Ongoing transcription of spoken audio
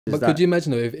But could you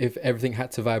imagine though, if everything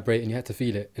had to vibrate and you had to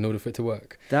feel it in order for it to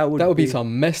work? That would be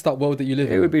some messed up world that you live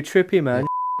in. It would be trippy, man.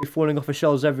 Be falling off of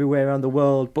shelves everywhere around the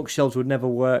world. Bookshelves would never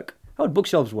work. How would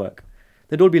bookshelves work?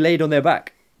 They'd all be laid on their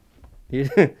back.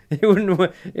 It wouldn't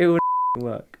work. It wouldn't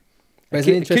work.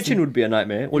 The kitchen would be a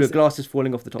nightmare. All the glasses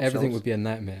falling off the top Everything shelves. would be a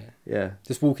nightmare. Yeah.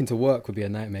 Just walking to work would be a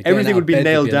nightmare. Everything would be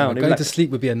nailed down. Going to sleep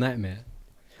would be a nightmare.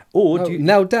 Or no,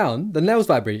 nailed down? The nail's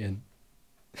vibrating.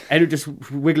 And it would just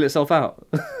wiggle itself out.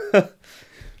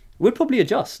 We'd probably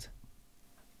adjust.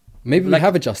 Maybe we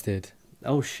have adjusted.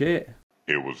 Oh, shit.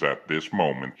 It was at this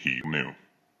moment he knew.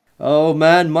 Oh,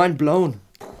 man. Mind blown.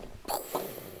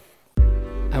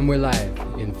 And we're live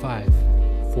in 5,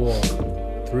 4,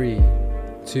 3,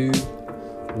 2,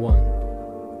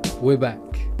 1. We're back.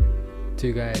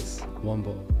 2 guys, 1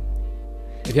 bottle.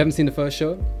 If you haven't seen the first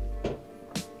show,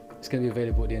 it's going to be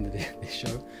available at the end of this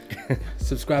show.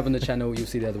 Subscribe on the channel, you'll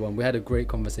see the other one. We had a great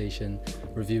conversation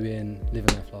reviewing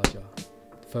Living Life Larger,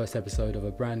 the first episode of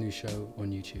a brand new show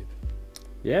on YouTube.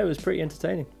 Yeah, it was pretty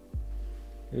entertaining.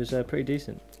 It was pretty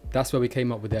decent. That's where we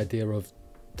came up with the idea of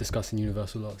discussing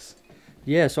universal laws.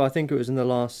 Yeah, so I think it was in the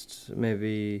last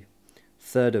maybe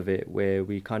third of it where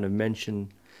we kind of mentioned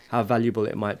how valuable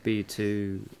it might be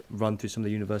to run through some of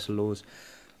the universal laws.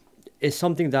 It's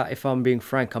something that, if I'm being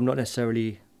frank, I'm not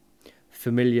necessarily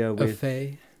familiar with.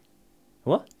 Affair.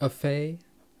 What? Affair.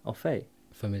 Affair.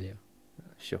 Familiar.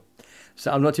 Sure.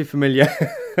 So I'm not too familiar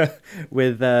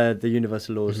with the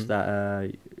universal laws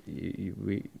that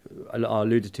we are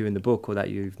alluded to in the book, or that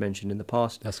you've mentioned in the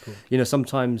past. That's cool. You know,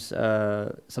 sometimes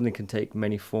something can take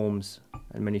many forms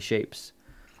and many shapes.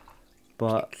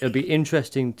 But it'll be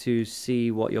interesting to see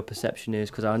what your perception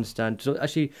is, because I understand. So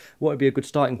actually, what would be a good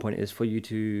starting point is for you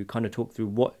to kind of talk through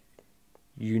what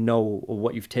you know or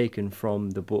what you've taken from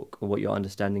the book, or what your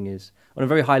understanding is on a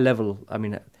very high level. I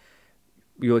mean,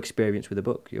 your experience with the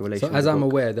book, your relationship. So as I'm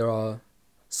aware, there are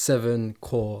 7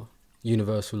 core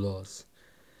universal laws.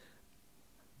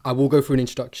 I will go through an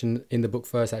introduction in the book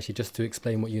first, actually, just to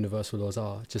explain what universal laws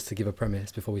are, just to give a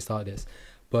premise before we start this.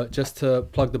 But just to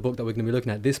plug the book that we're going to be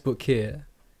looking at, this book here.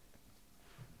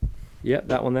 Yep,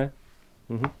 that one there.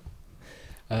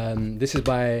 This is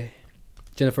by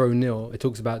Jennifer O'Neill. It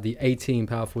talks about the 18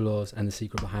 powerful laws and the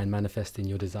secret behind manifesting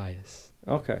your desires.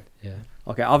 Okay. Yeah.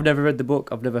 Okay, I've never read the book.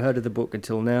 I've never heard of the book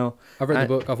until now. I've read the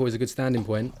book. I thought it was a good standing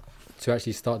point to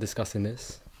actually start discussing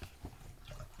this.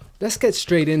 Let's get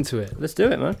straight into it. Let's do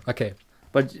it, man. Okay.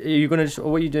 But you're gonna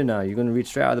what are you doing now? You're gonna read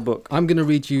straight out of the book. I'm gonna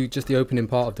read you just the opening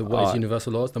part of the what is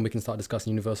universal laws. Then we can start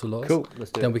discussing universal laws. Cool.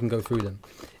 Let's do it. Then we can go through them.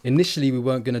 Initially, we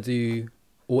weren't gonna do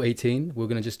all 18. We're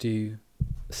gonna just do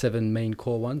 7 main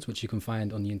core ones, which you can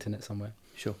find on the internet somewhere.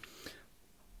 Sure.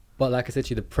 But like I said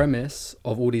to you, the premise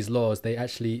of all these laws, they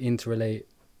actually interrelate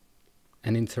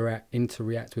and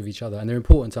interact with each other, and they're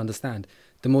important to understand.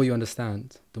 The more you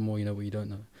understand, the more you know what you don't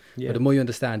know. Yeah. But the more you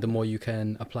understand, the more you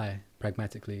can apply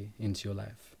pragmatically into your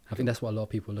life. I think that's what a lot of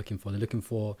people are looking for. They're looking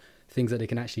for things that they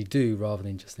can actually do rather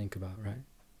than just think about, right?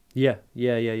 Yeah.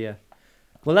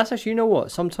 Well, that's actually, you know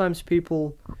what? Sometimes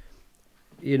people,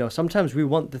 sometimes we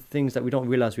want the things that we don't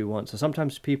realize we want. So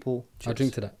sometimes people... I'll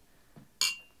drink to that.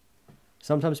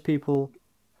 Sometimes people,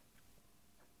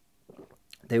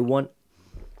 they want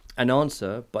an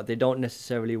answer, but they don't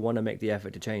necessarily want to make the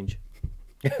effort to change.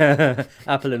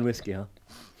 Apple and whiskey, huh?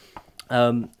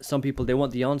 Some people, they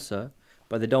want the answer,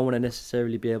 but they don't want to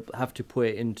necessarily have to put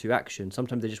it into action.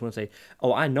 Sometimes they just want to say,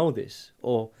 oh, I know this,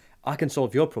 or I can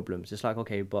solve your problems. It's like,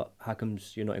 okay, but how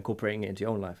comes you're not incorporating it into your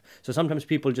own life? So sometimes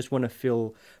people just want to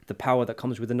feel the power that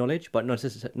comes with the knowledge, but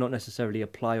not necessarily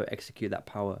apply or execute that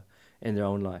power in their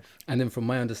own life. And then from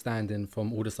my understanding,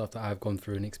 from all the stuff that I've gone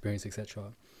through and experienced,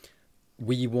 etc.,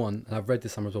 we want, and I've read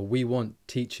this somewhere as well, we want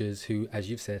teachers who, as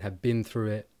you've said, have been through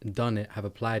it, done it, have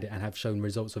applied it, and have shown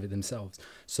results of it themselves.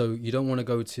 So you don't want to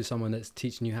go to someone that's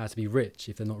teaching you how to be rich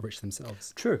if they're not rich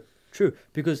themselves. True.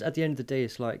 Because at the end of the day,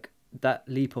 it's like that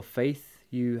leap of faith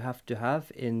you have to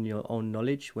have in your own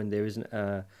knowledge when there isn't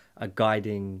a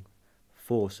guiding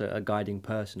force, a guiding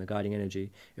person, a guiding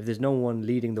energy. If there's no one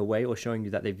leading the way or showing you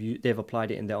that they've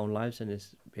applied it in their own lives and it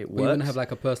works. But you wouldn't have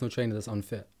like a personal trainer that's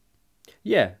unfit.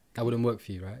 Yeah. That wouldn't work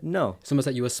for you, right? No. It's almost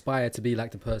like you aspire to be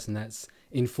like the person that's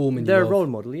informing you. They're a role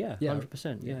model, yeah.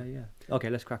 100%. Yeah. Okay,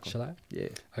 let's crack on. Shall I? Yeah.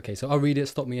 Okay, so I'll read it.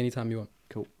 Stop me anytime you want.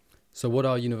 Cool. So what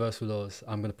are universal laws?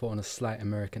 I'm going to put on a slight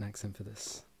American accent for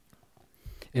this.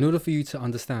 In order for you to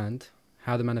understand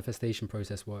how the manifestation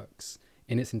process works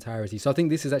in its entirety. So I think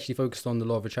this is actually focused on the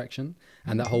law of attraction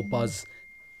and that whole buzz,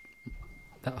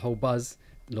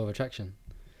 law of attraction.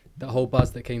 That whole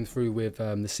buzz that came through with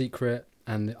The Secret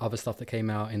and the other stuff that came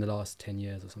out in the last 10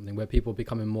 years or something, where people are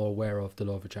becoming more aware of the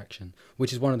law of attraction,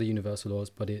 which is one of the universal laws,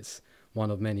 but it's one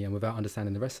of many. And without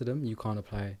understanding the rest of them, you can't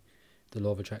apply the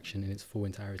law of attraction in its full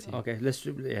entirety. Okay,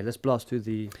 let's blast through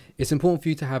the... It's important for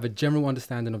you to have a general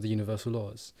understanding of the universal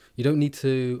laws. You don't need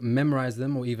to memorize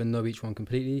them or even know each one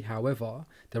completely. However,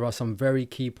 there are some very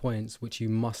key points which you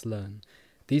must learn.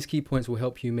 These key points will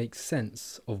help you make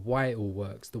sense of why it all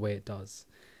works the way it does.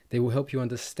 They will help you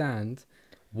understand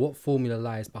what formula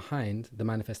lies behind the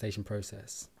manifestation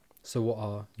process. So what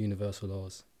are universal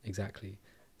laws exactly?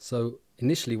 So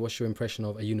initially, what's your impression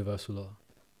of a universal law?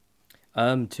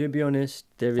 To be honest,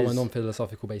 From a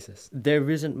non-philosophical basis. there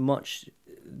isn't much,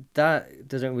 that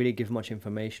doesn't really give much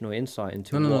information or insight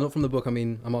into No, not from the book. I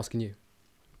mean, I'm asking you.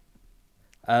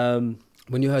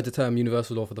 When you heard the term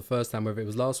universal law for the first time, whether it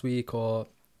was last week or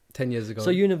 10 years ago.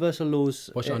 So universal laws,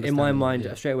 What's your in my understanding? mind,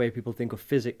 Yeah. straight away people think of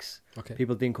physics. Okay.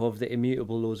 People think of the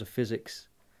immutable laws of physics.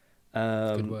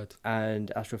 Good word.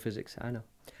 And astrophysics, I know.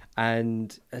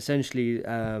 And essentially,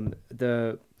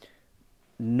 the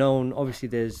known, obviously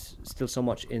there's still so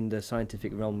much in the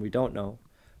scientific realm we don't know,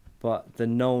 but the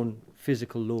known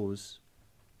physical laws,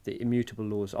 the immutable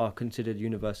laws, are considered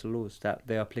universal laws, that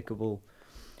they are applicable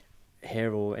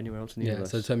here or anywhere else in the universe.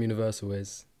 So the term universal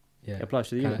is, It applies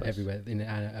to the kinda universe. everywhere in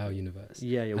our universe.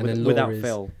 Yeah, And then law without is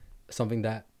fail. something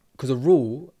that, because a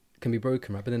rule can be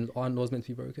broken, right? But then aren't laws meant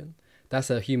to be broken? That's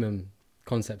a human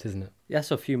concept, isn't it? That's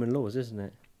of human laws, isn't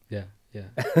it? Yeah, yeah.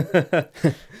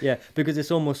 Yeah, because it's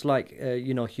almost like,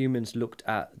 humans looked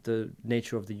at the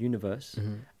nature of the universe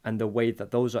and the way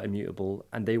that those are immutable,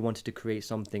 and they wanted to create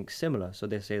something similar. So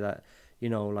they say that,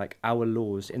 like our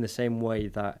laws, in the same way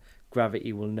that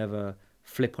gravity will never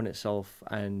flip on itself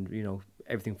and,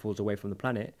 everything falls away from the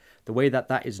planet, the way that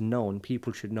that is known,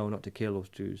 people should know not to kill or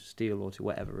to steal or to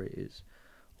whatever it is,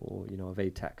 or,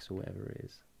 evade tax or whatever it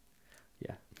is.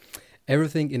 Yeah.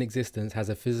 Everything in existence has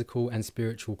a physical and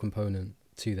spiritual component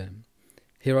to them.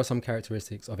 Here are some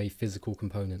characteristics of a physical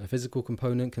component. A physical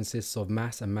component consists of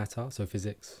mass and matter, so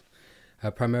physics,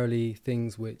 primarily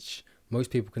things which most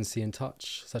people can see and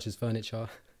touch, such as furniture,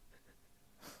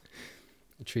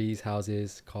 trees,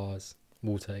 houses, cars,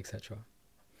 water, etc.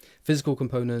 Physical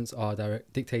components are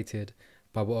dictated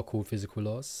by what are called physical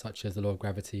laws, such as the law of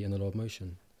gravity and the law of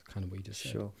motion. That's kind of what you just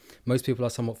said. Sure. Most people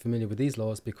are somewhat familiar with these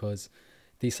laws because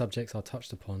these subjects are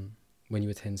touched upon when you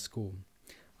attend school.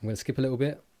 I'm going to skip a little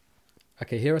bit.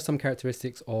 Okay, here are some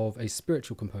characteristics of a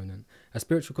spiritual component. A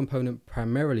spiritual component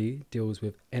primarily deals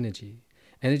with energy.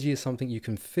 Energy is something you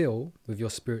can feel with your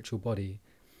spiritual body.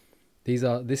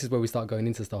 This is where we start going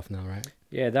into stuff now, right?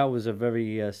 Yeah, that was a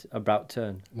very abrupt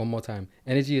turn. One more time.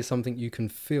 Energy is something you can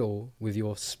feel with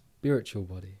your spiritual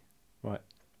body. Right.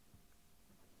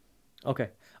 Okay.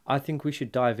 I think we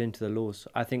should dive into the laws.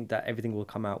 I think that everything will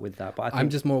come out with that. But I'm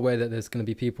just more aware that there's going to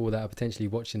be people that are potentially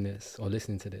watching this or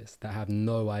listening to this that have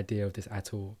no idea of this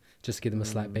at all. Just to give them a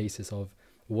slight basis of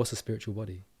what's a spiritual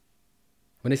body.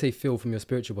 When they say feel from your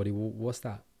spiritual body, what's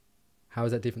that? How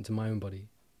is that different to my own body?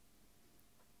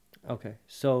 Okay.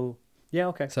 So, yeah,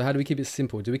 okay. So how do we keep it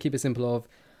simple? Do we keep it simple of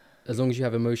as long as you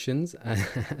have emotions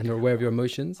and are aware of your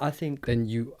emotions, I think then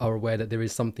you are aware that there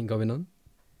is something going on?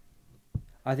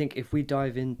 I think if we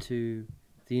dive into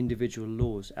the individual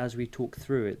laws, as we talk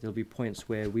through it, there'll be points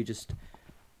where we just,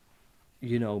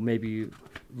 maybe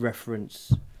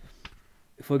reference,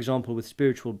 for example, with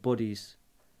spiritual bodies,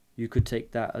 you could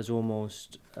take that as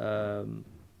almost, like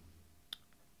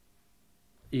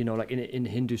in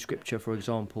Hindu scripture, for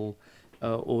example,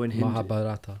 or in Hindu.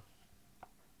 Mahabharata.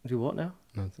 Do what now?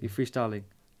 No, You're freestyling.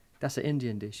 That's an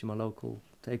Indian dish in my local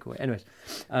takeaway. Anyways,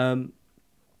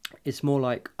 it's more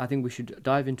like I think we should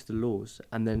dive into the laws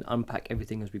and then unpack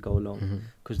everything as we go along,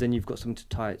 because then you've got something to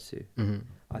tie it to.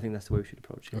 I think that's the way we should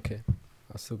approach it. Okay.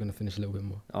 I'm still going to finish a little bit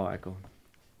more. All right, go on.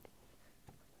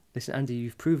 Listen, Andy,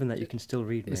 you've proven that you can still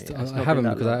read, mate. I haven't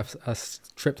because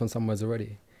I've tripped on some words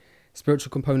already. Spiritual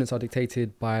components are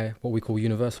dictated by what we call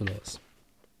universal laws.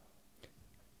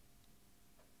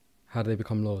 How do they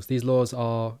become laws? These laws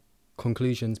are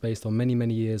conclusions based on many,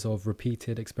 many years of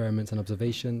repeated experiments and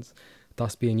observations,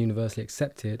 thus being universally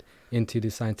accepted into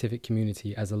the scientific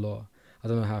community as a law. I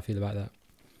don't know how I feel about that.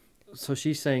 So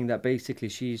she's saying that basically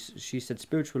she said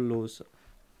spiritual laws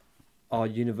are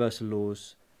universal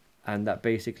laws, and that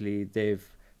basically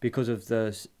because of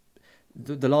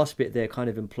the last bit there kind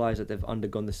of implies that they've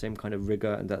undergone the same kind of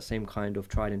rigor and that same kind of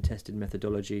tried and tested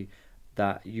methodology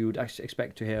that you would actually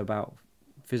expect to hear about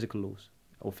physical laws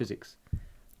or physics.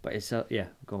 But it's yeah,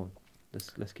 go on.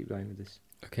 Let's keep going with this.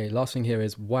 Okay, last thing here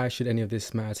is, why should any of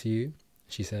this matter to you?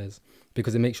 She says,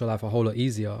 because it makes your life a whole lot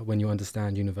easier when you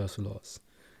understand universal laws.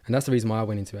 And that's the reason why I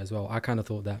went into it as well. I kind of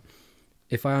thought that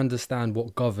if I understand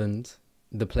what governed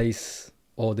the place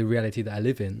or the reality that I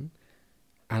live in,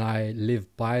 and I live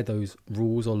by those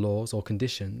rules or laws or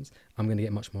conditions, I'm going to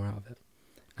get much more out of it.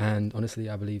 And honestly,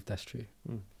 I believe that's true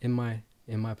in my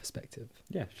perspective.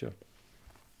 Yeah, sure.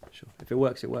 If it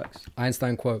works, it works.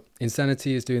 Einstein quote: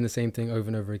 "Insanity is doing the same thing over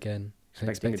and over again, and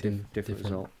Expecting a expecting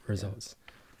different results."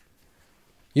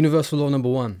 Universal law number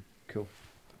 1. Cool.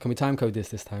 Can we time code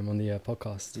this time on the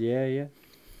podcast? Yeah.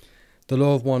 The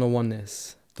law of one or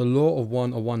oneness. The law of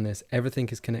one or oneness. Everything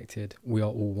is connected. We are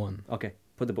all one. Okay,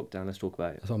 put the book down. Let's talk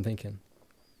about it. That's what I'm thinking.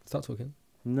 Start talking.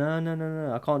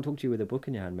 No. I can't talk to you with a book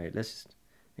in your hand, mate. Let's just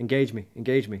engage me.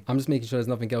 I'm just making sure there's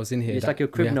nothing else in here. It's that like your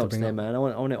we crib have to notes bring there, up. man. I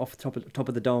want it off the top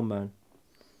of the dome, man.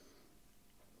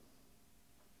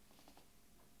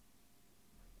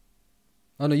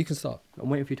 Oh no, you can start. I'm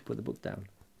waiting for you to put the book down.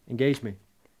 Engage me.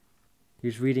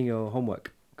 You're just reading your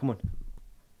homework. Come on.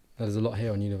 There's a lot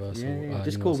here on universal. Yeah.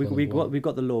 Just cool. Universal number one. We've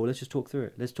got the law. Let's just talk through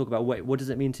it. Let's talk about what does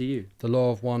it mean to you? The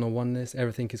law of one or oneness.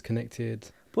 Everything is connected.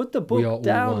 Put the We are all book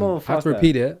down, one. I have to motherfucker.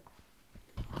 repeat it.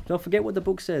 Don't forget what the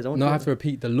book says. No, I have to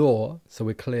repeat the law so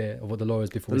we're clear of what the law is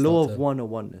before The we law start of to... one or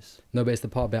oneness. No, but it's the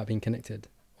part about being connected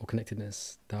or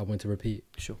connectedness that I want to repeat.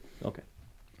 Sure. Okay.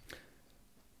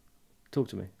 Talk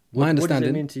to me. My What does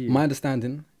it mean to you?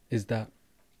 understanding is that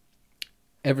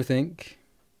everything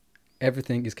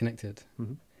is connected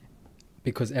Mhm.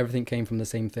 because everything came from the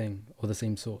same thing or the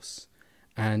same source,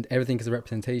 and everything is a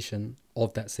representation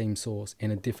of that same source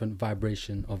in a different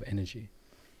vibration of energy.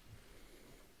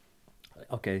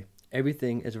 Okay.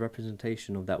 Everything is a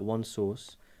representation of that one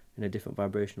source in a different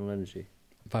vibrational energy.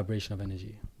 Vibration of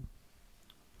energy.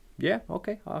 Yeah,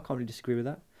 okay. I can't really disagree with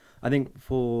that. I think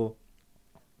for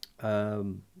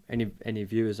any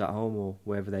viewers at home or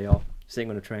wherever they are, sitting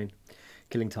on a train,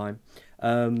 killing time,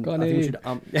 I think we should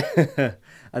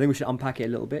I think we should unpack it a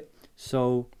little bit.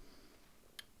 So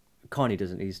Carney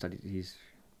doesn't. He's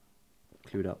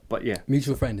clued up. But yeah,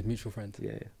 Mutual friend.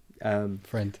 yeah.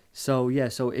 Friend. So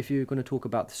if you're going to talk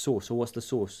about the source, so what's the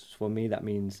source? For me, that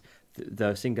means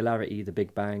the singularity, the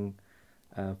Big Bang,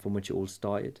 from which it all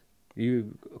started.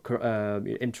 You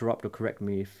interrupt or correct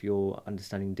me if your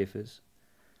understanding differs.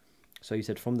 So you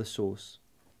said from the source.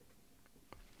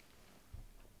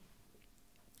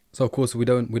 So of course we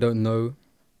don't know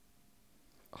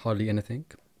hardly anything.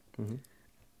 Mm-hmm.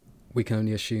 We can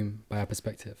only assume by our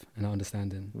perspective and our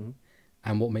understanding. Mm-hmm.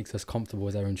 And what makes us comfortable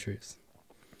is our own truths.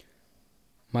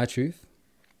 My truth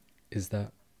is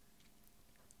that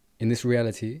in this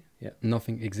reality, Yeah.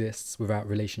 nothing exists without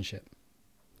relationship.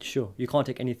 Sure, you can't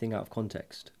take anything out of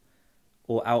context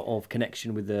or out of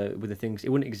connection with the things. It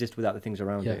wouldn't exist without the things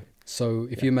around Yeah. it. So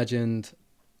if Yeah. you imagined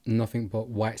nothing but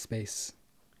white space,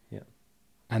 Yeah.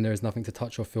 and there is nothing to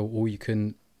touch or feel, all you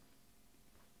can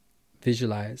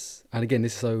visualize, and again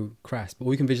this is so crass, but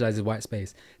all you can visualize is white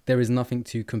space. There is nothing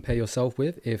to compare yourself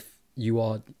with if you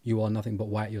are nothing but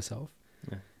white yourself.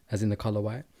 Yeah. As in the color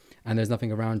white, and there's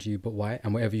nothing around you but white,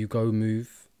 and wherever you go,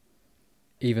 move,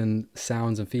 even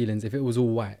sounds and feelings, if it was all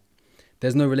white,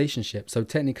 there's no relationship. So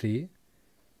technically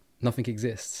nothing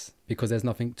exists because there's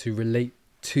nothing to relate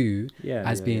to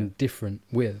as being different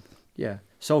with. Yeah.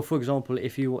 So for example,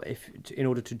 if in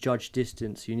order to judge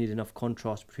distance, you need enough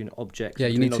contrast between objects. Yeah,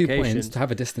 you between need 2 locations. points to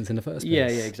have a distance in the first place. Yeah,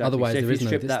 exactly. Otherwise so if there is you no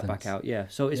strip distance. that back out, yeah.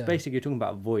 So it's Yeah. basically you're talking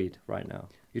about void right now.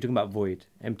 You're talking about void,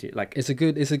 empty, like It's a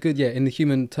good yeah, in the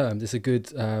human terms, it's a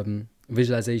good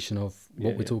visualization of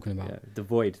what we're talking about. Yeah. The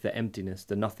void, the emptiness,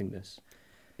 the nothingness.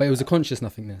 But it was a conscious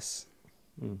nothingness.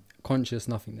 Mm. Conscious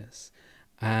nothingness.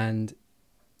 And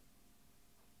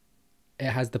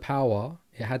it has the power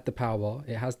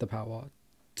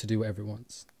to do whatever it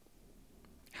wants,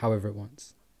 however it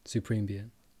wants. Supreme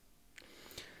being.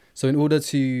 So in order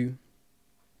to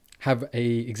have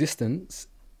a existence,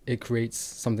 it creates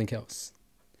something else.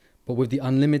 But with the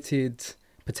unlimited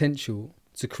potential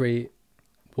to create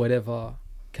whatever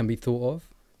can be thought of,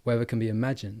 whatever can be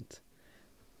imagined,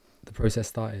 the process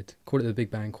started. Call it the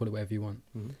Big Bang, call it whatever you want.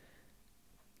 Mm-hmm.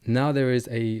 Now there is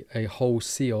a whole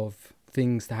sea of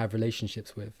things to have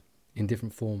relationships with in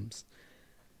different forms.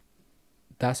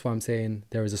 That's why I'm saying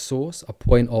there is a source, a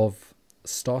point of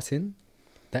starting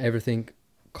that everything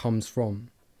comes from,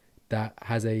 that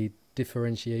has a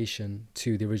differentiation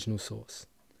to the original source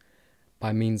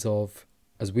by means of,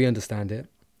 as we understand it,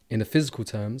 in the physical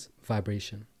terms,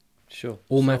 vibration. Sure.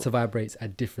 All matter vibrates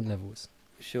at different levels.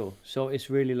 Sure. So it's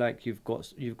really like you've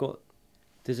got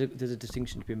there's a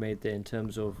distinction to be made there in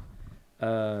terms of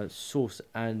source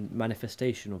and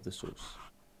manifestation of the source.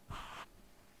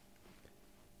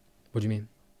 What do you mean?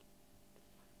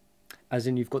 As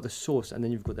in, you've got the source, and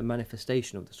then you've got the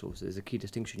manifestation of the source. There's a key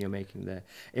distinction you're making there,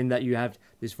 in that you have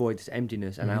this void, this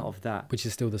emptiness, and out of that, which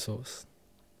is still the source.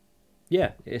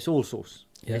 Yeah, it's all source.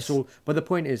 Yes. It's all. But the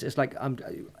point is, it's like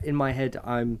in my head,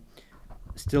 I'm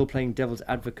still playing devil's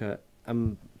advocate.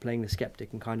 I'm playing the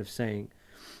skeptic and kind of saying,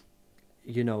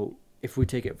 you know, if we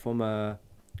take it from a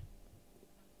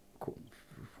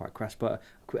quite crass, but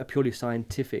a purely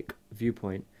scientific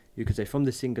viewpoint, you could say from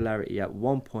the singularity at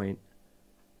one point.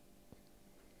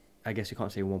 I guess you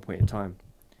can't say one point in time.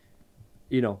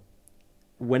 You know,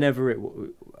 whenever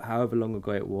however long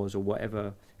ago it was, or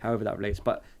whatever, however that relates.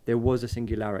 But there was a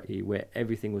singularity where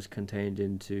everything was contained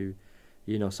into,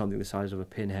 you know, something the size of a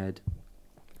pinhead.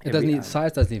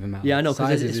 Size doesn't even matter. Yeah, I know,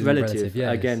 because it's relative.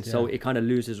 Yeah, again, so it kind of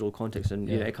loses all context, and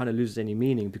you know, it kind of loses any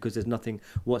meaning, because there's nothing.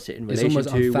 What's it in it's relation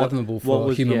almost to? unfathomable for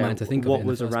a human mind to think of. What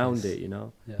was around it, you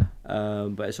know? Yeah.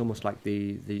 But it's almost like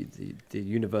the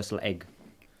universal egg.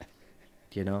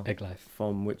 You know, egg life,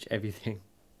 from which everything.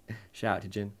 Shout out to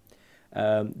Jin.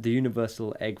 The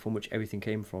universal egg from which everything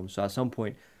came from. So at some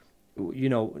point, you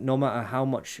know, no matter how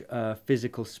much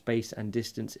physical space and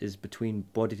distance is between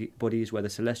bodies, whether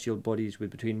celestial bodies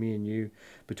between me and you,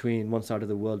 between one side of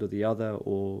the world or the other,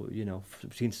 or, you know,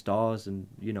 between stars and,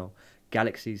 you know,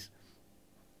 galaxies,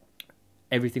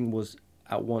 everything was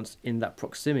at once in that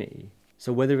proximity.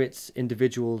 So whether it's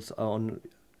individuals on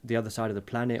the other side of the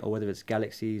planet, or whether it's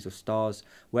galaxies or stars,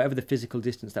 wherever the physical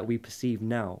distance that we perceive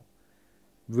now,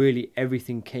 really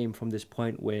everything came from this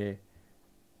point where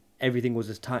everything was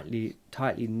as tightly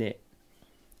knit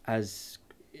as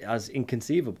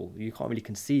inconceivable. You can't really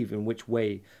conceive in which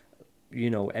way,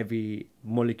 you know, every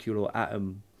molecule or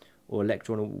atom or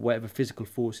electron or whatever physical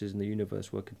forces in the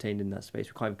universe were contained in that space.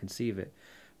 We can't even conceive it.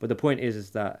 But the point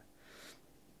is that,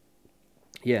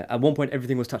 yeah, at one point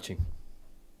everything was touching.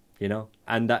 You know,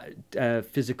 and that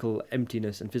physical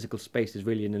emptiness and physical space is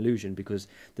really an illusion, because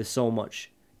there's so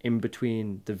much in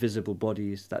between the visible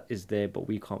bodies that is there but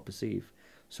we can't perceive.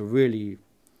 So really,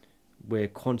 we're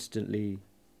constantly.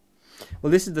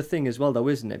 Well, this is the thing as well, though,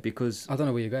 isn't it? Because I don't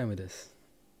know where you're going with this.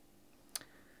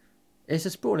 It's a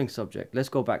sprawling subject. Let's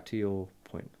go back to your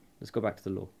point. Let's go back to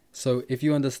the law. So if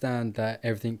you understand that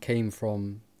everything came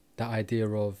from that idea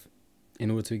of, in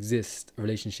order to exist, a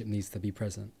relationship needs to be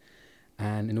present.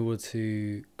 And in order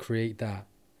to create that,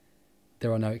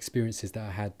 there are now experiences that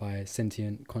are had by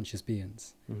sentient, conscious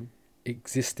beings,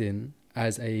 existing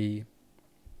as a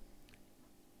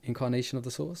incarnation of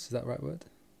the source. Is that the right word?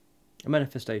 A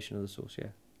manifestation of the source, yeah.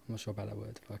 I'm not sure about that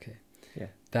word, but okay. Yeah.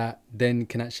 That then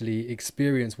can actually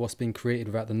experience what's been created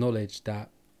without the knowledge that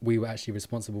we were actually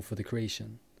responsible for the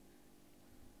creation.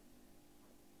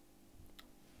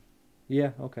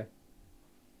 Yeah, okay.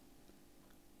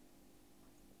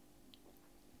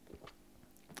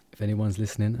 If anyone's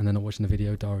listening and they're not watching the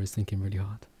video, Dara is thinking really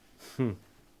hard.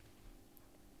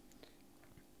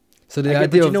 So the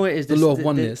idea of the law of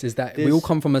oneness is that we all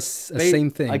come from a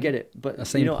same thing. I get it,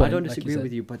 but you know, I don't disagree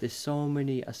with you, but there's so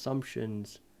many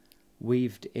assumptions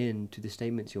weaved into the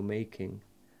statements you're making.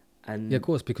 And yeah, of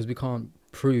course, because we can't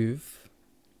prove.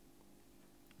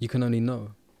 You can only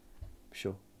know.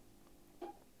 Sure.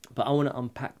 But I want to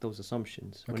unpack those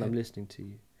assumptions when I'm listening to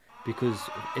you. Because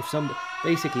if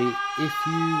if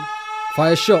you...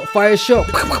 Fire shot!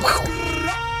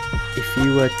 If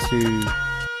you were to...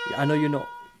 I know you're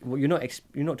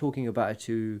not talking about it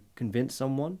to convince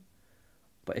someone,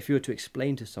 but if you were to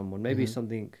explain to someone, maybe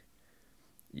something...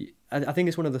 I think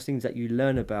it's one of those things that you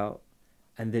learn about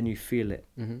and then you feel it.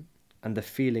 And the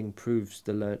feeling proves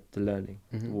the learning,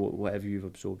 or whatever you've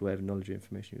absorbed, whatever knowledge or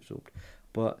information you've absorbed.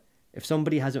 But if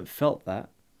somebody hasn't felt that,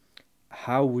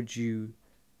 how would you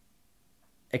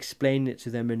explain it to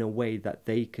them in a way that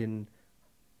they can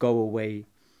go away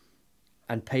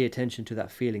and pay attention to that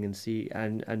feeling and see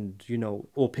and you know,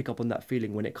 or pick up on that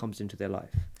feeling when it comes into their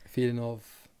life? Feeling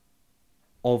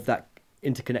of that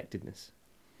interconnectedness.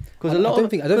 Because I don't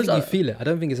think you feel it. I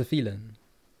don't think it's a feeling.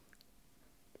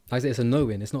 Like I say, it's a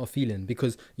knowing. It's not a feeling,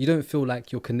 because you don't feel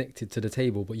like you're connected to the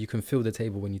table, but you can feel the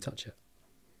table when you touch it.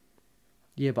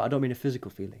 Yeah, but I don't mean a physical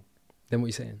feeling. Then what are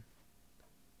you saying?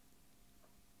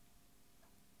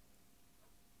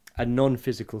 A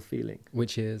non-physical feeling.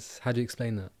 Which is, how do you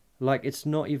explain that? Like, it's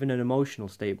not even an emotional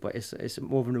state, but it's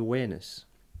more of an awareness.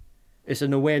 It's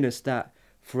an awareness that,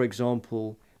 for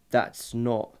example, that's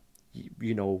not,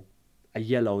 you know, a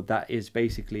yellow. That is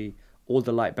basically all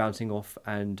the light bouncing off,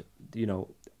 and, you know,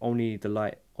 only the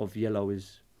light of yellow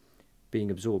is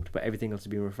being absorbed, but everything else is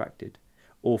being refracted.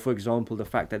 Or, for example, the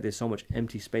fact that there's so much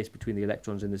empty space between the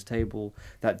electrons in this table,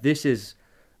 that this is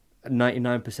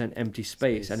 99% empty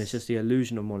space, and it's just the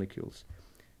illusion of molecules.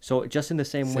 So just in the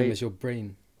same way as your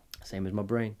brain. Same as my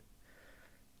brain.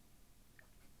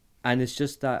 And it's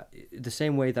just that the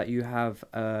same way that you have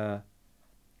a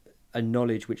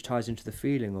knowledge which ties into the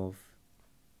feeling of,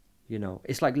 you know,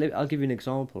 it's like, I'll give you an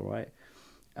example, right?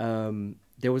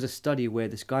 There was a study where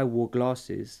this guy wore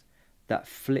glasses that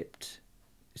flipped.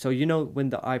 So, you know, when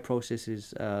the eye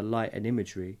processes light and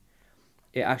imagery,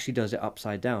 it actually does it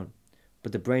upside down.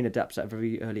 But the brain adapts at a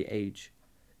very early age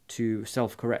to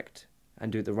self-correct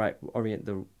and do it the right, orient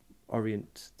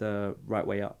the right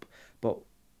way up. But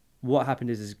what happened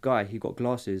is this guy, he got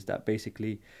glasses that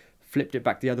basically flipped it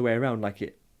back the other way around, like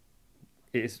it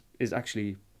is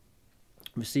actually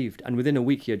received. And within a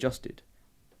week he adjusted,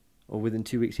 or within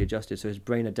 2 weeks he adjusted. So his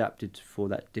brain adapted for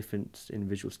that difference in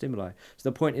visual stimuli. So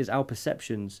the point is, our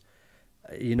perceptions,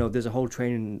 you know, there's a whole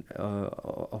training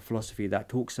of philosophy that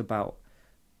talks about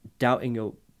doubting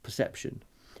your perception.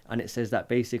 And it says that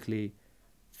basically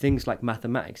things like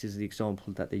mathematics is the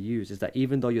example that they use, is that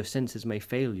even though your senses may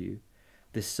fail you,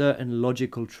 there's certain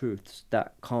logical truths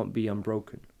that can't be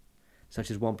unbroken,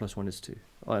 such as 1 + 1 is 2,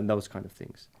 and those kind of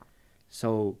things.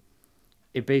 So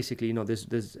it basically, you know, there's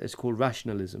it's called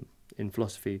rationalism in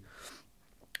philosophy,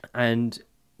 and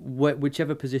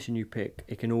whichever position you pick,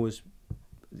 you can always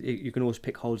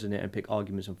pick holes in it and pick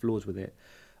arguments and flaws with it.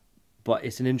 But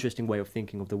it's an interesting way of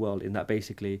thinking of the world, in that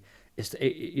basically,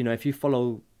 you know, if you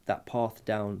follow that path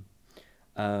down,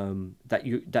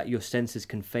 that your senses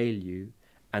can fail you,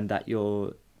 and that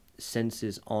your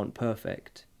senses aren't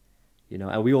perfect, you know,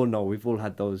 and we all know, we've all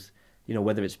had those, you know,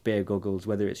 whether it's bear goggles,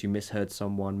 whether it's you misheard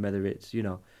someone, whether it's, you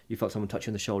know, you felt someone touch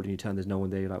you on the shoulder and you turn, there's no one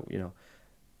there, like, you know,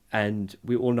 and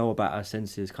we all know about our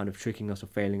senses kind of tricking us or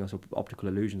failing us, or optical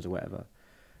illusions or whatever.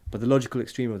 But the logical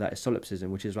extreme of that is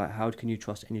solipsism, which is like, how can you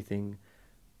trust anything,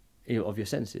 you know, of your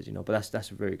senses, you know? But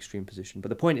that's a very extreme position. But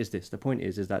the point is this: the point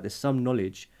is that there's some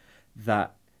knowledge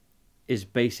that is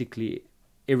basically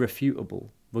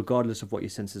irrefutable, regardless of what your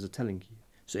senses are telling you.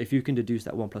 So if you can deduce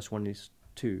that 1 + 1 is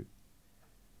 2,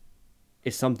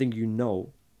 it's something you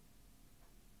know,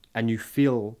 and you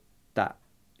feel that,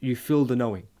 you feel the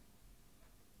knowing,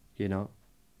 you know.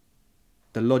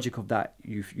 The logic of that,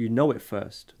 you know it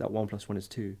first, that 1 + 1 is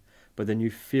 2, but then you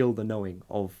feel the knowing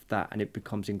of that, and it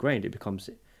becomes ingrained, it becomes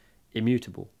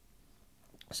immutable.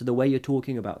 So the way you're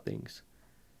talking about things,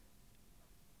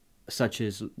 such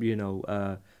as, you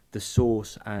know, the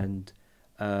source and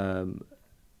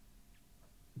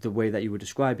the way that you were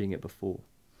describing it before,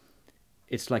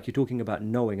 it's like you're talking about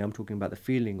knowing, I'm talking about the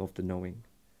feeling of the knowing.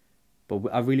 But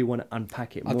I really want to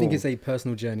unpack it more. I think it's a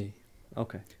personal journey.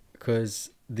 Okay. Because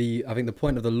I think the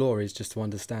point of the law is just to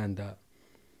understand that,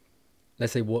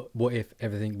 let's say, what if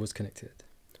everything was connected,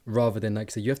 rather than,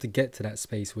 like, so you have to get to that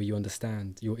space where you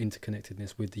understand your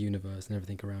interconnectedness with the universe and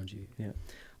everything around you. Yeah.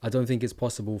 I don't think it's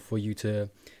possible for you to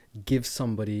give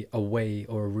somebody a way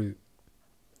or a route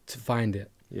to find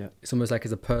it. Yeah. It's almost like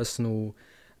it's a personal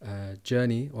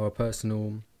journey or a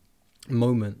personal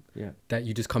moment, Yeah. that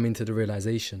you just come into the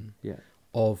realization, Yeah.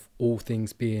 of all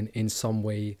things being in some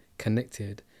way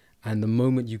connected. And the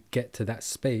moment you get to that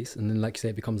space, and then, like you say,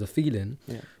 it becomes a feeling,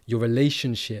 Yeah. your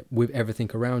relationship with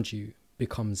everything around you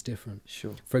becomes different.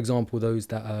 Sure. For example, those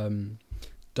that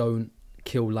don't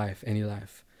kill any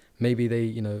life, maybe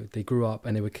they grew up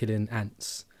and they were killing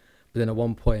ants, but then at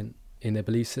one point in their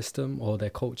belief system or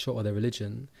their culture or their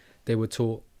religion, they were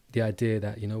taught the idea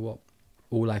that, you know what,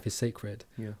 all life is sacred,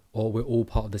 Yeah. or we're all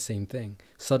part of the same thing.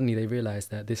 Suddenly they realize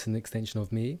that this is an extension of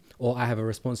me, or I have a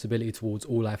responsibility towards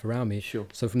all life around me. Sure.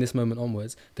 So from this moment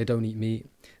onwards, they don't eat meat,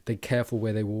 they're careful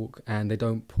where they walk, and they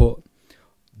don't put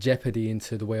jeopardy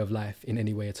into the way of life in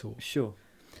any way at all. Sure.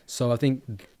 So I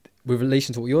think with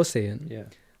relation to what you're saying, Yeah.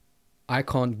 I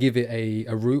can't give it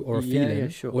a route or a Yeah, feeling. yeah,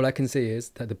 sure. All I can say is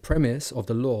that the premise of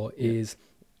the law is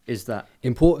that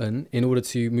important in order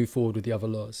to move forward with the other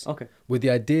laws. okay? With the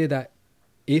idea that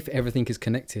if everything is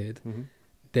connected, Mm-hmm.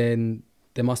 then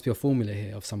there must be a formula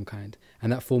here of some kind,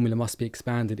 and that formula must be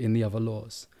expanded in the other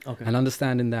laws. Okay. And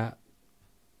understanding that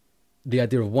the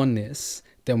idea of oneness,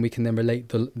 then we can then relate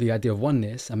the idea of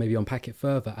oneness and maybe unpack it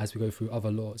further as we go through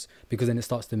other laws, because then it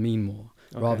starts to mean more,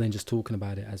 rather than just talking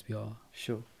about it as we are.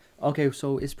 Sure. Okay,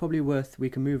 so it's probably worth, we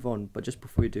can move on, but just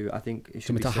before we do, I think it Do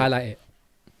should you be want me to said- highlight it?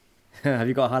 Have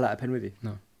you got a highlighter pen with you?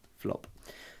 No. Flop.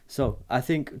 So I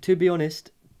think, to be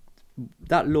honest,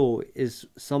 that law is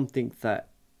something that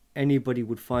anybody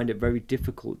would find it very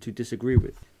difficult to disagree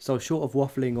with. So short of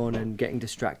waffling on and getting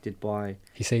distracted by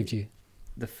He saved you.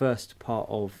 the first part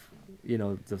of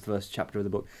the first chapter of the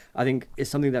book. I think it's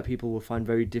something that people will find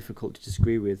very difficult to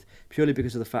disagree with, purely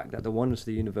because of the fact that the oneness of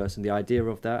the universe and the idea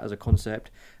of that as a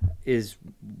concept is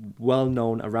well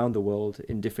known around the world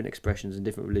in different expressions and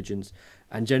different religions,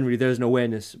 and generally there's an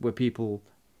awareness where people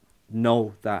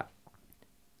know that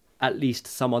at least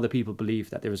some other people believe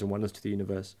that there is a oneness to the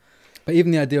universe. But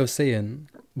even the idea of saying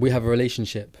we have a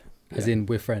relationship, as in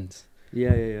we're friends.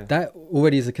 Yeah. That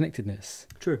already is a connectedness.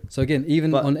 True. So again,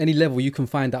 even on any level, you can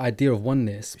find the idea of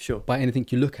oneness by anything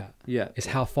you look at. Yeah. It's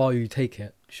how far you take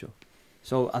it. Sure.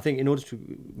 So I think in order to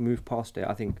move past it,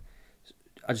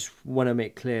 I just want to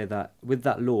make clear that with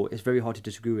that law, it's very hard to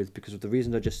disagree with because of the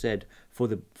reasons I just said for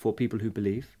people who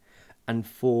believe, and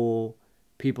for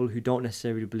people who don't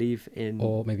necessarily believe in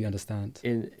or maybe understand.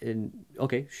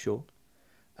 Okay, sure.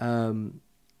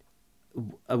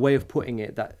 A way of putting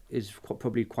it that is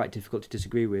probably quite difficult to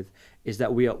disagree with is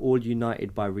that we are all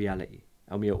united by reality,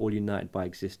 and we are all united by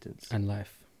existence And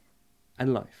life.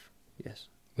 and life. Yes.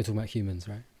 We're talking about humans,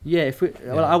 right? Yeah.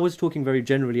 Well, I was talking very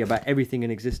generally about everything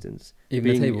in existence,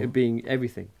 Even the table? being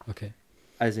everything. Okay.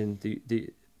 As in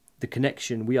the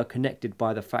connection. We are connected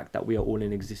by the fact that we are all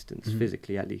in existence,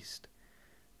 physically at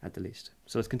the least.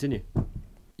 So let's continue.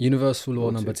 Universal law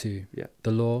Law number 2. Yeah.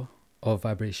 The law of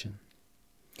vibration.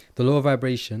 The law of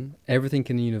vibration, everything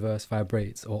in the universe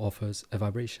vibrates or offers a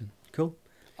vibration. Cool.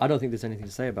 I don't think there's anything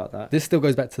to say about that. This still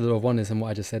goes back to the law of oneness and what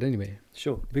I just said anyway.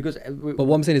 Sure. Because But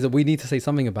what I'm saying is that we need to say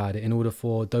something about it in order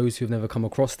for those who've never come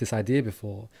across this idea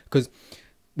before. Because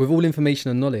with all information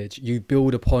and knowledge, you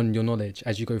build upon your knowledge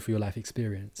as you go through your life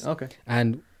experience. Okay.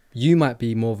 And you might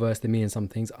be more versed than me in some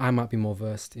things. I might be more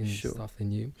versed in stuff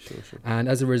than you. Sure. And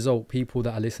as a result, people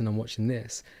that are listening and watching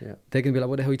this, they're going to be like,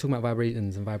 what the hell are you talking about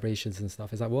vibrations and vibrations and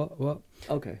stuff? It's like, what?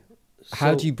 Okay.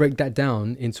 How do you break that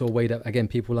down into a way that, again,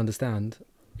 people understand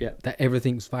that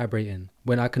everything's vibrating?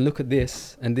 When I can look at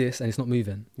this and it's not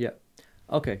moving. Yeah.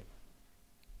 Okay.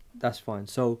 That's fine.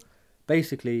 So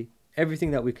basically,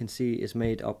 everything that we can see is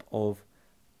made up of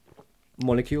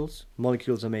molecules.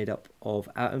 Molecules are made up of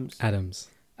atoms.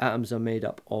 Atoms are made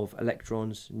up of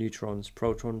electrons, neutrons,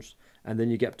 protons, and then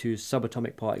you get to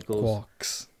subatomic particles.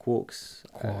 Quarks.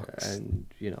 And,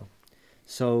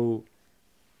 So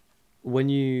when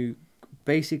you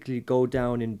basically go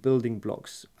down in building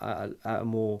blocks at a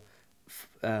more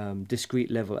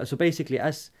discrete level. So basically,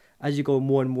 as you go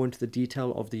more and more into the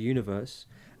detail of the universe,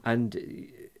 and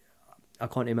I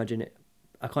can't imagine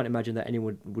that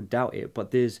anyone would doubt it, but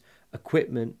there's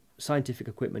scientific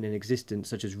equipment in existence,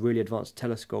 such as really advanced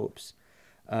telescopes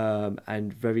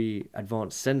and very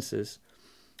advanced sensors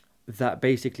that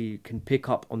basically can pick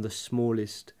up on the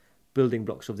smallest building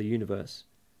blocks of the universe.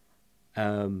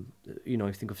 You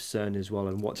think of CERN as well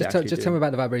and what just tell me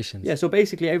about the vibrations. Yeah, so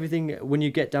basically everything, when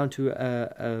you get down to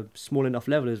a small enough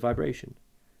level, is vibration.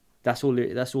 That's all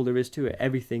there is to it.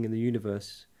 Everything in the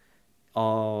universe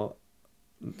are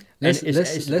let's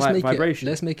vibration.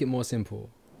 Let's make it more simple.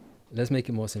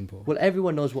 Well,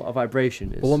 everyone knows what a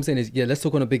vibration is. But what I'm saying is, let's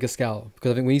talk on a bigger scale,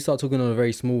 because I think when you start talking on a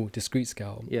very small, discrete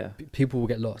scale, people will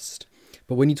get lost.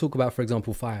 But when you talk about, for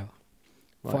example, fire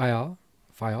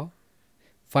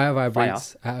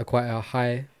vibrates at quite a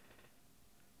high.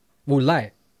 Well,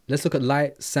 light. Let's look at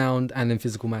light, sound, and then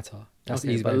physical matter. That's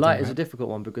easy. But light is a difficult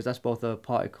one because that's both a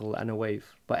particle and a wave.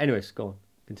 But anyways, go on,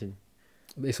 continue.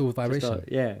 It's all vibration.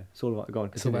 It's all about go on.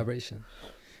 Continue. It's all vibration,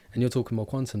 and you're talking more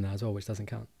quantum now as well, which doesn't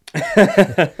count.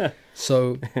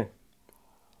 So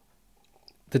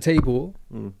the table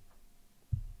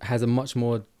has a much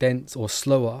more dense or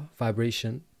slower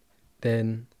vibration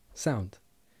than sound.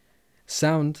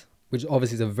 Sound, which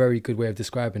obviously is a very good way of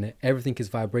describing it, everything is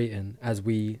vibrating as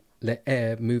we let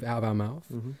air move out of our mouth,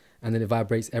 and then it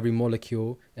vibrates every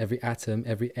molecule, every atom,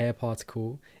 every air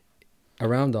particle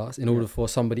around us in order for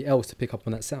somebody else to pick up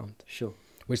on that sound. Sure.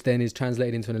 Which then is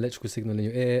translated into an electrical signal in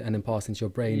your ear and then passed into your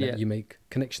brain that you make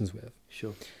connections with.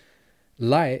 Sure.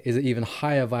 Light is an even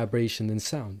higher vibration than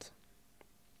sound.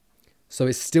 So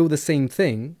it's still the same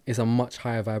thing, it's a much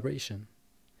higher vibration.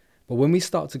 But when we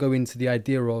start to go into the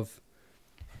idea of,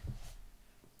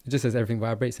 it just says everything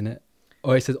vibrates in it,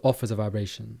 or it says offers a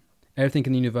vibration. Everything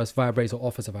in the universe vibrates or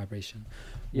offers a vibration.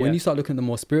 When you start looking at the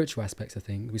more spiritual aspects of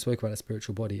things, we spoke about the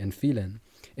spiritual body and feeling,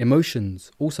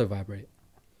 emotions also vibrate.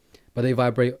 But they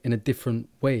vibrate in a different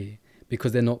way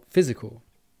because they're not physical.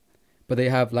 But they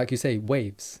have, like you say,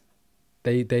 waves.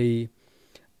 They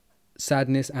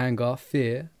sadness, anger,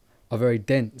 fear are very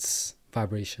dense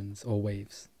vibrations or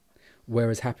waves.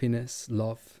 Whereas happiness,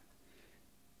 love,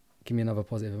 give me another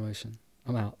positive emotion.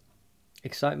 I'm out.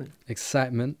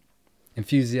 Excitement,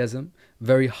 enthusiasm,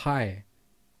 very high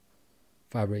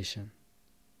vibration.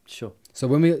 Sure. So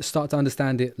when we start to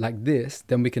understand it like this,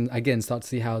 then we can again start to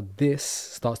see how this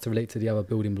starts to relate to the other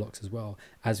building blocks as well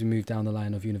as we move down the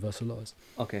line of universal laws.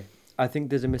 Okay. I think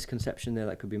there's a misconception there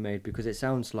that could be made, because it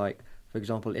sounds like, for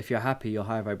example, if you're happy, you're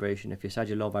higher vibration. If you're sad,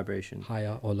 you're low vibration.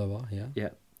 Higher or lower, yeah. Yeah.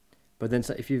 But then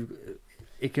so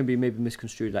it can be maybe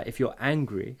misconstrued that if you're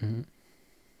angry, Mm-hmm.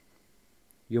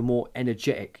 you're more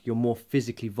energetic, you're more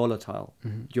physically volatile,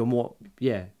 Mm-hmm. you're more,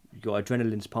 your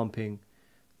adrenaline's pumping,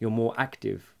 you're more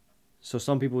active. So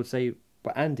some people would say,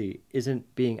 but Andy,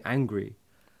 isn't being angry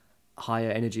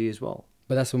higher energy as well?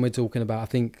 But that's when we're talking about, I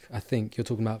think you're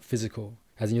talking about physical,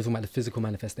 as in you're talking about the physical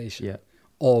manifestation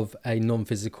of a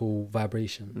non-physical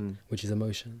vibration, which is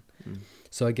emotion.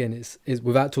 So again, it's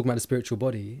without talking about the spiritual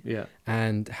body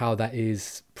and how that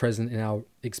is present in our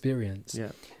experience.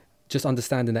 Just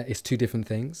understanding that it's two different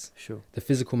things. Sure. The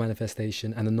physical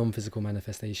manifestation and the non-physical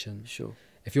manifestation. Sure.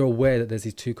 If you're aware that there's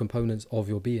these two components of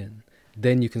your being,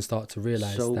 then you can start to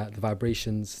realize that the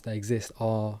vibrations that exist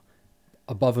are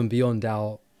above and beyond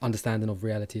our understanding of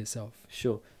reality itself.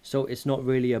 Sure. So it's not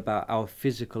really about our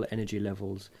physical energy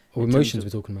levels. Or emotions we're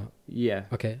talking about. Yeah.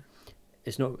 Okay.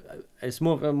 It's not. It's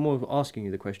more. I'm more of asking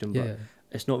you the question, but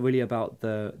it's not really about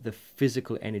the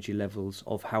physical energy levels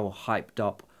of how hyped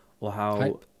up or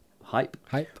how hype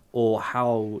or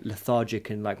how lethargic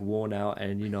and like worn out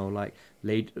and like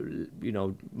laid,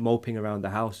 moping around the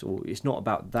house. Or it's not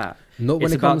about that. Not when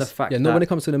it's it about comes. the fact not when it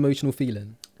comes to an emotional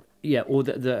feeling. Yeah, or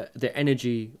the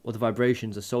energy or the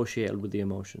vibrations associated with the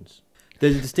emotions.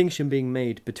 There's a distinction being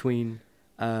made between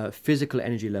physical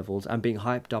energy levels and being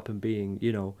hyped up and being,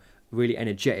 really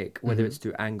energetic, whether it's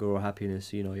through anger or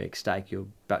happiness, you're ecstatic, you're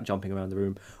about jumping around the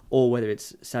room, or whether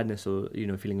it's sadness or,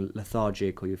 feeling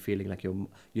lethargic, or you're feeling like you've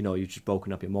just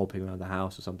broken up, you're moping around the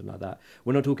house or something like that.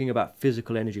 We're not talking about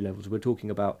physical energy levels. We're talking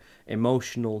about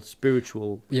emotional,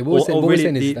 spiritual,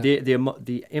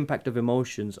 the impact of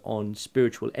emotions on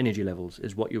spiritual energy levels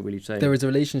is what you're really saying. There is a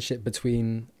relationship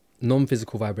between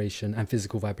non-physical vibration and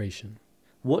physical vibration.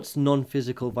 What's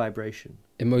non-physical vibration?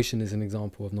 Emotion is an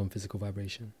example of non-physical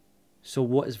vibration. So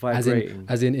what is vibrating?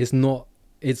 As in it's not.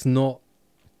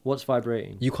 What's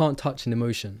vibrating? You can't touch an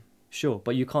emotion. Sure,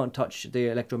 but you can't touch the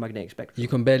electromagnetic spectrum. You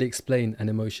can barely explain an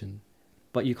emotion.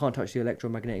 But you can't touch the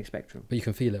electromagnetic spectrum. But you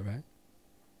can feel it, right?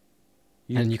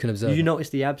 And you can observe. You notice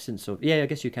the absence of. Yeah, I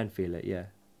guess you can feel it. Yeah.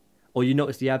 Or you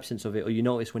notice the absence of it, or you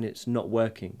notice when it's not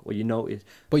working, or you notice.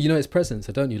 But you know its presence,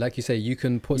 so don't you? Like you say, you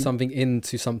can put something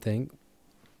into something,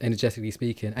 energetically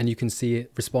speaking, and you can see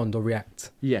it respond or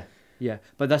react. Yeah. Yeah,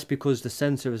 but that's because the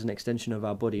sensor is an extension of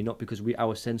our body, not because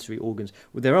our sensory organs.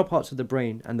 Well, there are parts of the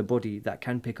brain and the body that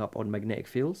can pick up on magnetic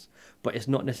fields, but it's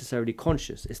not necessarily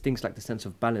conscious. It's things like the sense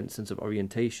of balance, sense of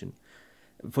orientation.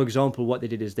 For example, what they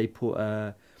did is they put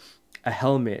a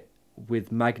helmet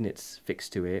with magnets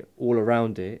fixed to it all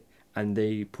around it, and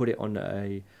they put it on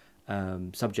a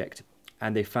subject,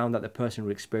 and they found that the person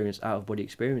would experience out-of-body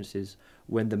experiences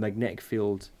when the magnetic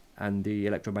field and the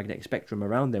electromagnetic spectrum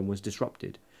around them was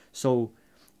disrupted. So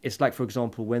it's like, for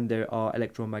example, when there are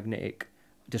electromagnetic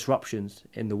disruptions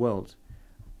in the world,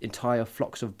 entire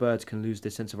flocks of birds can lose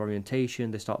their sense of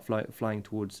orientation. They start flying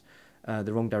towards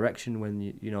the wrong direction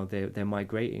when they're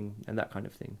migrating and that kind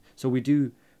of thing. So we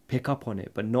do pick up on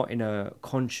it, but not in a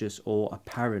conscious or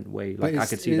apparent way. Like I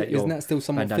could see that. Isn't that still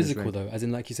somewhat physical though? As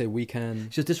in, like you say, we can.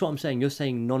 So this is what I'm saying. You're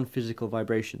saying non-physical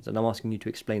vibrations, and I'm asking you to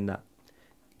explain that.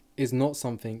 Is not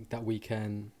something that we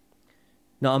can.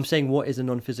 No, I'm saying what is a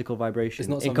non-physical vibration It's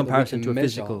not in comparison to a measure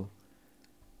physical.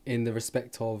 In the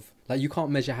respect of, like, you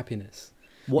can't measure happiness.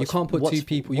 You What's- can't put what's- two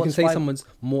people. You can what's say vib- someone's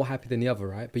more happy than the other,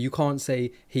 right? But you can't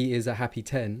say he is a happy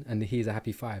 10 and he is a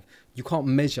happy 5. You can't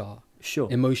measure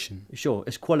Sure. emotion. Sure,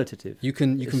 it's qualitative. You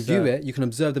can It's, view it. You can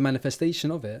observe the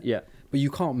manifestation of it. Yeah, But you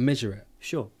can't measure it.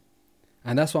 sure.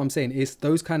 And that's what I'm saying. It's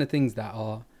those kind of things that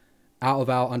are out of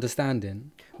our understanding.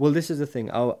 Well, this is the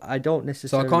thing. I don't So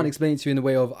necessarily. I can't explain it to you in the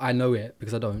way of I know it,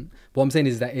 because I don't. What I'm saying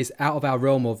is that it's out of our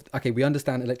realm of, okay, we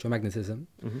understand electromagnetism.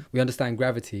 Mm-hmm. We understand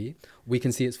gravity. We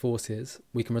can see its forces.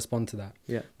 We can respond to that.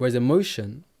 Yeah. Whereas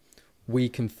emotion, we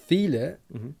can feel it,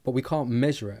 Mm-hmm. but we can't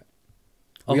measure it.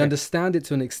 We Okay. understand it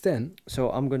to an extent.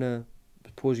 So I'm gonna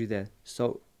pause you there.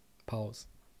 So Pause.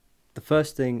 the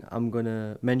first thing I'm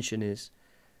gonna mention is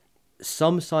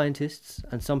some scientists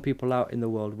and some people out in the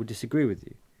world would disagree with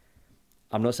you.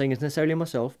 I'm not saying it's necessarily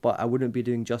myself, but I wouldn't be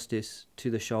doing justice to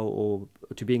the show or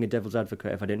to being a devil's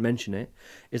advocate if I didn't mention it.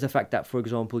 Is the fact that, for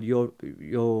example, you're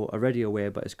already aware,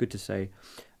 but it's good to say,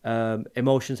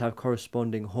 emotions have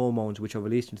corresponding hormones which are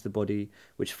released into the body,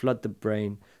 which flood the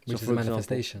brain. Which So, is for a example,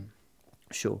 manifestation.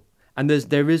 Sure. And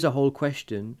there is a whole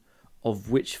question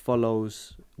of which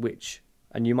follows which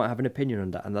and you might have an opinion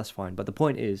on that, and that's fine. But the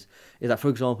point is that, for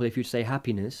example, if you say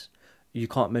happiness, you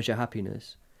can't measure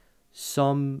happiness.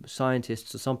 Some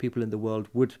scientists or some people in the world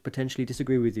would potentially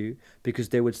disagree with you, because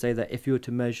they would say that if you were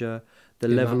to measure the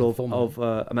level of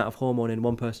amount of hormone in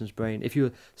one person's brain, if you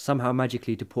were somehow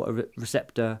magically to put a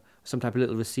receptor, some type of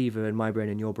little receiver in my brain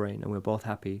and your brain, and we're both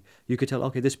happy, you could tell,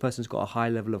 okay, this person's got a high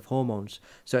level of hormones.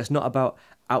 So it's not about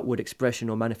outward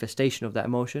expression or manifestation of that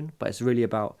emotion, but it's really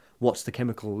about what's the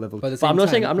chemical level. But I'm not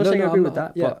saying I agree with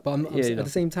that. Yeah, but at the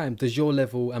same time, does your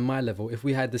level and my level, if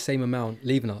we had the same amount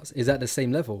leaving us, is that the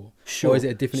same level? Sure. Or is it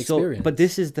a different experience? But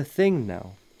this is the thing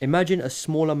now. Imagine a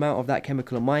small amount of that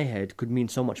chemical in my head could mean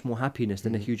so much more happiness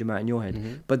than a huge amount in your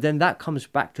head. But then that comes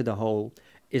back to the whole,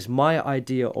 is my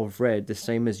idea of red the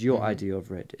same as your idea of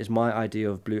red? Is my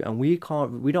idea of blue? And we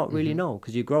don't really know,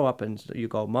 because you grow up and you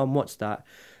go, Mum, what's that?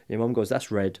 Your mum goes, that's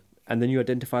red. And then you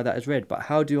identify that as red. But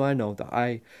how do I know that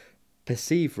I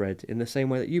perceive red in the same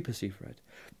way that you perceive red?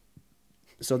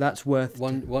 So that's worth...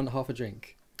 One half a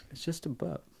drink. It's just a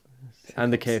burp.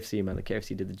 And the KFC, man. The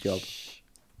KFC did the job.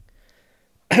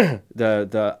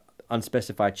 The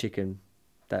unspecified chicken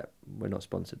that we're not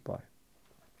sponsored by.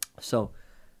 So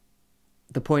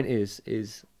the point is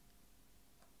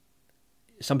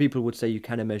some people would say you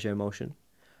can measure emotion,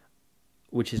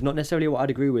 which is not necessarily what I'd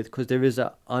agree with, because there is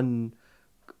a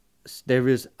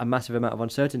massive amount of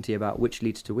uncertainty about which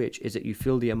leads to which. Is it you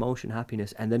feel the emotion,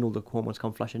 happiness, and then all the hormones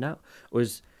come flashing out? Or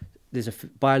is there's a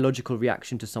biological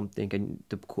reaction to something and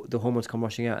the hormones come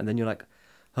rushing out, and then you're like,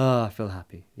 I feel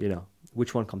happy, you know?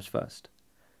 Which one comes first?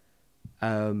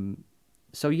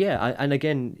 So yeah, and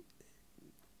again,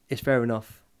 it's fair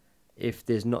enough if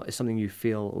there's not it's something you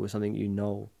feel or something you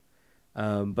know.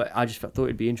 But I just thought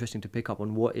it'd be interesting to pick up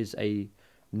on what is a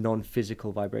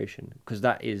non-physical vibration, because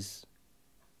that is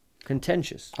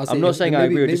contentious. I'm not saying I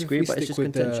agree or disagree, but it's just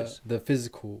contentious. The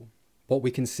physical, what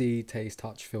we can see, taste,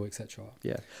 touch, feel, etc.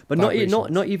 Yeah, but not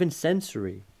even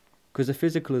sensory, because the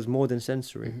physical is more than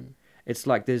sensory. It's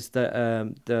like there's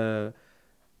the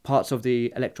parts of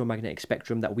the electromagnetic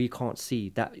spectrum that we can't see,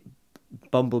 that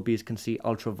bumblebees can see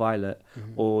ultraviolet,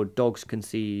 or dogs can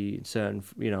see certain,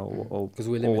 you know,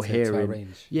 or hearing.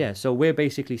 Range. Yeah, so we're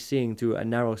basically seeing through a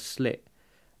narrow slit,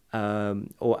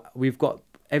 or we've got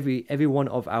every one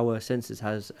of our senses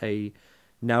has a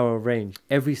narrow range.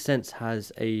 Every sense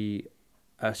has a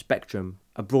spectrum,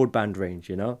 a broadband range,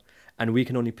 you know, and we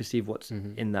can only perceive what's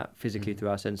in that physically through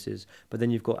our senses. But then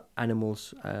you've got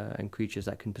animals and creatures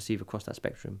that can perceive across that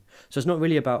spectrum. So it's not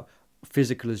really about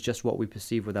physical as just what we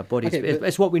perceive with our bodies. Okay,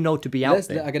 it's what we know to be out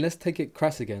there. Let's take it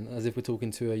crass again, as if we're talking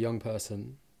to a young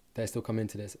person. They're still coming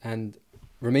into this. And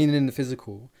remaining in the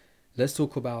physical, let's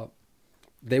talk about,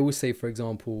 they will say, for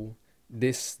example,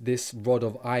 this rod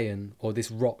of iron or this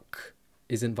rock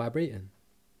isn't vibrating.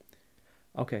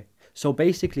 Okay. So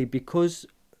basically,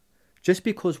 just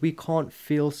because we can't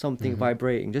feel something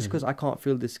vibrating, just because I can't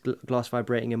feel this glass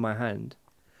vibrating in my hand,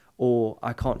 or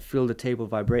I can't feel the table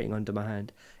vibrating under my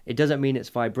hand, it doesn't mean it's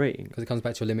vibrating. Because it comes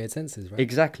back to your limited senses, right?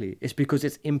 Exactly. It's because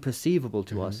it's imperceivable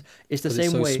to us. It's the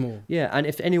same way. Small. Yeah, and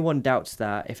if anyone doubts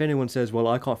that, if anyone says, well,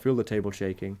 I can't feel the table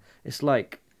shaking, it's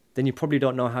like, then you probably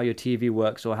don't know how your TV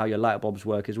works or how your light bulbs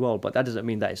work as well. But that doesn't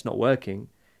mean that it's not working.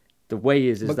 The way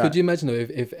is but that... could you imagine though,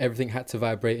 if everything had to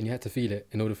vibrate and you had to feel it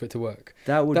in order for it to work?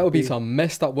 That would be some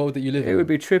messed up world that you live in. It would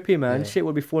be trippy, man. Yeah. Shit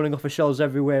would be falling off of shelves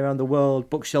everywhere around the world.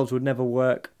 Bookshelves would never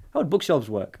work. How would bookshelves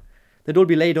work? They'd all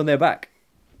be laid on their back.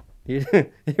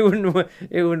 It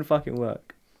wouldn't fucking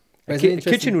work.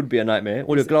 Kitchen would be a nightmare.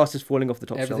 All your glasses falling off the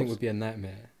top shelves. Everything would be a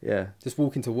nightmare. Yeah. Just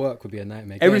walking to work would be a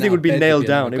nightmare. Everything would be nailed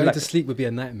down. Going to sleep would be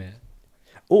a nightmare.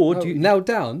 Or do you nailed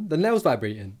down? The nail's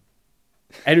vibrating.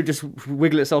 And it would just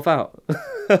wiggle itself out.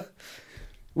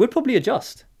 We'd probably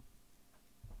adjust.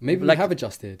 Maybe we have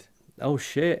adjusted. Oh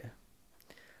shit.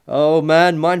 Oh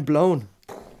man, mind blown.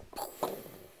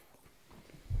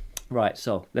 Right,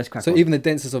 so let's crack on. So even the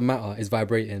densest of matter is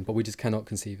vibrating, but we just cannot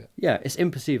conceive it. Yeah, it's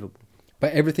imperceivable.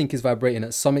 But everything is vibrating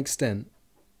at some extent.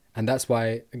 And that's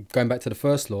why, going back to the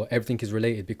first law, everything is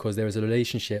related, because there is a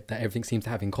relationship that everything seems to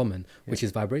have in common, which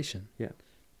is vibration. Yeah.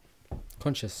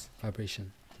 Conscious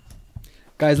vibration.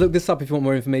 Guys, look this up if you want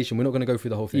more information. We're not going to go through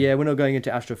the whole thing. Yeah, we're not going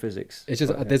into astrophysics. It's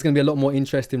just, there's going to be a lot more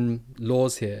interesting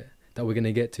laws here that we're going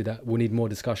to get to, that we'll need more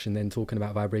discussion than talking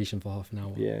about vibration for half an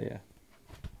hour. Yeah.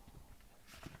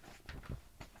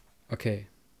 Okay.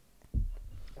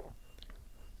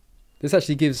 This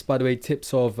actually gives, by the way,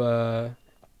 tips of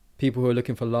people who are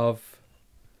looking for love,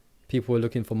 people who are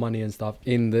looking for money and stuff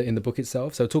in the book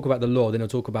itself. So talk about the law, then I'll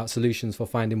talk about solutions for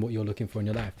finding what you're looking for in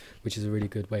your life, which is a really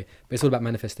good way. But it's all about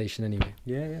manifestation anyway.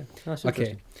 Yeah. That's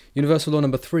okay. Universal law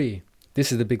number 3.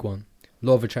 This is the big one.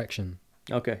 Law of attraction.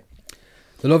 Okay.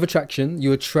 The law of attraction,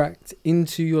 you attract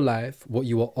into your life what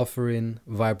you are offering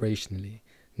vibrationally.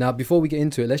 Now, before we get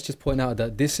into it, let's just point out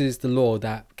that this is the law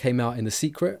that came out in The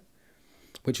Secret,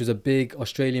 which was a big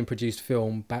Australian produced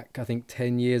film back, I think,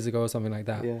 10 years ago or something like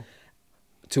that. Yeah.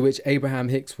 To which Abraham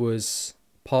Hicks was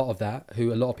part of that,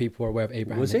 who a lot of people are aware of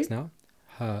Abraham Was Hicks he? now.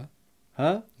 Her.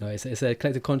 Huh? No, it's a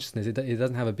collective consciousness. It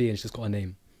doesn't have a being, it's just got a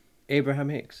name. Abraham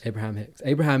Hicks. Abraham Hicks.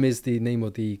 Abraham is the name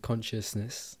of the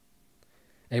consciousness.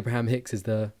 Abraham Hicks is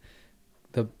the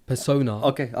persona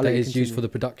Okay, I'll that let you is used continue. for the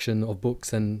production of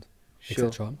books and Sure.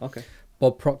 etc. Okay.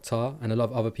 Bob Proctor and a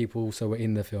lot of other people also were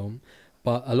in the film.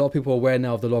 But a lot of people are aware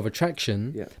now of the law of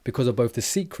attraction Yeah. because of both The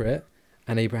Secret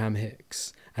and Abraham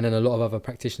Hicks. And then a lot of other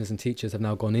practitioners and teachers have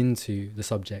now gone into the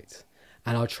subject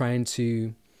and are trying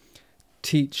to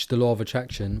teach the law of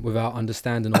attraction without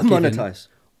understanding or giving Monetize.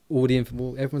 all the info.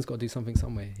 Well, everyone's got to do something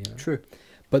some way, you know? True.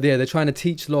 But yeah, they're trying to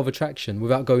teach the law of attraction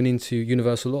without going into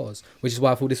universal laws, which is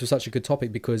why I thought this was such a good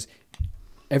topic, because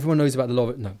everyone knows about the law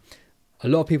of... No. A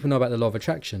lot of people know about the law of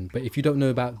attraction, but if you don't know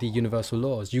about the universal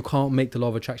laws, you can't make the law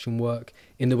of attraction work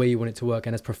in the way you want it to work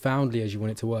and as profoundly as you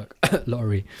want it to work.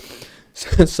 Lottery.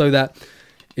 So that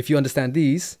if you understand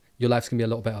these, your life's going to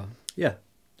be a lot better. Yeah.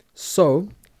 So,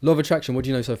 law of attraction, what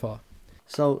do you know so far?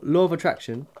 So, law of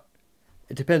attraction,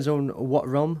 it depends on what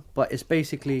realm, but it's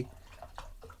basically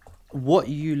what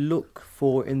you look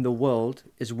for in the world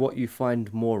is what you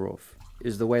find more of,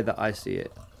 is the way that I see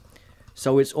it.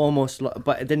 So it's almost like,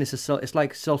 but then it's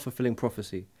like self-fulfilling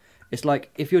prophecy. It's like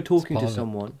if you're talking to part of it.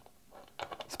 someone,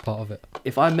 It's part of it.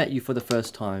 if I met you for the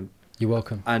first time You're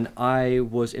welcome. and I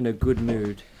was in a good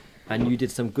mood and you did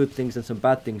some good things and some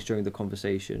bad things during the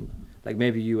conversation, like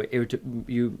maybe you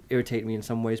irritate me in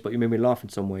some ways, but you made me laugh in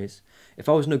some ways. If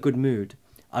I was in a good mood,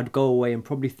 I'd go away and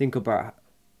probably think about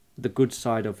the good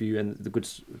side of you and the good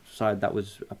side that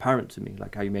was apparent to me,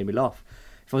 like how you made me laugh.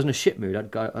 If I was in a shit mood,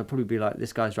 I'd probably be like,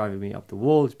 this guy's driving me up the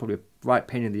wall. It's probably a right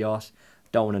pain in the arse.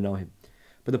 Don't want to know him.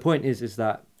 But the point is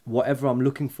that whatever I'm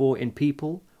looking for in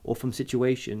people or from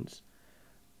situations,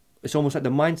 it's almost like the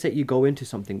mindset you go into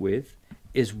something with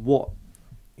is what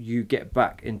you get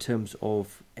back in terms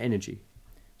of energy.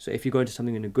 So if you go into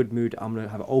something in a good mood, I'm going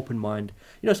to have an open mind.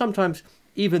 You know, sometimes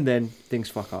even then things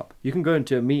fuck up. You can go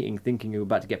into a meeting thinking you're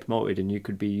about to get promoted and you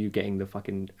could be you getting the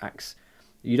fucking axe.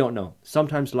 You don't know.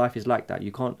 Sometimes life is like that.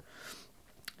 You can't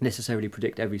necessarily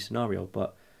predict every scenario,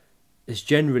 but it's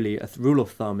generally a rule of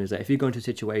thumb is that if you go into a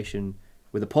situation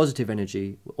with a positive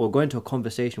energy or go into a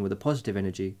conversation with a positive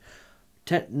energy,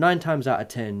 9 times out of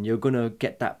 10, you're going to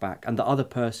get that back. And the other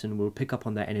person will pick up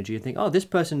on that energy and think, oh, this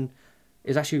person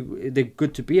is actually, they're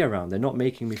good to be around. They're not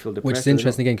making me feel depressed. Which is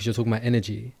interesting again, because you're talking about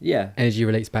energy. Yeah. Energy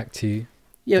relates back to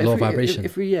Yeah, law of vibration.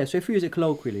 So if we use it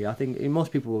colloquially, I think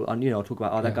most people, talk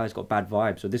about, oh, that guy's got bad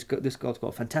vibes, or this girl's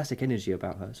got fantastic energy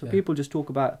about her. So people just talk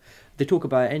about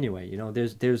it anyway. You know,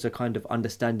 there's a kind of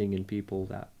understanding in people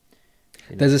that.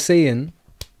 There's a saying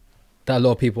that a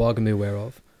lot of people are going to be aware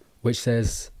of, which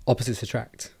says opposites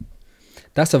attract.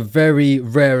 That's a very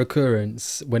rare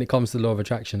occurrence when it comes to the law of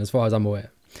attraction, as far as I'm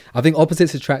aware. I think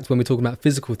opposites attract when we're talking about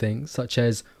physical things, such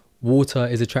as water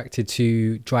is attracted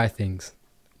to dry things.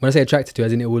 When I say attracted to,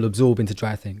 as in it will absorb into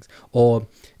dry things. Or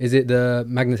is it the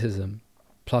magnetism?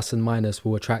 Plus and minus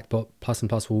will attract, but plus and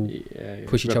plus will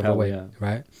push each other away,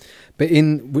 right? But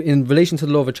in relation to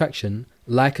the law of attraction,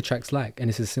 like attracts like. And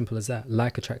it's as simple as that.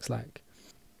 Like attracts like.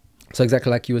 So exactly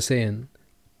like you were saying,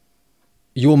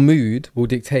 your mood will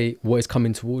dictate what is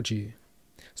coming towards you.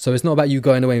 So it's not about you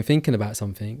going away and thinking about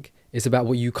something. It's about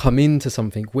what you come into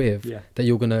something with that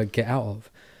you're going to get out of.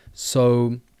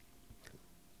 So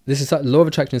this is law of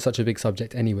attraction is such a big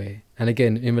subject anyway. And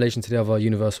again, in relation to the other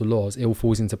universal laws, it all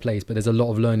falls into place. But there's a lot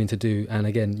of learning to do. And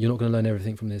again, you're not going to learn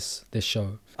everything from this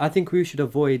show. I think we should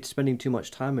avoid spending too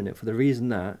much time in it for the reason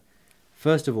that,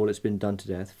 first of all, it's been done to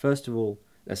death.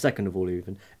 Second of all,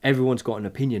 even, everyone's got an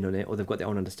opinion on it or they've got their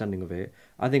own understanding of it.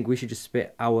 I think we should just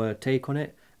spit our take on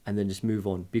it and then just move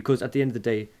on. Because at the end of the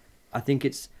day, I think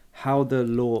it's how the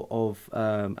law of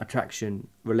attraction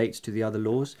relates to the other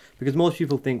laws. Because most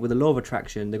people think with the law of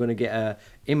attraction, they're going to get a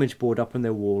image board up on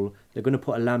their wall, they're going to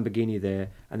put a Lamborghini there,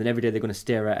 and then every day they're going to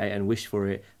stare at it and wish for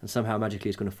it, and somehow magically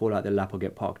it's going to fall out their lap or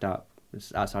get parked out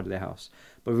outside of their house.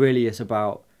 But really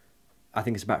I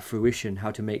think it's about fruition,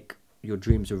 how to make your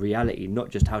dreams a reality, not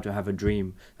just how to have a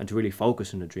dream and to really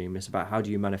focus on a dream. It's about how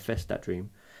do you manifest that dream.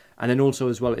 And then also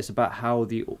as well, it's about how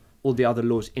all the other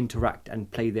laws interact and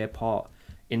play their part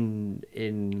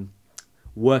in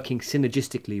working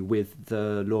synergistically with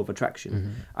the law of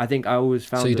attraction. I think I always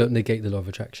found... So you don't negate the law of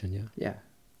attraction, yeah? Yeah.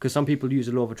 Because some people use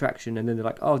the law of attraction and then they're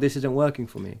like, oh, this isn't working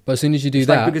for me. But as soon as you do It's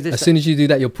like, that, because this- as soon as you do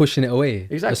that, you're pushing it away.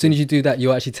 Exactly. As soon as you do that,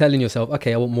 you're actually telling yourself,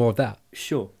 okay, I want more of that.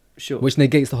 Sure. Which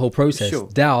negates the whole process. Sure.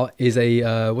 Doubt is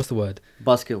a, what's the word?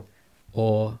 Buzzkill.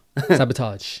 Or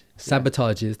sabotage.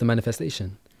 Sabotage is the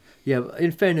manifestation. Yeah, but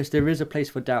in fairness, there is a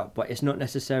place for doubt, but it's not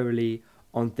necessarily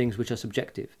on things which are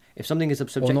subjective. If something is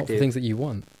subjective... Or not for things that you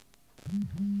want.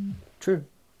 True.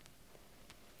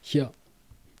 Yeah.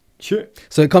 Sure.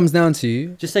 So it comes down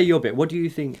to... Just say your bit. What do you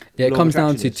think? Yeah, it law of comes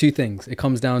down attraction to is? two things. It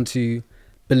comes down to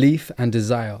belief and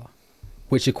desire,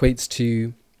 which equates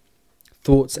to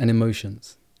thoughts and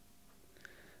emotions.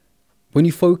 When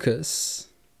you focus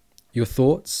your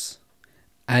thoughts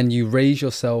and you raise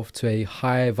yourself to a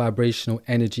high vibrational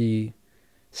energy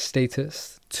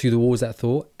status towards that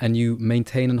thought, and you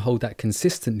maintain and hold that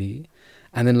consistently,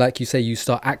 and then, like you say, you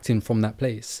start acting from that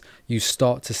place, you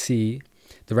start to see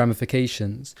the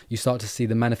ramifications, you start to see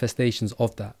the manifestations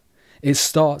of that. It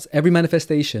starts, every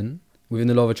manifestation within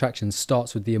the law of attraction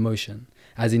starts with the emotion,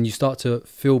 as in you start to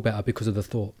feel better because of the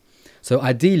thought. So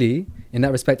ideally, in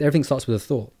that respect, everything starts with a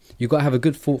thought. You've got to have a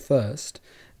good thought first,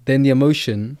 then the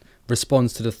emotion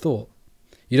responds to the thought.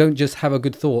 You don't just have a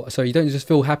good thought, so you don't just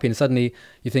feel happy and suddenly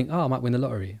you think, oh, I might win the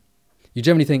lottery. You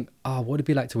generally think, oh, what would it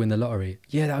be like to win the lottery?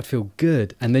 Yeah, that would feel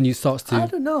good. And then you start to... I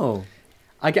don't know.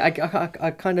 I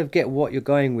kind of get what you're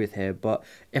going with here, but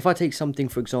if I take something,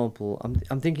 for example,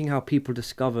 I'm thinking how people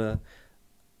discover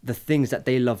the things that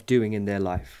they love doing in their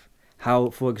life.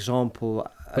 How, for example...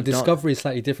 But discovery is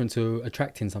slightly different to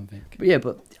attracting something. Yeah,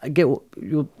 but I get what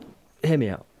you'll... Hear me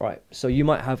out. Right. So you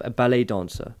might have a ballet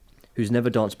dancer who's never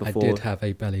danced before. I did have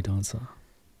a ballet dancer.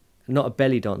 Not a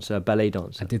belly dancer, a ballet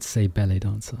dancer. I did say ballet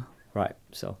dancer. Right.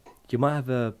 So you might have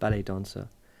a ballet dancer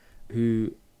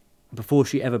who, before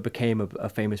she ever became a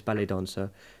famous ballet dancer,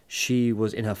 she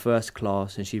was in her first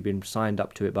class and she'd been signed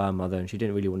up to it by her mother and she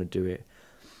didn't really want to do it.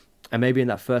 And maybe in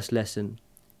that first lesson,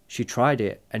 she tried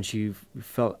it and she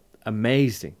felt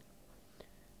amazing.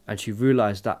 And she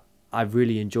realized that I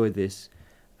really enjoyed this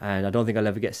and I don't think I'll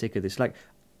ever get sick of this. Like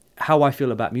how I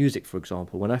feel about music, for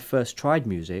example. When I first tried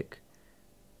music,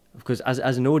 because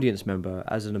as an audience member,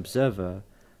 as an observer,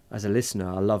 as a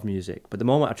listener, I love music. But the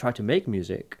moment I tried to make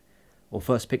music or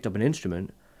first picked up an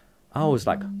instrument, I was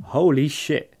like, holy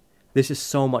shit, this is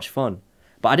so much fun.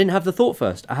 But I didn't have the thought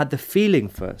first. I had the feeling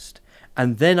first.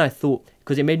 And then I thought,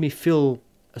 because it made me feel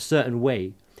a certain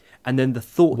way. And then the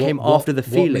thought came after the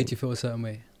feeling. What made you feel a certain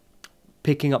way?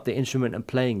 Picking up the instrument and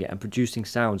playing it and producing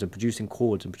sounds and producing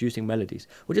chords and producing melodies.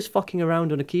 Or just fucking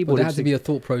around on a keyboard. Well, there has to be a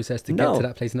thought process to get to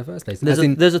that place in the first place.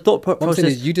 There's a thought process. What I'm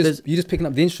saying is you just picking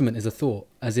up the instrument is a thought.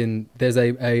 As in there's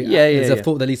a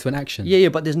thought that leads to an action. Yeah,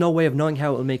 but there's no way of knowing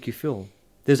how it will make you feel.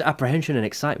 There's apprehension and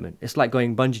excitement. It's like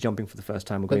going bungee jumping for the first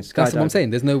time or going skydiving. That's what I'm saying.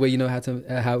 There's no way you know how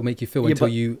it will make you feel until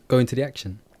you go into the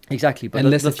action. Exactly, but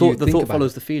unless the thought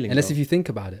follows the feeling. Unless if you think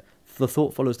about it. The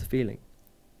thought follows the feeling.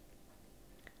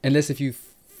 Unless if you...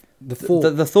 The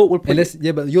thought will put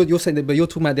but you're saying that, but you're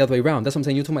talking about the other way around. That's what I'm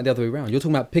saying. You're talking about the other way around. You're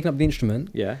talking about picking up the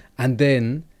instrument, and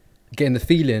then getting the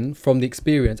feeling from the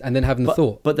experience, and then having the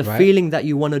thought. But the feeling that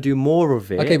you want to do more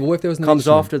of it. Okay, but what if there was no comes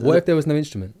instrument? After what if there was no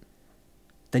instrument?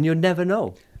 Then you'll never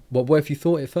know. But what if you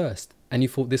thought it first and you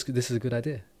thought this is a good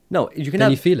idea? No, you can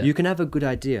then you feel it. You can have a good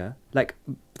idea. Like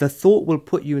the thought will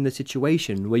put you in the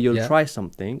situation where you'll try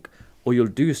something, or you'll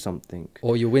do something,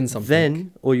 or you win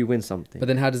something. Or you win something. But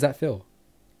then how does that feel?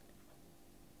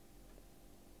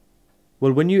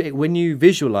 Well, when you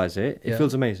visualize it, it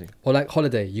feels amazing. Or like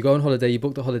holiday. You go on holiday, you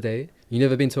book the holiday, you've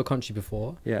never been to a country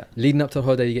before. Yeah. Leading up to the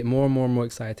holiday, you get more and more and more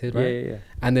excited, right? Yeah.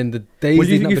 And then the days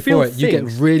leading up before it, you get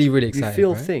really, really excited.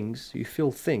 You feel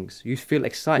things, you feel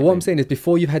excitement. Well, what I'm saying is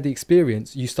before you've had the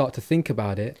experience, you start to think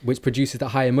about it, which produces that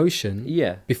high emotion.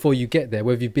 Yeah. Before you get there,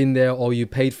 whether you've been there or you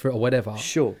paid for it or whatever.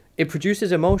 Sure. It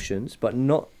produces emotions, but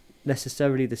not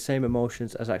necessarily the same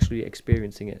emotions as actually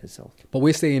experiencing it itself. But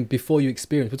we're saying before you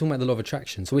experience, we're talking about the law of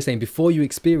attraction. So we're saying before you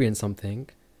experience something,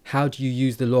 how do you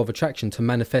use the law of attraction to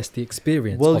manifest the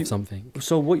experience of something?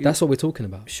 So that's what we're talking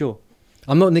about. Sure.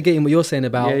 I'm not negating what you're saying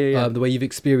about the way you've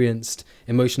experienced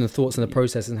emotion and thoughts and the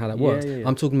process and how that works.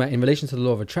 I'm talking about in relation to the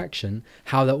law of attraction,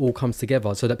 how that all comes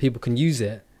together so that people can use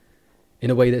it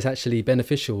in a way that's actually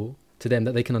beneficial to them,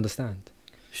 that they can understand.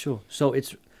 Sure. So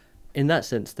it's, in that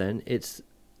sense then, it's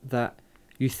that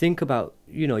you think about,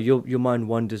 your mind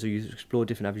wanders, or you explore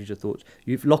different avenues of thoughts.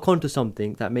 You lock onto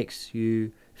something that makes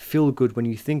you feel good when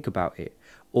you think about it,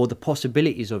 or the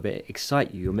possibilities of it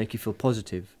excite you or make you feel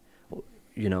positive,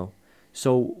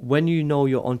 So when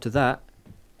you're onto that,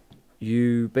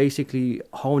 you basically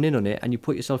hone in on it and you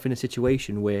put yourself in a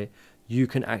situation where you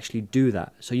can actually do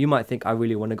that. So you might think, I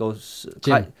really want to go...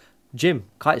 gym,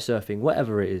 kite surfing,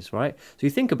 whatever it is, right? So you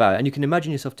think about it and you can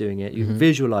imagine yourself doing it, you Mhm.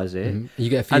 visualize it. Mhm. You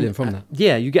get a feeling from that.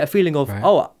 Yeah, you get a feeling of, Right.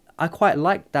 oh, I quite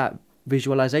like that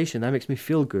visualization. That makes me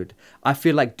feel good. I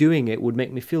feel like doing it would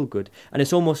make me feel good. And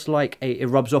it's almost like it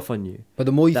rubs off on you. But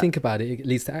the more you That- think about it, it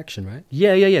leads to action, right?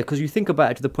 Yeah. Because you think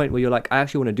about it to the point where you're like, I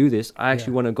actually want to do this. I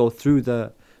actually Yeah. want to go through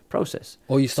the process.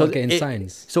 Or you start So getting it-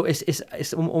 signs. So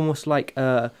it's almost like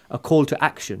a call to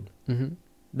action. Mm-hmm.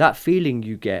 That feeling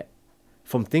you get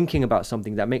from thinking about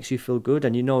something that makes you feel good,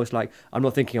 and it's like, I'm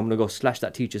not thinking I'm going to go slash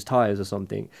that teacher's tires or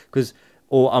something,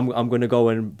 or I'm going to go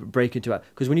and break into it.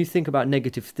 Because when you think about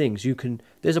negative things,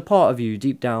 there's a part of you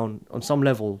deep down on some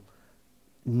level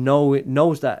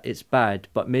knows that it's bad,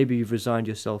 but maybe you've resigned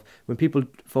yourself. When people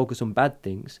focus on bad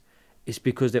things, it's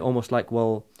because they're almost like,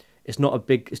 well, it's not a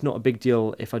big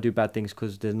deal if I do bad things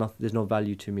because there's no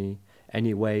value to me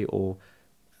anyway, or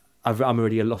I'm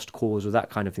already a lost cause, or that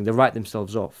kind of thing. They write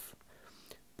themselves off.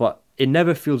 But it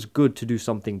never feels good to do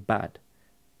something bad.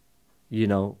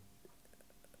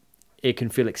 It can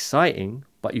feel exciting,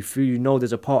 but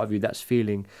there's a part of you that's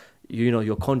feeling,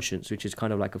 your conscience, which is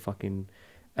kind of like a fucking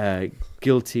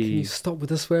guilty. Can you stop with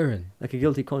the swearing? Like a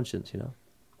guilty conscience,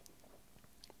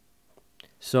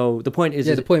 So the point is,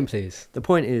 Yeah, the point, please. the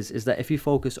point is that if you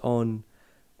focus on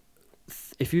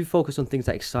things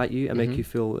that excite you and make Mhm. you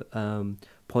feel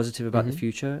positive about the Mhm.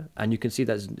 future, and you can see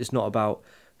that it's not about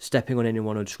stepping on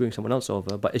anyone or screwing someone else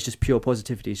over, but it's just pure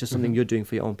positivity. It's just something Mhm. you're doing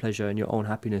for your own pleasure and your own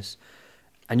happiness,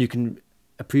 and you can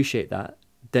appreciate that.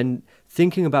 Then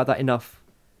thinking about that enough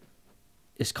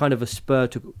is kind of a spur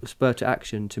to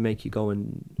action to make you go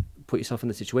and put yourself in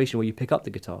the situation where you pick up the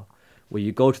guitar, where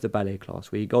you go to the ballet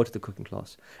class, where you go to the cooking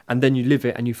class, and then you live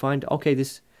it and you find, okay,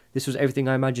 this was everything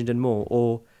I imagined and more,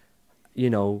 or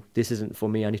this isn't for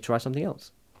me, I need to try something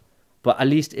else. But at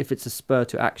least if it's a spur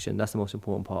to action, that's the most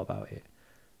important part about it.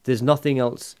 There's nothing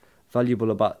else valuable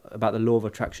about the law of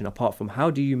attraction apart from how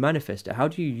do you manifest it, how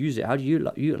do you use it, how do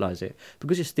you utilize it.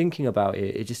 Because just thinking about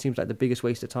it, it just seems like the biggest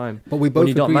waste of time. But we when both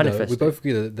you don't agree, though, manifest we it. both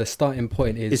agree that the starting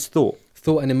point It's is thought.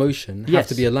 thought and emotion have Yes.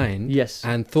 to be aligned. Yes.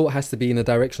 And thought has to be in the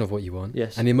direction of what you want.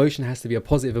 Yes. And the emotion has to be a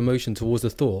positive emotion towards the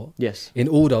thought Yes. in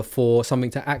order for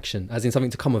something to action, as in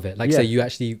something to come of it. Like, Yeah. say you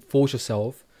actually force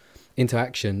yourself into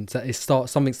action, so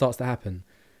something starts to happen.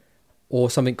 Or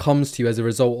something comes to you as a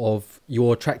result of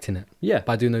you're attracting it Yeah.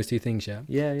 by doing those two things, yeah?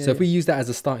 Yeah. So if we use that as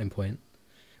a starting point,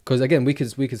 because again, we could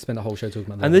spend a whole show talking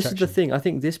about that. And this is the thing, I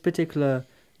think this particular,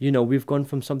 we've gone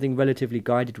from something relatively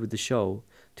guided with the show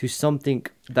to something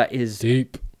that is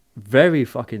Deep. very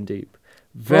fucking deep.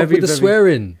 Very, with the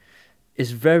swearing.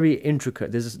 It's very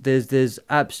intricate. There's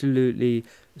absolutely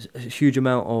a huge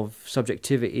amount of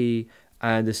subjectivity,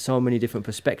 and there's so many different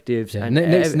perspectives. Yeah. And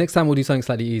Next time we'll do something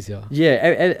slightly easier. yeah,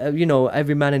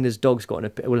 every man and his dog's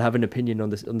will have an opinion on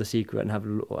the secret and have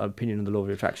an opinion on the law of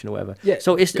attraction or whatever. Yeah.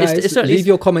 So it's Guys, certainly leave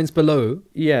your comments below.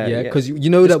 yeah, Because you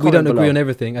know Just that we don't comment agree below. on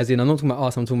everything. As in, I'm not talking about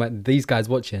us. I'm talking about these guys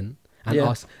watching and Yeah.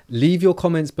 us. Leave your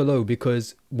comments below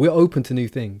because we're open to new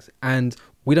things and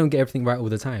we don't get everything right all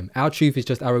the time. Our truth is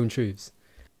just our own truths.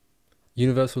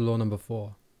 Universal law number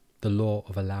 4, the law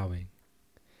of allowing.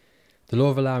 The law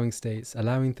of allowing states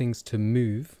allowing things to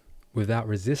move without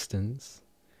resistance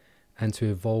and to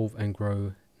evolve and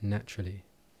grow naturally.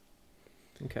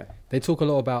 Okay, They talk a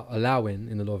lot about allowing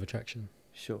in the law of attraction.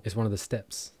 sure. It's one of the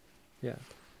steps. Yeah.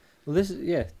 Well,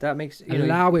 that makes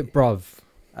Allow it, bruv.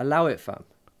 Allow it, fam.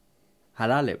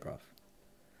 Halal it, bruv.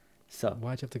 So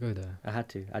Why'd you have to go there?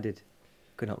 I did.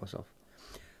 Couldn't help myself.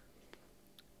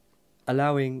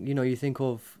 Allowing, you think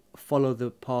of follow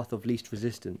the path of least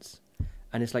resistance.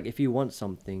 And it's like if you want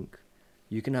something,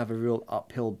 you can have a real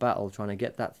uphill battle trying to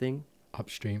get that thing.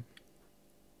 Upstream.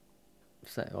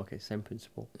 Same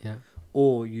principle. Yeah.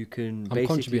 Or you can I'm basically...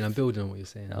 contributing, I'm building on what you're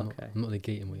saying. Okay. I'm not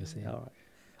negating what you're saying. All right.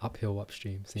 Uphill,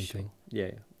 upstream, same Sure. thing.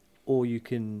 Yeah. Or you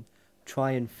can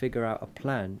try and figure out a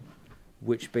plan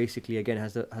which basically, again,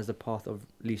 has the path of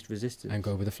least resistance. And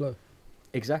go with the flow.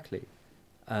 Exactly.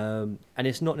 And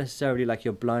it's not necessarily like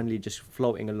you're blindly just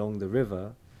floating along the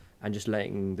river and just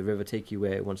letting the river take you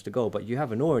where it wants to go. But you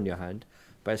have an oar in your hand.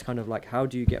 But it's kind of like, how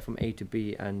do you get from A to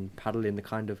B and paddle in the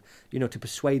kind of, to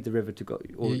persuade the river to go?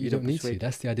 Or You don't need to.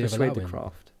 That's the idea of persuade allowing. the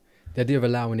craft. The idea of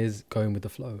allowing is going with the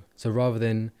flow. So rather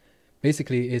than,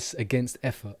 basically, it's against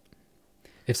effort.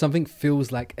 If something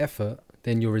feels like effort,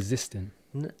 then you're resisting.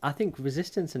 I think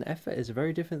resistance and effort is a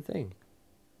very different thing.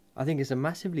 I think it's a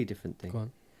massively different thing. Go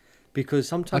on. Because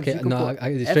sometimes Okay, you can no, put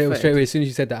straight effort away, as soon as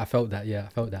you said that, I felt that. Yeah, I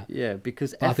felt that. Yeah,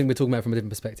 because But I think we're talking about it from a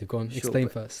different perspective. Go on, Sure, explain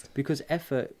but- first. because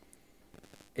effort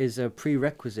is a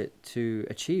prerequisite to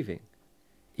achieving.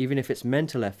 Even if it's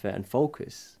mental effort and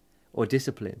focus, or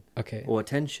discipline, Okay. or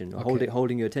attention, or Okay.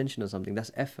 holding your attention on something.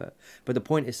 That's effort. But the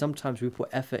point is, sometimes we put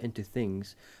effort into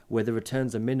things where the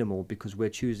returns are minimal because we're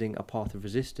choosing a path of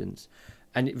resistance,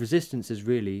 and resistance is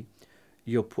really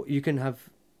you can have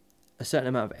a certain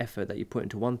amount of effort that you put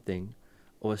into one thing,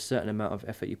 or a certain amount of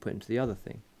effort you put into the other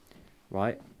thing,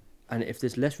 right? And if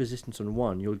there's less resistance on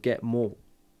one, you'll get more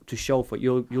to show for.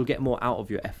 You'll get more out of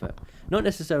your effort, not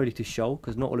necessarily to show,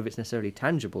 because not all of it's necessarily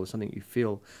tangible. It's something you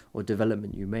feel or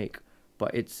development you make,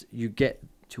 but it's you get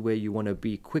to where you want to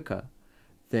be quicker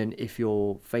than if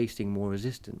you're facing more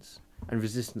resistance. And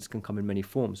resistance can come in many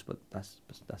forms, but that's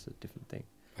a different thing.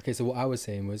 Okay, so what I was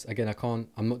saying was, again,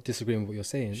 I'm not disagreeing with what you're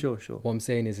saying. Sure. What I'm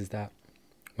saying is that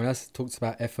when I talked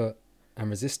about effort and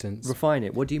resistance, Refine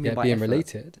it. What do you mean by being effort?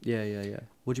 related? Yeah.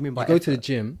 What do you mean by You go effort? to the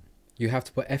gym, you have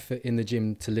to put effort in the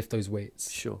gym to lift those weights.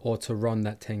 Sure. Or to run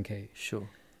that 10K. Sure.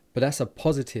 But that's a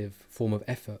positive form of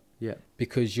effort. Yeah.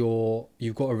 Because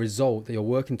you've got a result that you're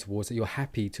working towards that you're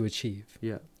happy to achieve.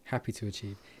 Yeah. Happy to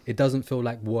achieve. It doesn't feel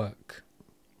like work.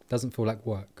 Doesn't feel like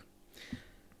work.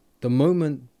 The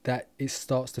moment that it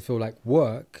starts to feel like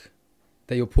work,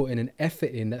 that you're putting an effort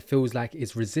in that feels like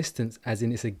it's resistance, as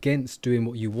in it's against doing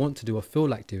what you want to do or feel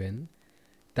like doing,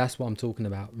 that's what I'm talking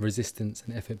about. Resistance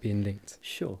and effort being linked.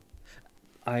 Sure.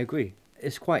 I agree.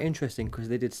 It's quite interesting because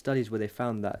they did studies where they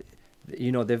found that,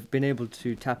 they've been able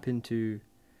to tap into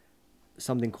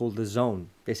something called the zone.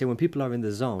 They say when people are in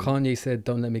the zone. Kanye said,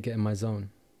 "Don't let me get in my zone."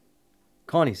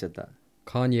 Kanye said that.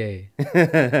 Kanye.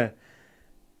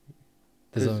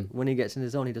 The zone. When he gets in the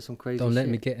zone, he does some crazy Don't let shit.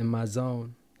 me get in my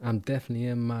zone. I'm definitely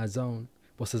in my zone.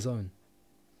 What's the zone?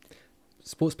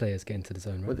 Sports players get into the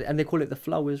zone, right? And they call it the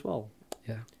flow as well.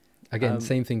 Yeah. Again,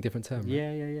 same thing, different term. Right?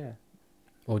 Yeah.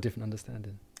 Or different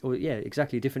understanding. Or yeah,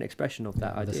 exactly. Different expression of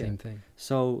that Yeah, idea. the same thing.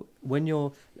 So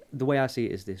the way I see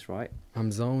it is this, right?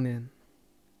 I'm zoning.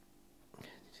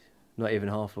 Not even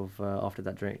half of after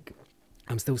that drink.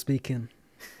 I'm still speaking.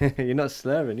 You're not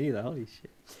slurring either. Holy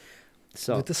shit.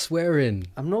 So With the swearing.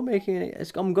 I'm not making any.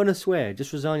 I'm gonna swear.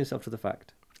 Just resign yourself to the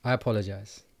fact. I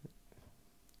apologize.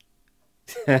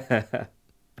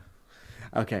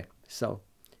 Okay, so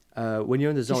when you're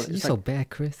in the zone, You're it's so like bad,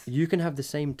 Chris. you can have the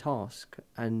same task,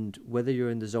 and whether you're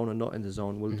in the zone or not in the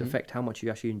zone will Mhm. affect how much you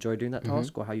actually enjoy doing that Mhm.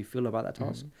 task or how you feel about that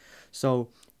task. Mhm. So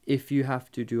if you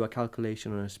have to do a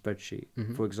calculation on a spreadsheet,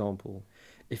 Mhm. for example,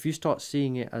 if you start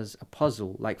seeing it as a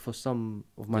puzzle, like for some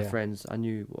of my Yeah. friends, I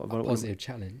knew A positive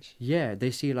challenge. Yeah, they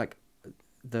see like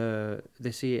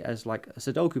they see it as like a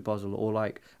Sudoku puzzle or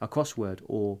like a crossword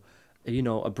or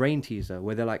a brain teaser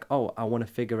where they're like, oh, I want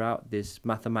to figure out this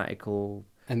mathematical.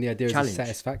 And the idea challenge. is the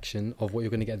satisfaction of what you're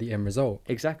going to get at the end result.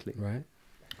 Exactly. Right?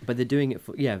 But they're doing it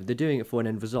for an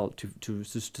end result to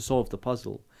solve the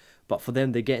puzzle. But for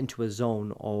them, they get into a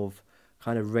zone of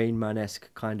kind of Rain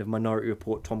Man-esque kind of Minority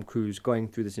Report, Tom Cruise going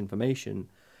through this information,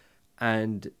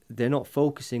 and they're not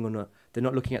focusing on they're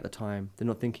not looking at the time, they're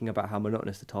not thinking about how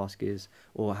monotonous the task is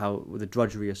or how the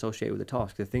drudgery associated with the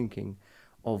task. They're thinking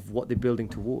of what they're building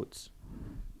towards.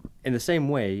 In the same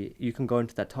way, you can go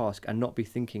into that task and not be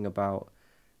thinking about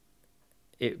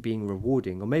it being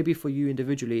rewarding, or maybe for you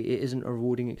individually it isn't a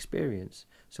rewarding experience.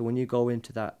 So when you go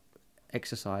into that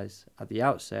exercise at the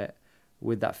outset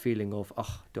with that feeling of,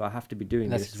 oh, do I have to be doing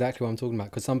That's this? exactly what I'm talking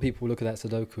about. Because some people look at that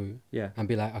Sudoku Yeah. and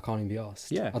be like, I can't even be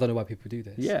asked. Yeah. I don't know why people do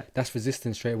this. Yeah. That's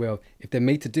resistance straight away. If they're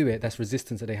made to do it, that's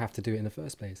resistance that they have to do it in the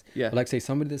first place. Yeah. But like say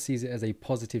somebody that sees it as a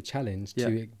positive challenge Yeah.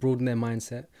 to broaden their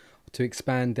mindset, to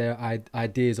expand their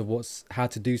ideas of how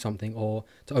to do something or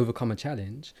to overcome a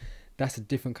challenge, that's a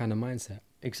different kind of mindset.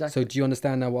 Exactly. So do you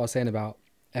understand now what I was saying about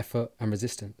effort and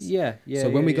resistance? Yeah. So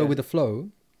when we go with the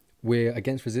flow, we're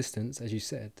against resistance, as you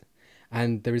said,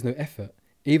 and there is no effort.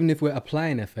 Even if we're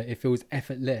applying effort, it feels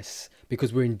effortless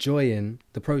because we're enjoying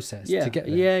the process to get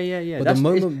there. Yeah. But the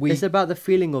moment it's about the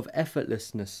feeling of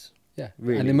effortlessness. Yeah,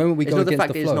 Really. and the moment we It's go not the against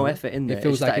fact the that flow, there's no effort in there, it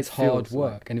feels it's like that it's it hard feels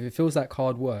work. like- And if it feels like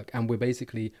hard work and we're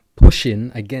basically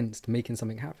pushing against making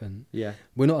something happen, Yeah.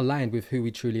 we're not aligned with who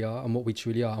we truly are and what we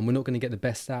truly are, and we're not going to get the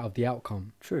best out of the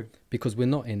outcome True. because we're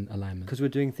not in alignment Because we're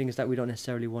doing things that we don't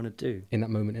necessarily want to do in that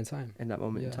moment in time. in that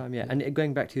moment in Yeah, time. Yeah. yeah. And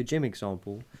going back to your gym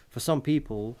example, for some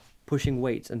people, pushing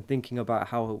weights and thinking about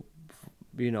how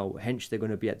hench they're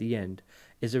going to be at the end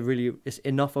it's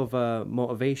enough of a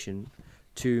motivation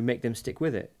to make them stick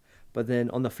with it. But then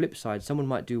on the flip side, someone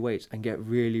might do weights and get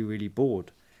really, really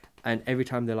bored, and every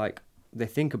time they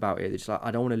think about it, it's like,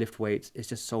 I don't want to lift weights, it's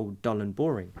just so dull and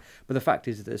boring. But the fact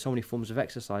is that there's so many forms of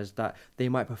exercise that they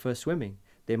might prefer swimming,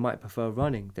 they might prefer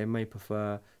running, they may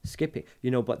prefer skipping,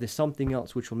 but there's something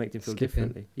else which will make them feel Skipping,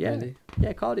 differently. Yeah. really?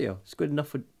 Yeah, cardio. It's good enough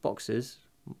for boxers.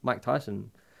 Mike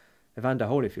Tyson, Evander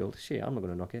Holyfield. Shit, I'm not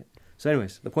going to knock it. So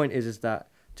anyways, the point is that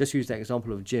just use that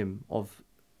example of gym, of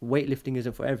weightlifting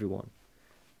isn't for everyone,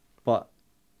 but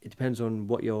it depends on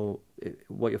what your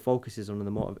focus is on the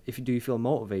motive. Do you feel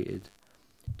motivated?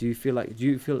 Do you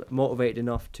feel motivated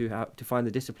enough to find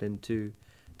the discipline to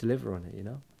deliver on it, you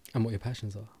know? And what your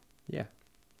passions are. Yeah.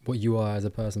 What you are as a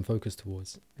person focused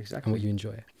towards. Exactly. And what you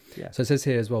enjoy. Yeah. So it says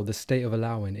here as well, the state of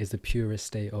allowing is the purest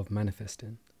state of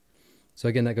manifesting. So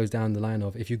again, that goes down the line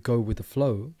of, if you go with the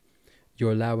flow,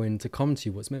 you're allowing to come to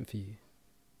you what's meant for you.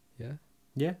 Yeah?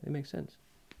 Yeah, it makes sense.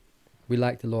 We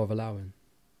like the law of allowing.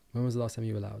 When was the last time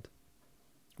you allowed?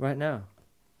 Right now.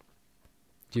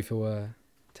 Do you feel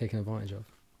taken advantage of?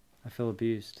 I feel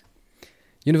abused.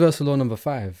 Universal law number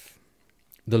 5.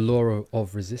 The law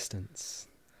of resistance.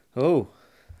 Oh.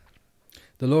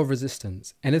 The law of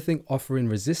resistance. Anything offering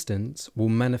resistance will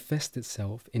manifest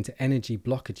itself into energy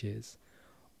blockages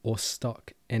or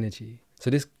stuck energy. So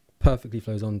this perfectly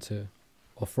flows on to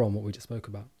or from what we just spoke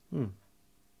about.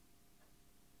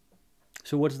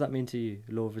 So what does that mean to you,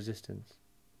 law of resistance?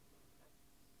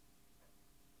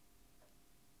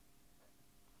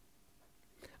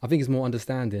 I think it's more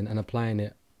understanding and applying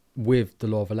it with the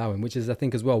law of allowing, which is, I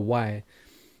think, as well, why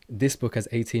this book has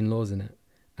 18 laws in it.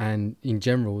 And in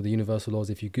general, the universal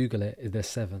laws, if you Google it, there's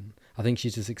 7. I think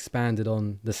she's just expanded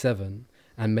on the 7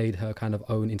 and made her kind of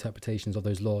own interpretations of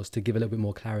those laws to give a little bit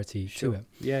more clarity to it.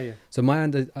 Yeah. So my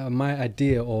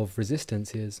idea of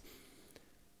resistance is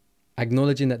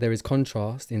acknowledging that there is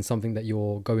contrast in something that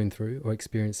you're going through or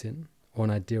experiencing, or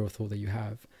an idea or thought that you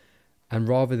have. And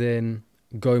rather than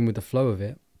going with the flow of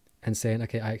it and saying,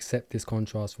 okay, I accept this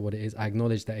contrast for what it is, I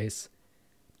acknowledge that it's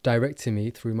directing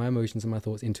me through my emotions and my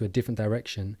thoughts into a different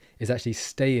direction, is actually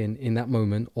staying in that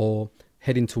moment or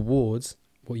heading towards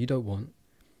what you don't want.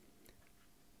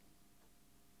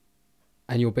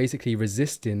 And you're basically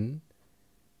resisting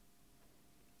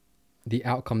the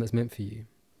outcome that's meant for you,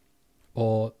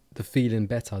 or the feeling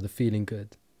better, the feeling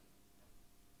good.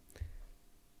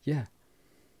 Yeah.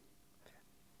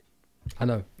 I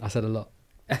know, I said a lot.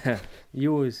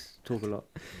 You always talk a lot.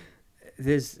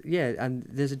 There's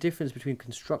a difference between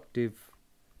constructive.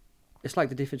 It's like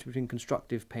the difference between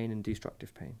constructive pain and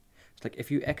destructive pain. It's like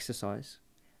if you exercise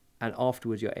and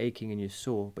afterwards you're aching and you're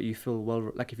sore, but you feel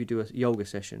well, like if you do a yoga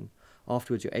session,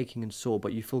 afterwards you're aching and sore,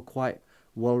 but you feel quite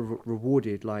well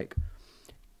rewarded, like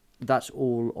that's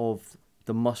all of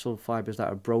the muscle fibers that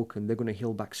are broken, they're going to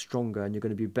heal back stronger and you're going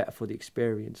to be better for the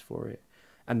experience for it.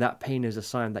 And that pain is a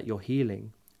sign that you're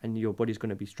healing and your body's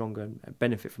going to be stronger and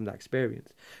benefit from that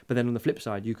experience. But then on the flip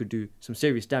side, you could do some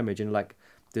serious damage and like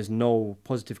there's no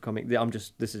positive coming.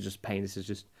 This is just pain. This is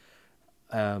just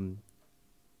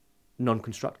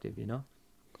non-constructive, you know?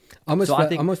 I almost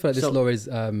feel like this law is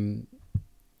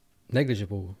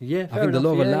negligible. Yeah, I think the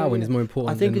law of allowing is more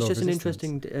important. I think than it's law just of an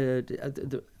interesting.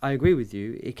 I agree with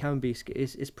you. It can be.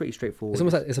 It's pretty straightforward. It's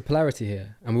almost like it's a polarity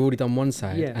here, and we've already done one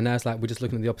side, Yeah. and now it's like we're just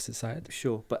looking at the opposite side.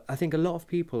 Sure, but I think a lot of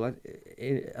people,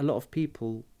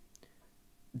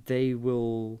 they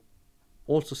will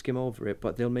also skim over it,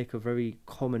 but they'll make a very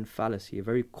common fallacy, a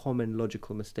very common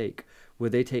logical mistake, where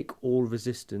they take all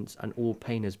resistance and all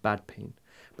pain as bad pain.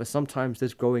 But sometimes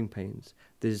there's growing pains.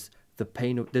 There's the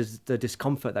pain, there's the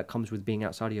discomfort that comes with being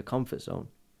outside of your comfort zone,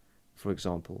 for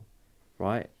example,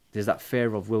 right? There's that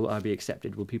fear of, will I be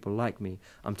accepted? Will people like me?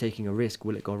 I'm taking a risk.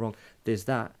 Will it go wrong? There's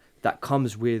that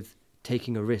comes with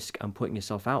taking a risk and putting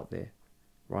yourself out there,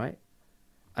 right?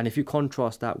 And if you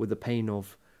contrast that with the pain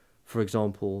of, for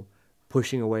example,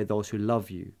 pushing away those who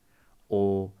love you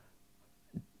or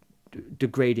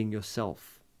degrading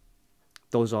yourself,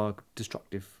 those are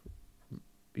destructive,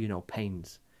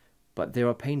 pains. But there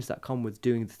are pains that come with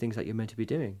doing the things that you're meant to be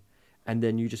doing. And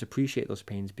then you just appreciate those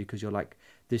pains because you're like,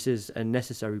 this is a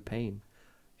necessary pain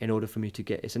in order for me to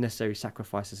get, it's a necessary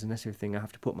sacrifice, it's a necessary thing I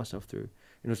have to put myself through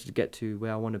in order to get to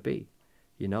where I want to be,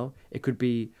 It could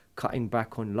be cutting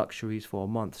back on luxuries for a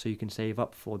month so you can save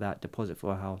up for that deposit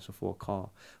for a house or for a car,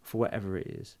 for whatever it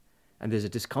is. And there's a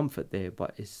discomfort there,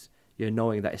 but you're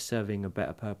knowing that it's serving a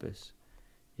better purpose,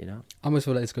 I almost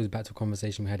feel like this goes back to a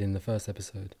conversation we had in the first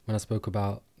episode when I spoke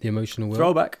about the emotional will.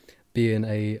 Throwback. Being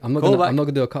I'm not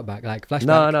gonna do a cutback, like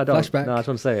flashback. No, don't. Flashback. No, I just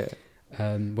want to say it.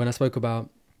 When I spoke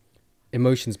about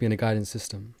emotions being a guidance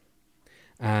system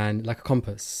and like a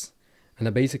compass, and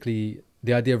that basically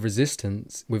the idea of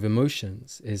resistance with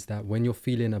emotions is that when you're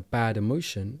feeling a bad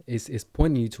emotion, is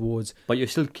pointing you towards. But you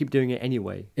still keep doing it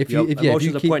anyway. If you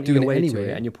keep doing it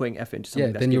anyway, and you're putting effort into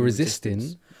something, then you're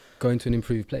resisting going to an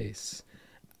improved place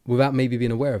without maybe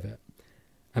being aware of it.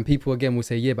 And people again will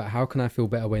say, yeah, but how can I feel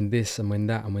better when this and when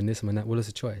that and when this and when that? Well, it's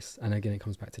a choice. And again, it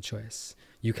comes back to choice.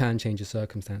 You can change your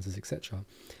circumstances, etc.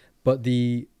 But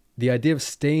the the idea of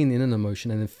staying in an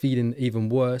emotion and then feeling even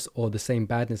worse or the same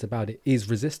badness about it is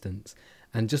resistance.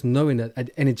 And just knowing that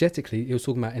energetically, it was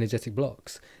talking about energetic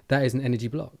blocks. That is an energy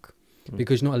block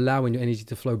because you're not allowing your energy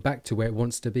to flow back to where it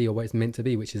wants to be or where it's meant to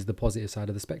be, which is the positive side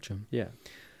of the spectrum. Yeah.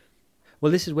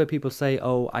 Well, this is where people say,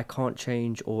 "Oh, I can't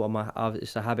change," or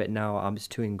 "It's a habit now. I'm just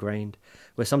too ingrained."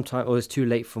 Where sometimes, "Oh, it's too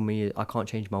late for me. I can't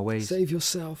change my ways." Save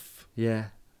yourself. Yeah.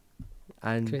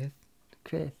 And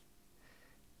Chris.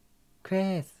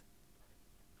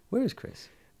 Where is Chris?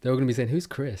 They're all going to be saying, "Who's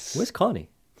Chris?" Where's Connie?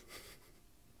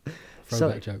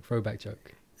 Throwback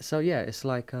joke. So yeah, it's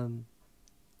like,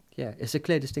 it's a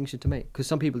clear distinction to make, because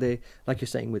some people, they, like you're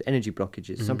saying, with energy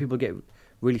blockages, some people get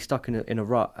really stuck in a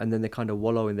rut, and then they kind of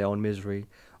wallow in their own misery,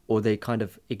 or they kind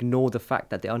of ignore the fact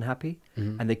that they're unhappy,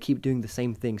 and they keep doing the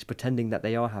same things, pretending that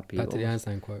they are happy. Back to the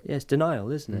Einstein quote. Yeah, it's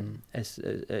denial, isn't it?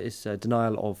 It's a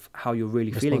denial of how you're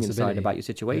really feeling inside about your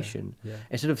situation. Yeah.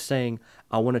 Instead of saying,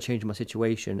 "I want to change my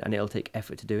situation and it'll take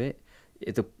effort to do it,"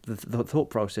 the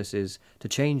thought process is, to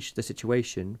change the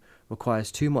situation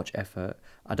requires too much effort.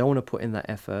 I don't want to put in that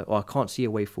effort, or I can't see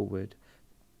a way forward.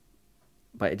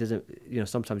 But it doesn't,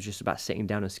 sometimes it's just about sitting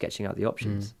down and sketching out the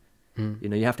options.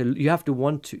 You have to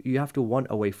want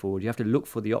a way forward. You have to look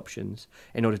for the options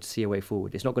in order to see a way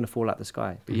forward. It's not going to fall out the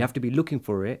sky, but you have to be looking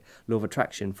for it, law of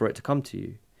attraction, for it to come to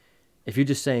you. If you're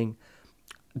just saying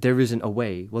there isn't a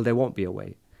way, well, there won't be a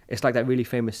way. It's like that really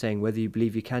famous saying, whether you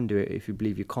believe you can do it, if you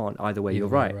believe you can't, either way, you're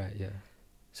right. Right, yeah.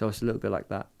 So it's a little bit like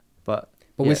that. But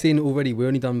we're seeing already, we've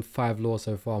only done 5 laws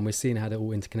so far, and we're seeing how they're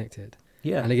all interconnected.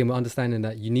 Yeah. And again, we're understanding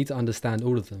that you need to understand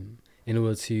all of them in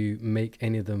order to make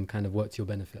any of them kind of work to your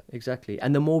benefit. Exactly.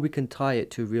 And the more we can tie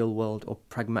it to real world or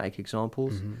pragmatic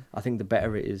examples, I think the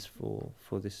better it is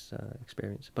for this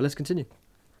experience. But let's continue.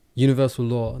 Universal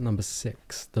law number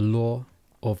 6, the law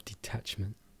of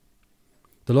detachment.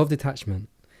 The law of detachment,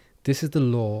 this is the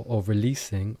law of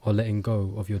releasing or letting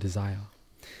go of your desire.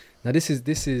 Now this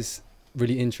is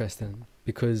really interesting,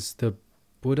 because the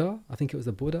Buddha, I think it was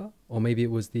the Buddha, or maybe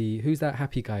it was who's that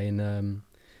happy guy in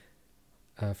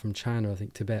from China, I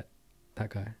think, Tibet, that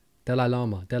guy, Dalai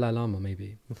Lama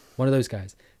maybe, one of those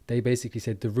guys. They basically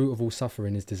said the root of all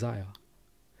suffering is desire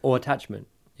or attachment.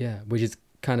 Yeah, which is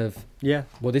kind of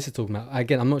what this is talking about.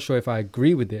 Again, I'm not sure if I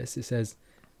agree with this. It says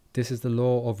this is the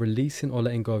law of releasing or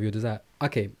letting go of your desire.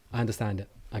 Okay, I understand it,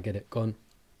 I get it. Go on.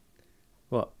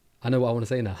 What? I know what I want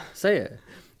to say now. Say it.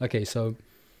 Okay, so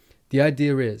the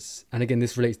idea is, and again,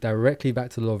 this relates directly back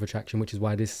to the law of attraction, which is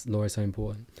why this law is so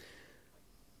important.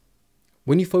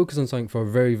 When you focus on something for a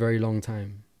very, very long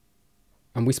time,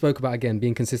 and we spoke about, again,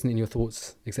 being consistent in your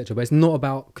thoughts, etc., but it's not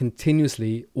about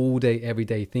continuously, all day, every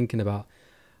day, thinking about,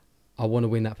 I want to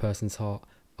win that person's heart,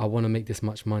 I want to make this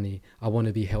much money, I want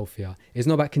to be healthier. It's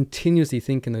not about continuously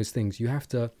thinking those things. You have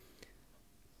to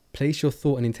place your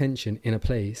thought and intention in a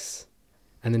place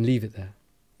and then leave it there.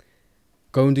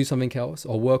 Go and do something else,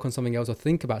 or work on something else, or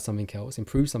think about something else,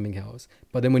 improve something else.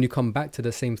 But then when you come back to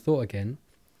the same thought again,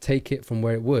 take it from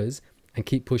where it was and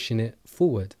keep pushing it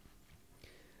forward.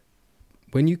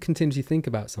 When you continuously think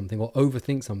about something or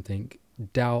overthink something,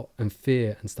 doubt and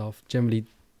fear and stuff, generally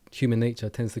human nature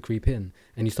tends to creep in,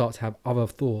 and you start to have other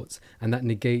thoughts, and that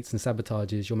negates and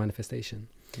sabotages your manifestation.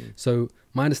 So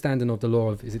my understanding of the law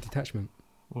of, is it detachment?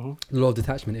 The law of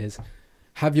detachment is,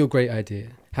 have your great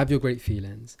idea, have your great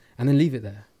feelings, and then leave it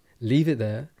there. Leave it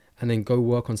there, and then go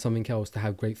work on something else to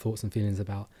have great thoughts and feelings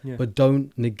about. But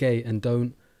don't negate and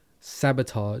don't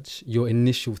sabotage your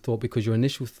initial thought, because your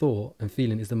initial thought and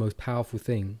feeling is the most powerful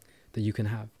thing that you can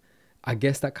have. I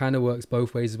guess that kind of works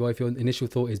both ways as well. If your initial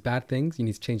thought is bad things, you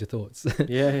need to change your thoughts.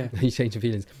 You change your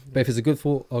feelings. But if it's a good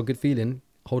thought or a good feeling,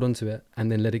 hold on to it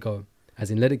and then let it go. As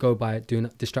in, let it go by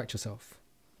distract yourself.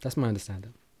 That's my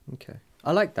understanding. Okay.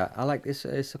 I like that. I like this.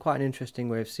 It's quite an interesting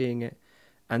way of seeing it.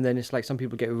 And then it's like some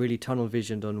people get really tunnel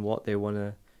visioned on what they want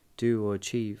to do or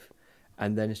achieve,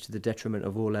 and then it's to the detriment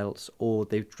of all else, or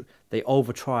they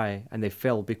over try and they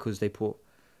fail because they put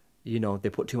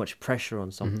too much pressure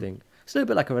on something. It's a little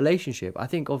bit like a relationship. I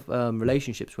think of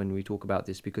relationships when we talk about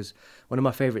this, because one of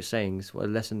my favorite sayings, a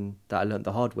lesson that I learned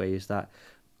the hard way, is that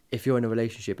if you're in a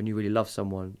relationship and you really love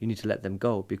someone, you need to let them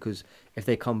go, because if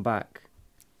they come back,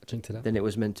 Drink to that. Then it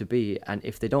was meant to be. And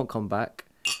if they don't come back,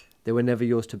 they were never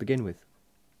yours to begin with.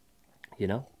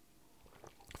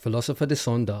 Philosopher de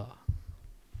Sonda.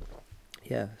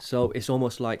 Yeah, so it's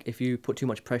almost like if you put too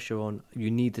much pressure on,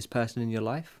 you need this person in your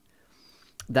life,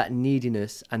 that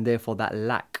neediness and therefore that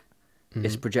lack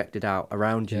is projected out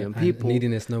around you. And people...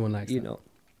 neediness, no one likes that.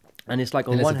 And it's like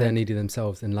on unless one hand... they're needy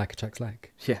themselves, then like attracts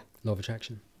like. Yeah. Law of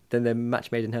attraction. Then they're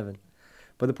match made in heaven.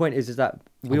 But the point is that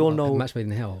we all know... Match made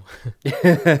in hell.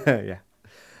 Yeah.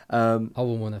 I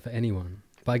wouldn't want that for anyone.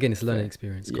 But again, it's a learning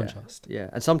experience, Yeah. contrast. Yeah,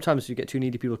 and sometimes you get two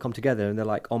needy people come together and they're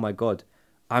like, oh my God,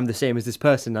 I'm the same as this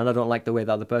person and I don't like the way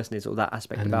the other person is or that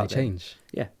aspect And then about they them. change.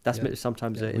 Yeah, that's Yeah.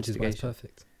 sometimes Yeah, an which is why it's instigation.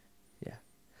 perfect.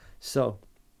 So,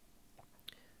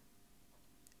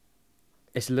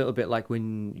 it's a little bit like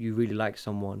when you really like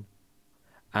someone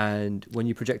and when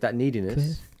you project that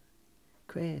neediness,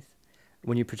 Chris,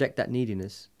 when you project that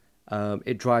neediness,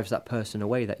 it drives that person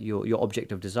away, that your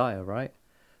object of desire, right?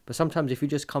 But sometimes if you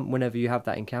just come, whenever you have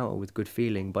that encounter with good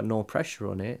feeling, but no pressure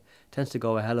on it, it tends to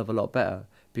go a hell of a lot better.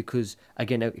 Because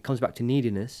again, it comes back to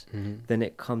neediness, then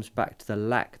it comes back to the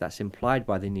lack that's implied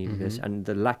by the neediness, and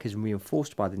the lack is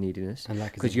reinforced by the neediness. And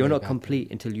lack is Because a you're very not bad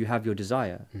complete until you have your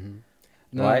desire.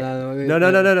 No, Right? no,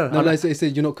 No. So it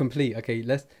says you're not complete. Okay,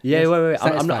 let's. Yeah, wait.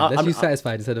 Satisfied. Let's I'm use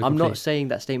satisfied instead of I'm complete. not saying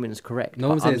that statement is correct. No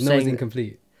one but I'm says no one's saying-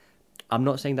 incomplete. I'm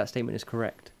not saying that statement is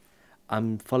correct.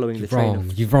 I'm following You're the train wrong.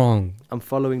 of You're wrong. I'm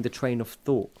following the train of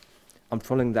thought. I'm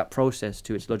following that process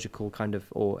to its logical kind of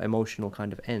or emotional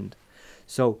kind of end.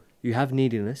 So you have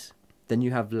neediness, then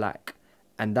you have lack,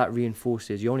 and that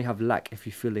reinforces. You only have lack if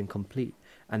you feel incomplete,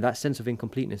 and that sense of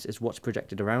incompleteness is what's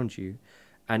projected around you.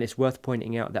 And it's worth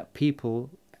pointing out that people,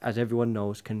 as everyone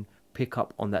knows, can pick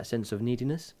up on that sense of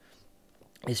neediness.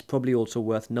 It's probably also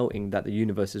worth noting that the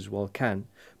universe as well can,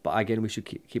 but again, we should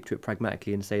keep to it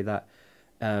pragmatically and say that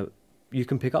you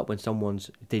can pick up when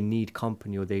they need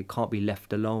company or they can't be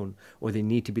left alone or they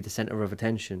need to be the center of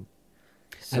attention.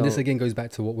 And this again goes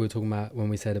back to what we were talking about when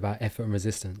we said about effort and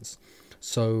resistance.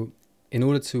 So in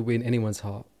order to win anyone's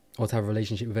heart or to have a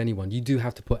relationship with anyone, you do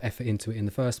have to put effort into it in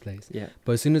the first place. Yeah.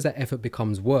 But as soon as that effort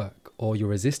becomes work or you're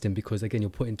resisting because, again, you're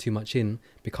putting too much in,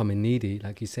 becoming needy,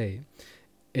 like you say,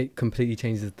 it completely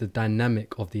changes the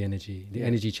dynamic of the energy. The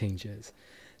energy changes.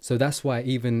 So that's why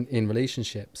even in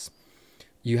relationships,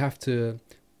 you have to,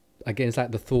 again, it's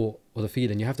like the thought or the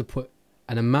feeling, you have to put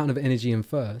an amount of energy in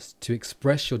first to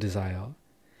express your desire,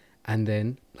 and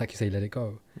then, like you say, let it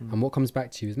go. And what comes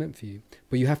back to you is meant for you,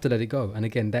 but you have to let it go. And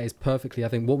again, that is perfectly, I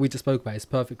think what we just spoke about is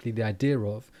perfectly the idea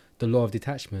of the law of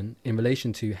detachment in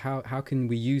relation to how can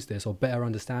we use this or better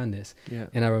understand this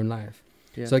in our own life.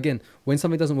 So again, when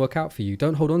something doesn't work out for you,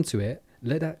 don't hold on to it.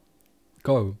 Let that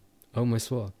go. Oh my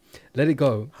swore. Let it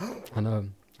go. I know.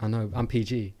 I'm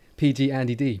PG.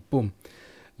 Andy D. Boom.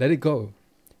 Let it go.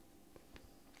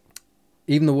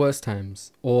 Even the worst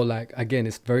times, or like, again,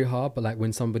 it's very hard, but like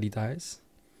when somebody dies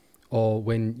or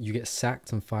when you get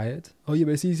sacked and fired. Oh yeah,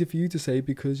 but it's easier for you to say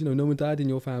because, no one died in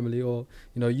your family, or,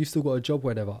 you still got a job,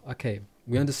 whatever. Okay,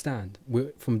 we understand.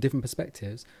 We're from different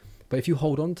perspectives. But if you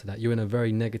hold on to that, you're in a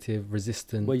very negative,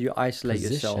 resistant where you isolate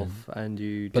position. yourself and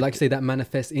you... But like I say, that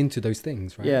manifests into those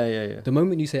things, right? Yeah. The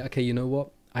moment you say, okay, you know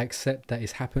what? I accept that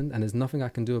it's happened and there's nothing I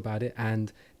can do about it,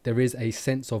 and there is a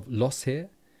sense of loss here,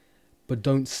 but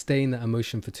don't stay in that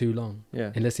emotion for too long.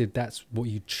 Yeah. Unless if that's what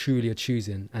you truly are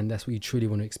choosing and that's what you truly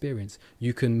want to experience.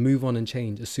 You can move on and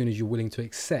change as soon as you're willing to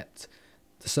accept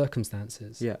the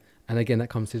circumstances. Yeah. And again, that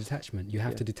comes to detachment. You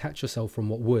have to detach yourself from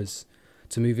what was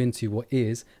to move into what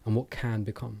is and what can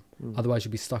become. Otherwise,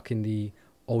 you'll be stuck in the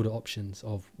older options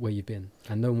of where you've been,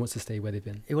 and no one wants to stay where they've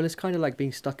been. Well, it's kind of like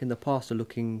being stuck in the past or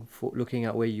looking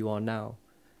at where you are now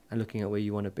and looking at where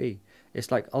you want to be.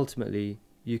 It's like ultimately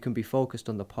you can be focused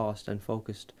on the past and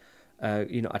focused,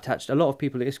 attached. A lot of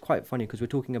people, it's quite funny because we're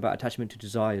talking about attachment to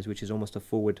desires, which is almost a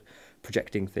forward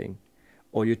projecting thing.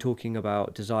 Or you're talking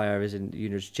about desire as in,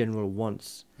 just general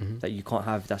wants that you can't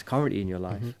have that's currently in your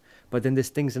life. But then there's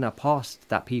things in our past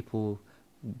that people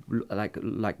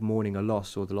like mourning a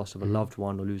loss or the loss of a loved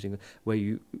one or losing, where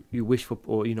you wish for,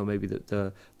 or maybe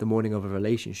the mourning of a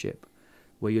relationship,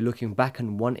 where you're looking back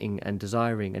and wanting and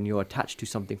desiring and you're attached to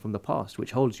something from the past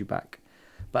which holds you back.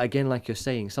 But again, like you're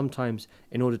saying, sometimes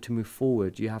in order to move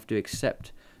forward you have to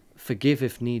accept, forgive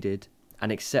if needed,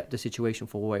 and accept the situation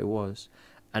for what it was,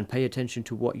 and pay attention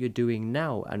to what you're doing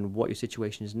now and what your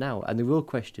situation is now. And the real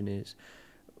question is,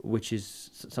 which is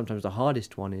sometimes the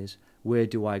hardest one, is where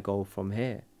do I go from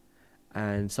here?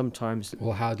 And sometimes...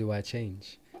 Or how do I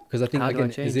change? Because I think,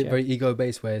 again, is it very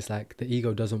ego-based, where it's like the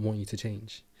ego doesn't want you to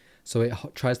change? So it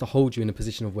tries to hold you in a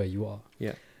position of where you are.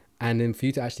 Yeah. And then for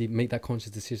you to actually make that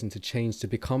conscious decision to change, to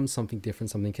become something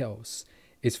different, something else,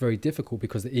 it's very difficult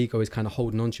because the ego is kind of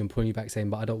holding on to you and pulling you back, saying,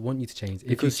 but I don't want you to change.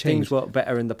 Because things were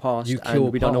better in the past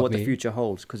and we don't know what the future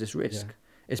holds because it's risk. Yeah.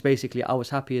 It's basically, I was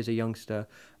happy as a youngster.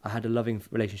 I had a loving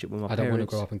relationship with my parents. I don't want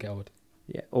to grow up and get old.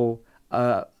 Yeah. Or,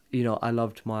 I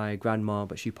loved my grandma,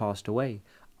 but she passed away.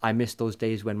 I miss those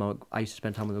days when I used to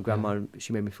spend time with my grandma and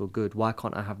she made me feel good. Why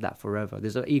can't I have that forever?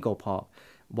 There's an ego part.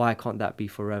 Why can't that be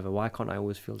forever? Why can't I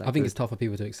always feel that? I think it's tough for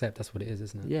people to accept. That's what it is,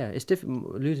 isn't it? Yeah, it's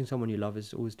difficult. Losing someone you love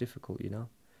is always difficult,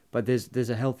 But there's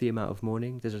a healthy amount of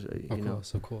mourning. There's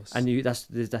Of course. and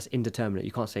that's indeterminate.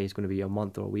 You can't say it's going to be a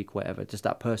month or a week, whatever. Just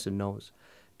that person knows,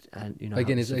 and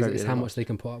Again, it's how much they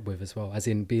can put up with as well, as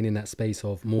in being in that space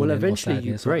of mourning, well, eventually or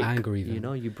sadness, you break, or anger,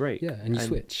 even. you break. Yeah, and you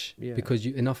switch because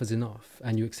enough is enough,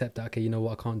 and you accept that. Okay, you know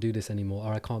what, I can't do this anymore,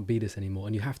 or I can't be this anymore,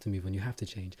 and you have to move on. You have to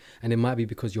change, and it might be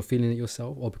because you're feeling it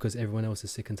yourself, or because everyone else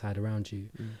is sick and tired around you.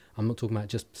 I'm not talking about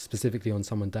just specifically on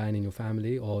someone dying in your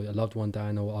family, or a loved one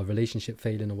dying, or a relationship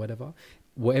failing, or whatever.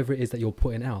 Whatever it is that you're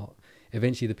putting out,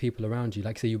 eventually the people around you,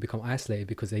 like say, you become isolated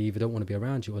because they either don't want to be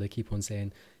around you, or they keep on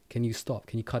saying, "Can you stop?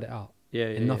 Can you cut it out?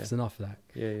 Enough's enough." Like,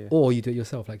 or you do it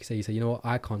yourself, like you say, you know what,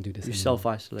 I can't do this. You anymore.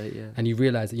 self-isolate, and you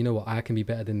realize that, you know what, I can be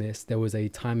better than this. There was a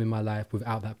time in my life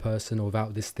without that person, or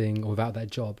without this thing, or without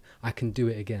that job. I can do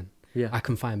it again. I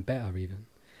can find better even.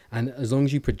 And as long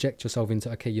as you project yourself into,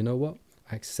 okay, you know what,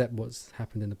 I accept what's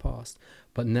happened in the past,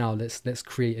 but now let's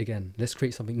create again. Let's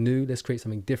create something new. Let's create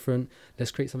something different.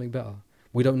 Let's create something better.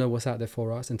 We don't know what's out there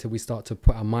for us until we start to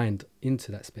put our mind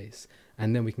into that space,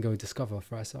 and then we can go and discover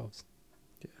for ourselves.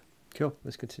 Cool.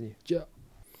 Let's continue. Yeah.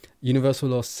 Universal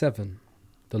Law 7,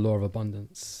 the Law of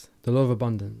Abundance. The Law of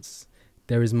Abundance.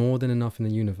 There is more than enough in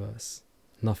the universe.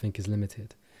 Nothing is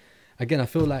limited. Again, I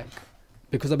feel like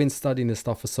because I've been studying this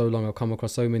stuff for so long, I've come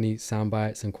across so many sound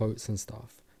bites and quotes and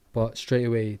stuff. But straight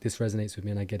away, this resonates with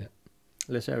me and I get it.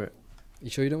 Let's hear it. You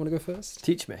sure you don't want to go first?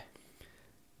 Teach me.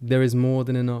 There is more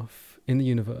than enough in the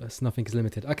universe. Nothing is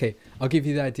limited. Okay, I'll give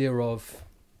you the idea of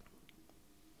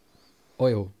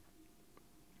oil.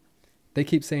 They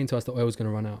keep saying to us that oil's going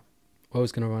to run out.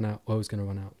 Oil's going to run out. Oil's going to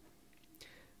run out.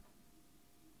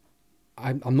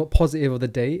 I'm not positive of the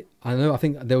date. I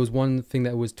think there was one thing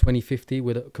that was 2050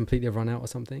 would it completely run out or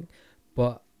something.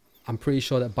 But I'm pretty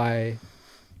sure that by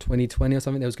 2020 or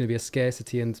something, there was going to be a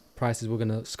scarcity and prices were going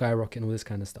to skyrocket and all this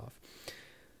kind of stuff.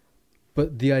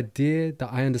 But the idea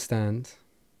that I understand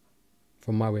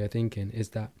from my way of thinking is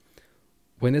that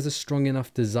when there's a strong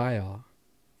enough desire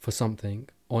for something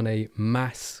on a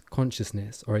mass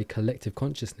consciousness or a collective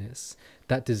consciousness,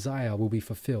 that desire will be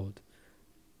fulfilled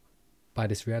by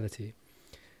this reality.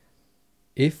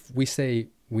 If we say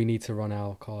we need to run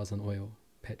our cars on oil,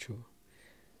 petrol,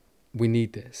 we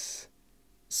need this,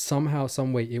 somehow,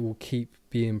 some way, it will keep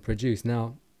being produced.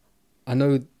 Now, I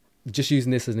know, just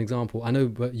using this as an example, I know,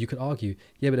 but you could argue,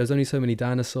 yeah, but there's only so many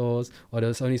dinosaurs, or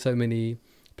there's only so many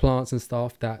plants and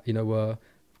stuff that, you know, were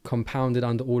compounded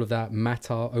under all of that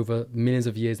matter over millions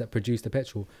of years that produced the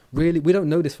petrol. Really, we don't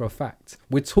know this for a fact.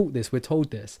 We're taught this, we're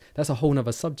told this. That's a whole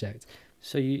nother subject.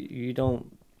 So you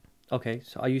don't... Okay,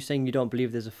 so are you saying you don't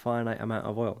believe there's a finite amount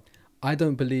of oil? I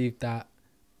don't believe that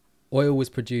oil was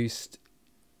produced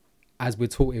as we're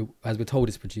told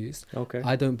it's produced. Okay.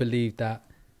 I don't believe that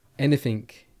anything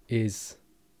is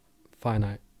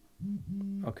finite.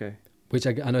 Okay. Which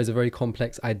I know is a very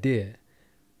complex idea.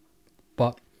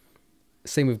 But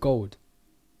same with gold.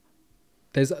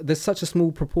 There's such a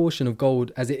small proportion of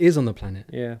gold as it is on the planet.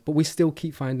 Yeah. But we still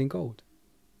keep finding gold.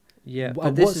 Yeah.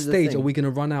 At what stage are we going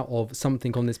to run out of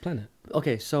something on this planet?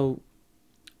 Okay, so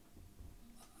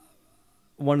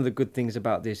one of the good things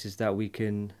about this is that we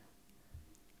can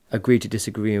agree to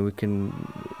disagree and we can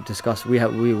discuss.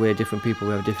 We're different people.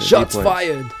 We have different Shots viewpoints.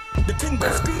 fired.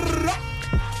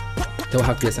 There'll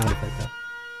have to be a sound effect there.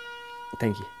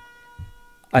 Thank you.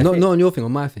 Not on your thing,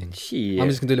 on my thing. Shit. I'm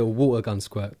just going to do a little water gun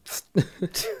squirt.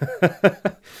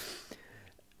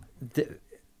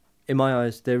 In my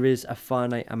eyes, there is a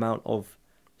finite amount of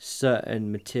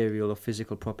certain material or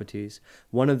physical properties.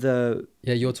 One of the...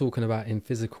 Yeah, you're talking about in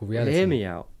physical reality. Hear me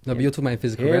out. No, but you're talking about in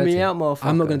physical Hear reality. me out, motherfucker.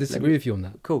 I'm not going to disagree with you on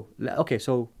that. Cool. Okay,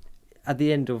 so at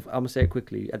the end of... I'm going to say it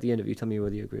quickly. At the end of it, you tell me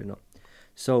whether you agree or not.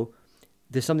 So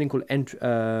there's something called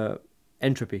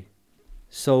entropy.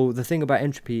 So the thing about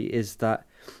entropy is that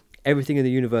everything in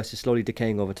the universe is slowly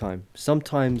decaying over time.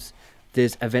 Sometimes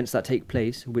there's events that take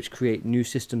place which create new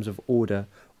systems of order,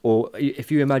 or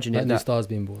if you imagine like it, new stars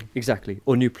being born. Exactly,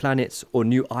 or new planets or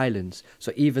new islands.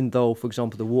 So even though, for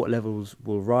example, the water levels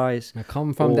will rise, I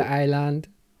come from the island.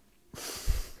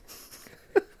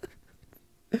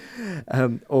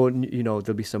 or you know,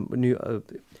 there'll be some new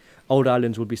old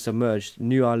islands will be submerged,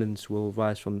 new islands will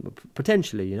rise from,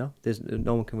 potentially, you know, there's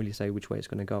no one can really say which way it's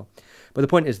going to go. But the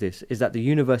point is this, is that the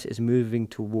universe is moving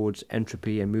towards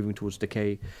entropy and moving towards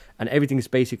decay, and everything is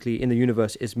basically in the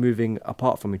universe is moving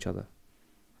apart from each other.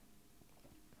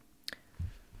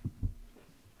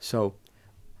 So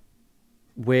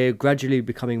we're gradually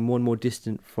becoming more and more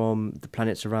distant from the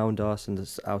planets around us and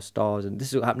our stars, and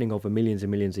this is happening over millions and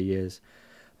millions of years,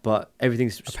 but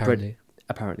everything's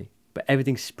apparently. But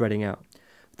everything's spreading out.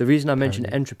 The reason I mention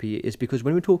entropy is because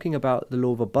when we're talking about the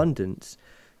law of abundance,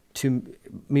 to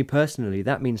me personally,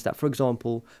 that means that, for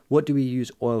example, what do we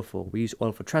use oil for? We use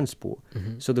oil for transport.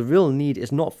 So the real need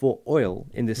is not for oil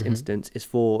in this instance, it's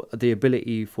for the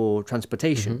ability for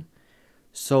transportation.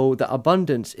 So the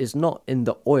abundance is not in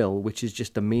the oil, which is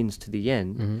just the means to the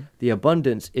end. The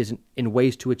abundance is in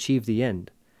ways to achieve the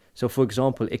end. So, for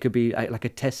example, it could be like a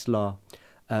Tesla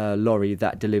lorry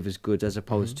that delivers goods, as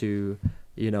opposed to,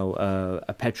 you know,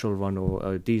 a petrol run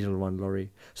or a diesel run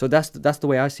lorry. So that's the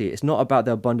way I see it. It's not about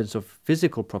the abundance of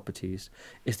physical properties.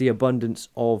 It's the abundance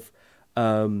of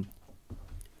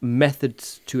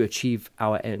methods to achieve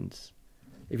our ends.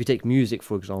 If you take music,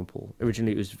 for example,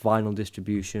 originally it was vinyl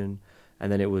distribution,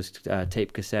 and then it was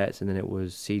tape cassettes, and then it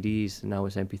was CDs, and now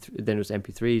it's MP3. Then it was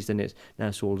MP3s. Then now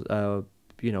it's all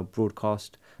you know,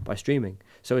 broadcast by streaming.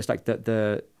 So it's like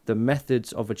the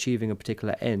methods of achieving a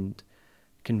particular end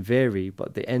can vary,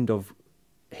 but the end of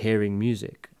hearing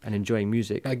music and enjoying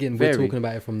music again, vary. we're talking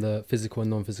about it from the physical and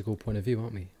non-physical point of view,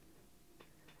 aren't we?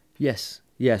 Yes.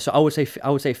 Yeah, so I would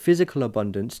say physical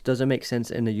abundance doesn't make sense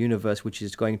in a universe which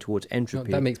is going towards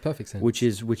entropy. No, that makes perfect sense. Which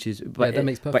is but, that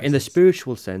makes perfect but in the sense.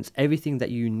 spiritual sense, everything that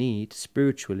you need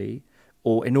spiritually,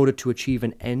 or in order to achieve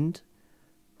an end,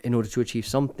 in order to achieve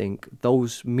something,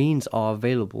 those means are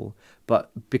available. But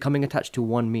becoming attached to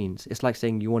one means, it's like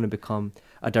saying you want to become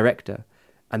a director,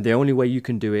 and the only way you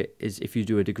can do it is if you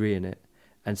do a degree in it.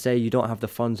 And say you don't have the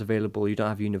funds available, you don't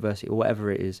have university or whatever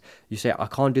it is, you say, I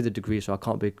can't do the degree, so I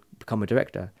can't become a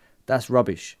director. That's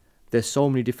rubbish. There's so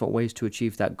many different ways to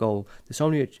achieve that goal. There's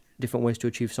so many different ways to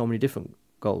achieve so many different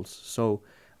goals. So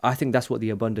I think that's what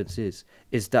the abundance is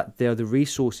that there are the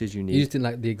resources you need. You just didn't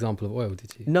like the example of oil,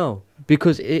 did you? No,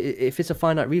 because if it's a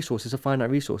finite resource, it's a finite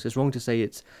resource. It's wrong to say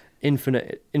it's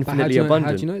infinitely abundant.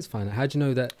 How do you know it's finite? How do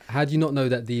you not know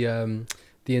that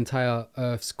the entire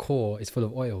Earth's core is full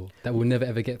of oil that we'll never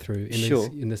ever get through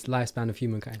in this lifespan of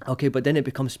humankind? Okay, but then it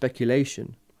becomes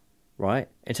speculation, right?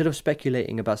 Instead of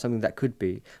speculating about something that could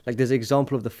be, like there's an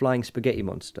example of the flying spaghetti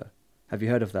monster. Have you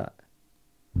heard of that?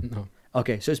 No.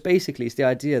 Okay, so it's the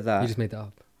idea that... You just made that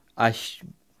up.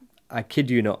 I kid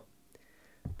you not.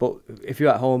 But if you're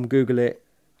at home, Google it,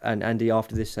 and Andy,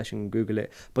 after this session, Google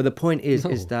it. But the point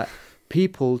is that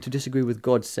people, to disagree with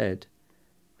God, said,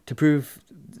 to prove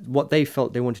what they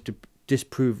felt, they wanted to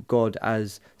disprove God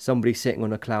as somebody sitting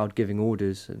on a cloud giving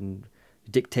orders and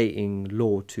dictating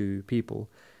law to people.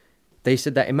 They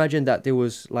said that, imagine that there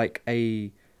was like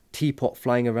a teapot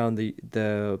flying around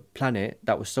the planet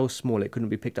that was so small it couldn't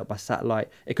be picked up by satellite.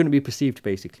 It couldn't be perceived,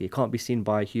 basically. It can't be seen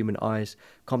by human eyes,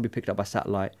 can't be picked up by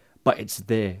satellite, but it's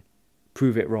there.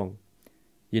 Prove it wrong.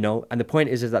 You know, and the point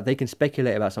is that they can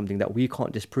speculate about something that we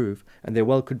can't disprove, and there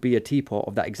well could be a teapot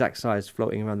of that exact size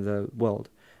floating around the world,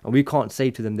 and we can't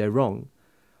say to them they're wrong.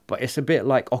 But it's a bit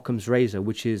like Occam's razor,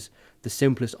 which is the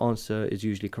simplest answer is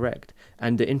usually correct.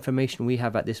 And the information we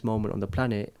have at this moment on the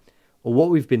planet, or what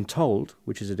we've been told,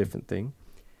 which is a different thing,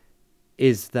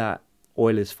 is that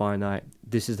oil is finite.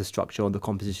 This is the structure or the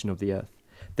composition of the earth.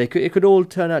 It could all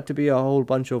turn out to be a whole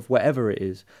bunch of whatever it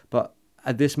is, but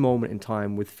at this moment in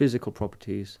time, with physical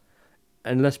properties,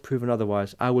 unless proven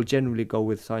otherwise, I will generally go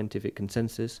with scientific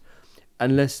consensus,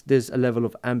 unless there's a level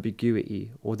of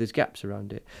ambiguity or there's gaps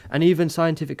around it. And even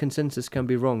scientific consensus can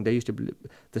be wrong. They used to believe,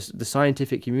 the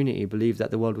scientific community believed that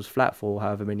the world was flat for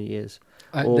however many years.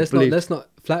 Let's not.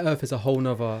 Flat Earth is a whole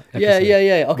nother episode.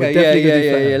 Yeah.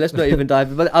 Okay, yeah. Let's not even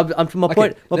dive. But my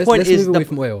point is move away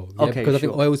from oil. Yeah? Okay, because I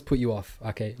think oil's put you off.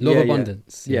 Okay, law of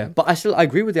abundance. Yeah, but I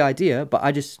agree with the idea. But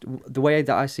the way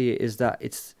that I see it is that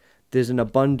there's an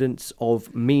abundance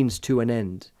of means to an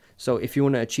end. So if you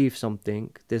want to achieve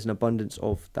something, there's an abundance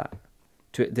of that.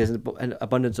 There's an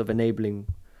abundance of enabling.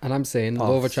 And I'm saying paths.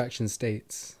 Law of Attraction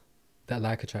states that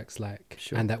like attracts like,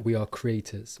 and that we are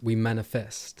creators. We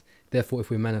manifest. Therefore, if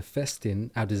we're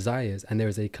manifesting our desires, and there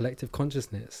is a collective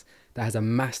consciousness that has a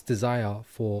mass desire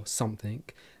for something,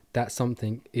 that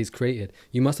something is created.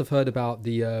 You must have heard about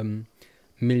the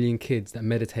million kids that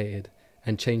meditated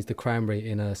and changed the crime rate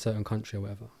in a certain country or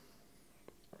whatever.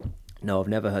 No, I've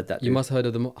never heard that. You must have heard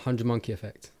of the 100 monkey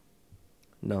effect.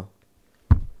 No.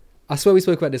 I swear we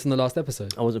spoke about this in the last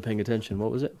episode. I wasn't paying attention. What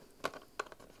was it?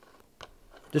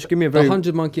 Just give me a The very...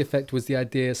 100 monkey effect was the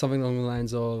idea, something along the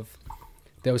lines of,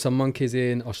 there were some monkeys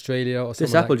in Australia or something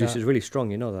This apple like juice that. is really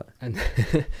strong, you know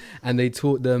that. And they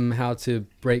taught them how to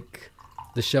break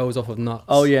the shells off of nuts.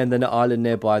 Oh yeah, and then the island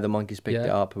nearby, the monkeys picked it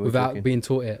up. And without being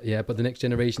taught it, yeah. But the next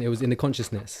generation, it was in the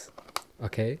consciousness.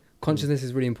 Okay, consciousness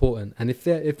is really important. And if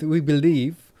we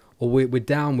believe, or we're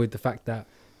down with the fact that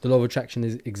the law of attraction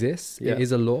exists, it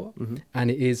is a law,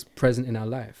 and it is present in our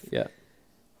life. Yeah.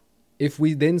 if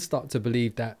we then start to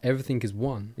believe that everything is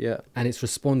one, Yeah. and it's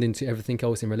responding to everything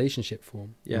else in relationship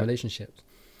form, in Yeah. relationships,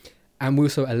 and we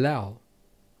also allow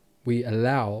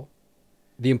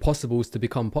the impossibles to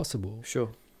become possible.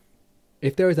 Sure.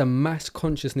 If there is a mass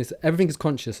consciousness, everything is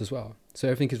conscious as well. So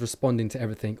everything is responding to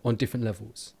everything on different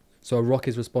levels. So a rock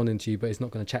is responding to you, but it's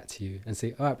not going to chat to you and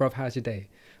say, all right, bruv, how's your day?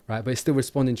 Right? But it's still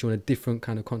responding to you on a different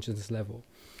kind of consciousness level.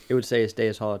 It would say its day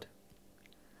is hard.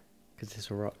 Because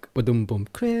it's a rock. Ba-dum bum.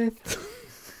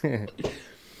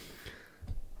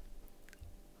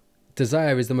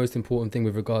 Desire is the most important thing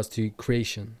with regards to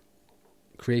creation.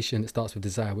 Creation, it starts with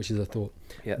desire, which is a thought.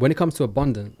 Yeah. When it comes to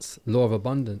abundance, law of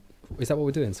abundance, is that what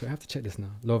we're doing? So I have to check this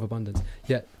now. Law of abundance.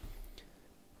 Yeah.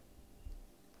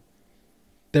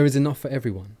 There is enough for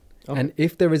everyone. Okay. And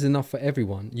if there is enough for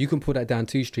everyone, you can put that down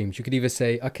two streams. You could either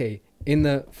say, okay, in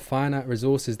the finite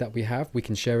resources that we have, we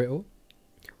can share it all.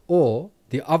 Or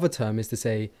the other term is to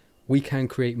say, we can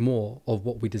create more of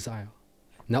what we desire.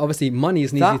 Now, obviously, money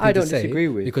is an easy That I thing don't to say disagree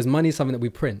with. because money is something that we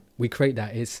print. We create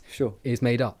that. Sure. It's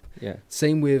made up. Yeah.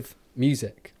 Same with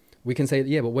music. We can say,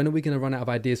 yeah, but when are we going to run out of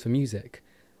ideas for music?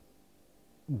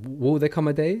 Will there come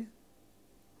a day?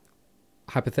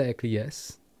 Hypothetically,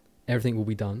 yes. Everything will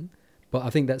be done. But I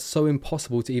think that's so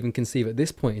impossible to even conceive at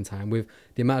this point in time with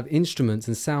the amount of instruments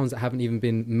and sounds that haven't even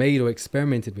been made or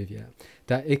experimented with yet,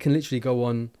 that it can literally go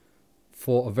on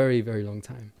for a very, very long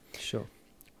time. Sure.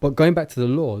 But going back to the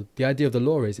law, the idea of the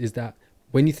law is that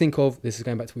when you think of, this is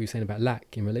going back to what you were saying about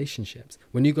lack in relationships,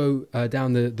 when you go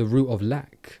down the route of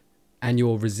lack and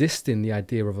you're resisting the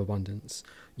idea of abundance,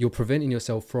 you're preventing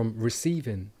yourself from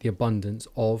receiving the abundance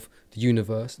of the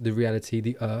universe, the reality,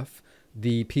 the earth,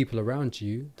 the people around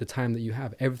you, the time that you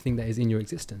have, everything that is in your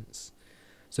existence.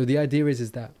 So the idea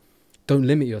is that don't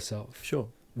limit yourself. Sure.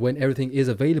 When everything is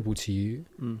available to you,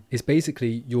 it's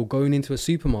basically you're going into a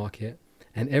supermarket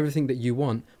and everything that you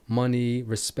want, money,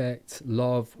 respect,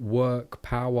 love, work,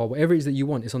 power, whatever it is that you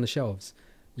want, it's on the shelves.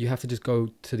 You have to just go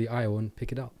to the aisle and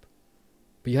pick it up.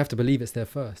 But you have to believe it's there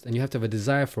first, and you have to have a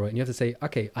desire for it, and you have to say,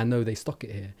 okay, I know they stock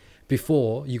it here,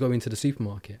 before you go into the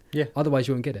supermarket. Yeah. Otherwise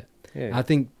you won't get it. Yeah. I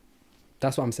think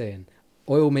that's what I'm saying.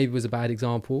 Oil maybe was a bad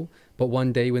example, but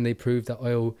one day when they prove that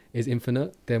oil is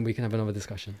infinite, then we can have another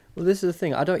discussion. Well, this is the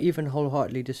thing. I don't even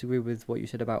wholeheartedly disagree with what you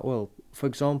said about oil. For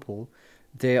example,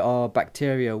 there are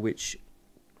bacteria which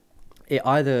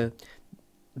there's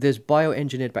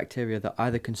bioengineered bacteria that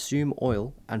either consume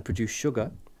oil and produce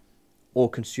sugar, or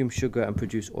consume sugar and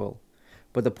produce oil.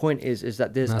 But the point is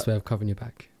that there's Nice way of covering your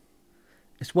back.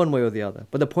 it's one way or the other.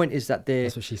 But the point is that they're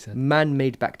That's what she said.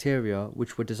 man-made bacteria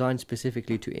which were designed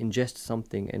specifically to ingest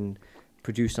something and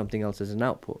produce something else as an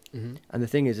output. Mm-hmm. And the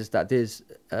thing is that there's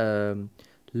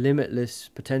limitless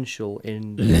potential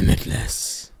in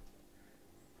Limitless.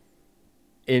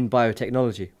 in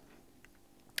biotechnology.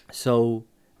 So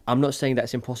I'm not saying that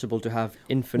it's impossible to have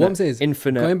infinite. What I'm saying is,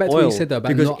 infinite going back to oil, what you said though about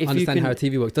because not if you understanding can- how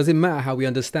TV works, does it matter how we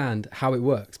understand how it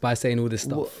works by saying all this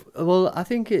stuff? Well, I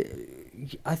think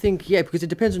yeah, because it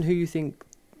depends on who you think.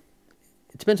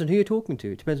 It depends on who you're talking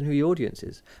to. It depends on who your audience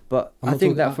is. But I'm I not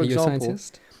think talking that, about- for are you a example,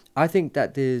 scientist? I think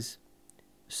that there's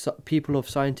people of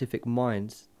scientific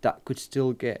minds that could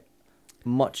still get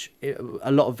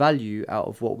a lot of value out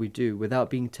of what we do without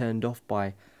being turned off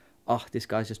by, this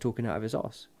guy's just talking out of his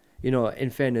ass. You know, in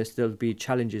fairness, there'll be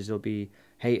challenges, there'll be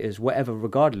haters, whatever,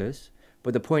 regardless.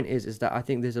 But the point is that I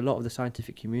think there's a lot of the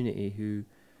scientific community who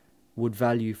would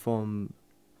value from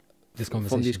This from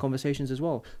conversation. these conversations as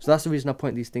well. So that's the reason I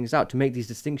point these things out, to make these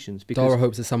distinctions. Because Dara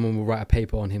hopes that someone will write a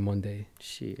paper on him one day.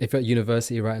 Shit. If you're at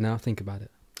university right now, think about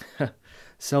it.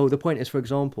 So the point is, for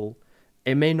example,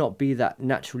 it may not be that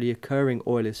naturally occurring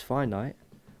oil is finite,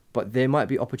 but there might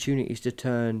be opportunities to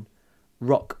turn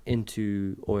rock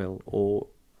into oil, or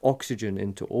oxygen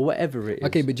into, or whatever it is.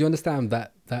 Okay, but do you understand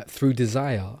that through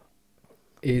desire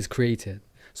is created?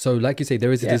 So like you say,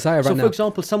 there is a desire right so now. for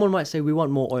example, someone might say we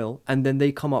want more oil, and then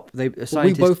they come up, a Well, we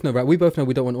scientist, both know, right? We both know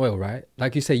we don't want oil, right?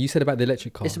 Like you said about the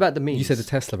electric car. it's about the means. You said the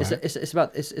Tesla, right? It's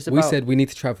about We said we need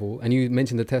to travel, and you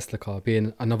mentioned the Tesla car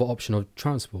being another option of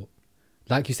transport.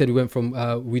 Like you said, we went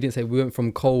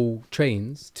from coal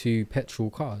trains to petrol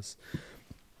cars.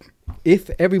 If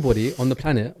everybody on the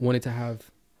planet wanted to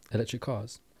have electric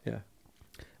cars,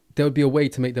 there would be a way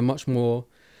to make them much more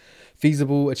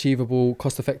feasible, achievable,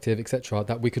 cost-effective, etc.,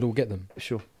 that we could all get them.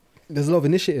 Sure. There's a lot of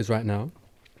initiatives right now.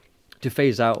 To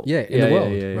phase out. In the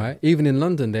world, right? Even in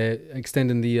London, they're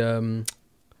extending the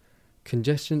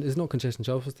congestion. It's not congestion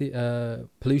charge. What's the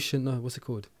pollution? No, what's it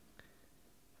called?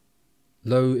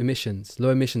 Low emission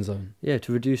zone. Yeah,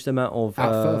 to reduce the amount of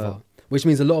Out further, which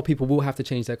means a lot of people will have to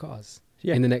change their cars.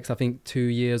 Yeah. in the next, I think, 2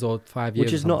 years or 5 years.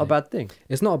 Which or is not a something. bad thing.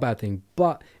 It's not a bad thing,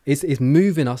 but it's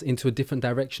moving us into a different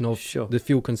direction of Sure. the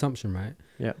fuel consumption, right?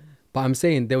 Yeah. But I'm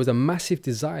saying there was a massive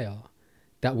desire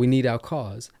that we need our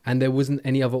cars, and there wasn't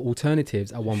any other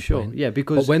alternatives at one Sure. point. Yeah,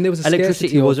 because when there was a electricity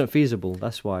scarcity of- wasn't feasible.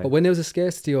 That's why. But when there was a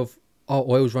scarcity of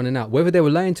oil's running out, whether they were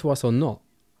lying to us or not,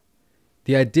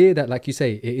 the idea that, like you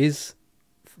say, it is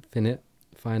finite,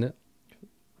 Finite.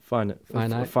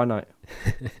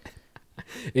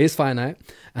 it is finite,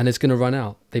 and it's going to run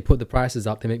out. They put the prices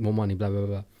up, they make more money, blah, blah,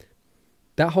 blah.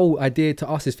 That whole idea to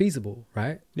us is feasible,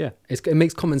 right? Yeah. It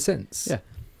makes common sense. Yeah.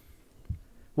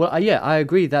 Well, I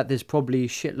agree that there's probably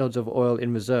shitloads of oil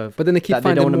in reserve. But then they keep that they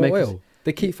finding don't wanna more make us- oil.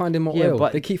 They keep finding more Yeah, oil.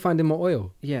 but- They keep finding more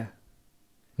oil. Yeah.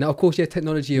 Now, of course,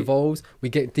 technology evolves. We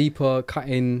get deeper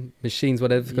cutting machines,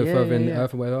 whatever, to go Yeah, further in yeah, the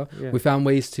earth and whatever. Yeah. We found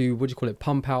ways to,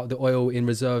 pump out the oil in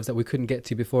reserves that we couldn't get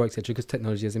to before, etc., because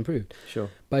technology has improved. Sure.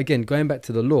 But again, going back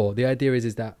to the law, the idea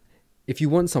is that if you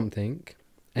want something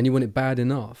and you want it bad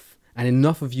enough, and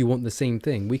enough of you want the same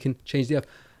thing, we can change the earth.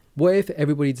 What if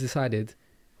everybody decided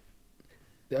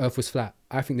the earth was flat?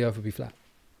 I think the earth would be flat.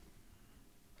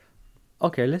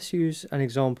 Okay, let's use an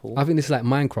example. I think this is like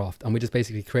Minecraft, and we're just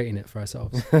basically creating it for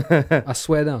ourselves. I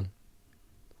swear down.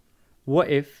 What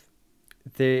if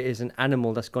there is an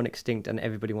animal that's gone extinct and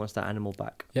everybody wants that animal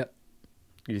back? Yep.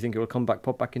 Do you think it will come back,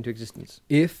 pop back into existence?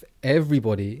 If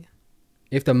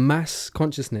the mass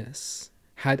consciousness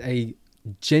had a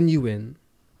genuine,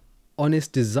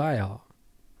 honest desire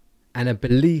and a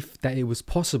belief that it was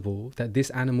possible that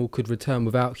this animal could return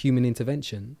without human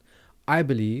intervention, I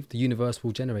believe the universe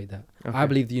will generate that. Okay. I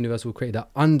believe the universe will create that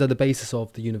under the basis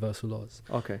of the universal laws.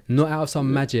 Okay. Not out of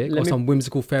some magic or some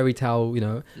whimsical fairy tale,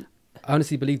 I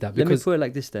honestly believe that. Let me Because put it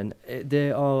like this then.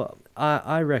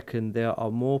 I reckon there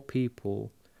are more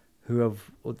people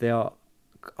there are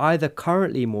either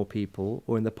currently more people,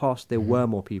 or in the past there were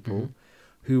more people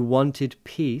who wanted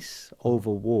peace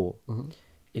over war.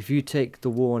 If you take the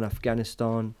war in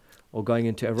Afghanistan or going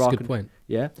into Iraq. that's a good point.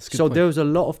 Yeah. That's a good So point. there was a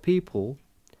lot of people.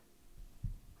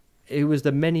 It was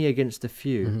the many against the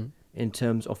few in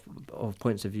terms of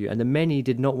points of view. And the many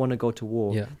did not want to go to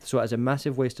war. Yeah. So as a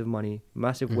massive waste of money,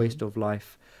 massive waste of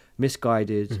life,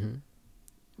 misguided.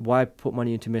 Why put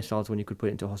money into missiles when you could put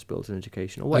it into hospitals and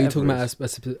education? Or Are you whatever talking it about is?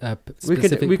 a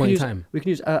specific point in time? We can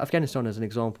use Afghanistan as an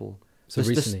example. So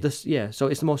recently. So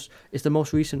it's the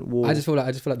most recent war. I just feel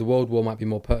like the World War might be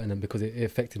more pertinent because it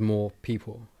affected more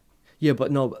people. Yeah,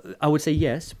 but no, I would say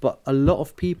yes, but a lot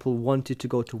of people wanted to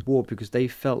go to war because they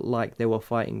felt like they were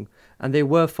fighting, and they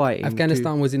were fighting.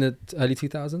 Afghanistan was in the early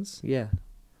 2000s. Yeah,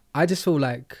 I just feel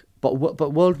like, but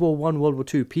World War I, World War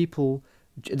II, people,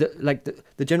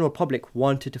 the general public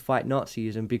wanted to fight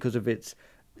Nazism because of its,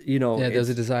 there was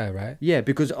a desire, right? Yeah,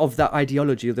 because of that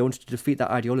ideology. They wanted to defeat that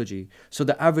ideology. So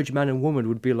the average man and woman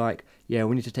would be like, yeah,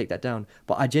 we need to take that down.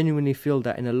 But I genuinely feel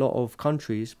that in a lot of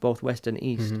countries, both West and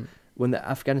East, when the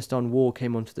Afghanistan war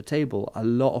came onto the table, a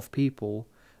lot of people,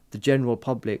 the general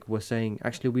public, were saying,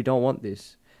 actually, we don't want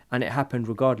this. And it happened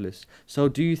regardless. So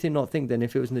do you not think then,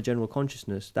 if it was in the general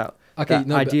consciousness, that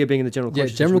idea being in the general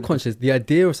consciousness... Yeah, general consciousness, the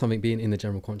idea of something being in the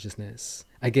general consciousness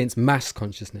against mass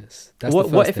consciousness. That's the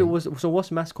first what if thing. it was... So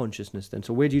what's mass consciousness then?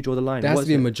 So where do you draw the line? There has to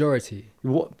be a majority.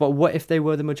 But what if they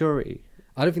were the majority?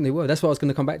 I don't think they were. That's what I was going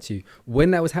to come back to.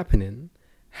 When that was happening,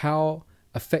 how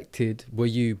affected were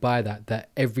you by that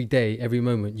every day, every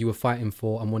moment you were fighting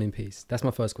for and wanting peace? That's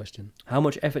my first question. How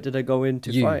much effort did I go in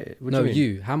to fight it? What do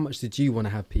you mean? How much did you want to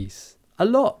have peace? A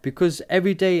lot, because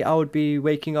every day I would be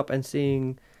waking up and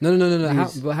seeing... No.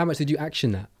 How much did you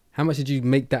action that? How much did you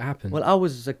make that happen? Well, I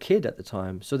was a kid at the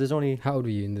time, so there's only... How old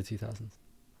were you in the 2000s?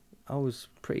 I was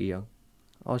pretty young.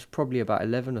 I was probably about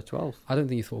 11 or 12. I don't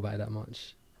think you thought about it that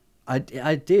much. I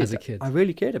did. As a kid. I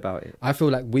really cared about it. I feel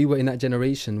like we were in that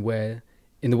generation where,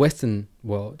 in the Western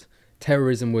world,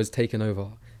 terrorism was taken over.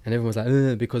 And everyone was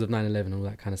like, because of 9/11 and all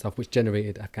that kind of stuff, which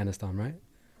generated Afghanistan, right?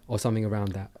 Or something around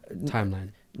that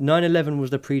timeline. 9/11 was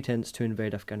the pretense to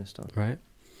invade Afghanistan. Right.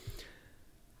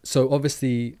 So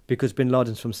obviously... Because bin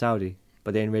Laden's from Saudi,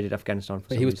 but they invaded Afghanistan for some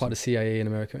But he was reason. part of the CIA in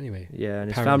America anyway. Yeah, and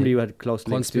his Apparently. family had close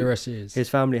links to... Conspiracies. His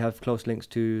family have close links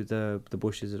to the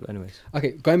Bushes anyways.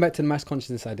 Okay, going back to the mass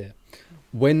consciousness idea.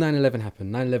 When 9/11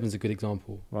 happened, 9/11 is a good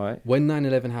example. Right. When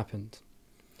 9/11 happened,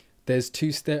 there's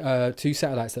two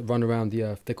satellites that run around the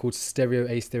Earth. They're called Stereo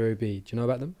A, Stereo B. Do you know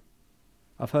about them?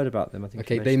 I've heard about them, I think.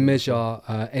 Okay, they measure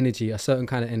energy, a certain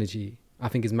kind of energy. I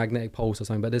think it's magnetic pulse or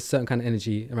something, but there's a certain kind of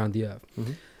energy around the Earth.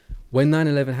 Mm-hmm. When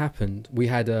 9/11 happened, we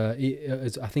had I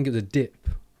think it was a dip.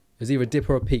 It was either a dip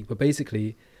or a peak, but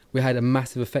basically we had a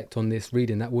massive effect on this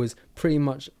reading that was pretty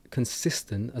much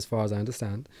consistent, as far as I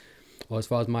understand, or as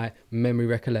far as my memory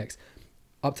recollects.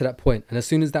 up to that point. And as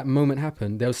soon as that moment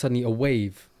happened, there was suddenly a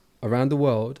wave around the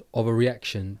world of a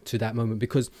reaction to that moment,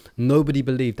 because nobody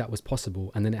believed that was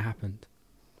possible, and then it happened.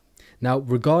 Now,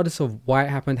 regardless of why it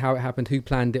happened, how it happened, who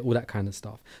planned it, all that kind of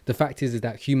stuff, the fact is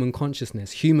that human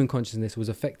consciousness was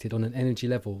affected on an energy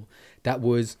level that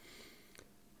was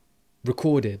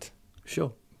recorded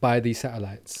Sure. by these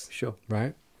satellites. Sure.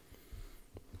 Right?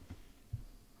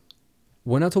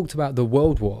 When I talked about the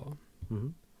World War, Mm-hmm.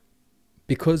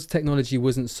 because technology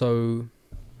wasn't so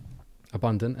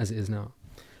abundant as it is now,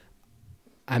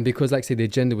 and because, like I say, the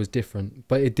agenda was different,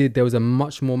 but there was a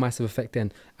much more massive effect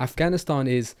then. Afghanistan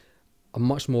is a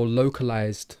much more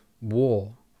localized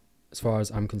war, as far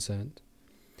as I'm concerned.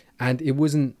 And it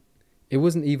wasn't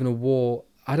even a war.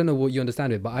 I don't know what you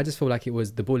understand it, but I just feel like it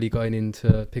was the bully going in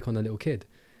to pick on the little kid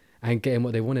and getting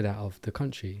what they wanted out of the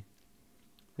country.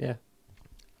 Yeah.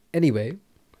 Anyway,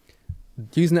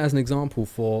 using that as an example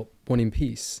for wanting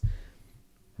peace,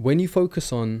 when you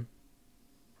focus on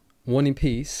wanting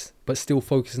peace but still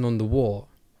focusing on the war,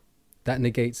 that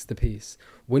negates the peace.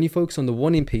 When you focus on the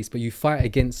wanting peace but you fight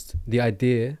against the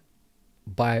idea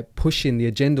by pushing the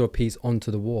agenda of peace onto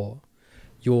the war,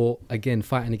 you're again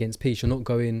fighting against peace. You're not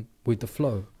going with the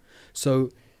flow.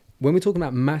 So when we're talking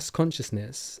about mass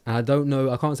consciousness, and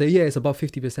I can't say, yeah, it's above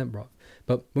 50%, bro.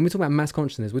 But when we're talking about mass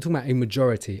consciousness, we're talking about a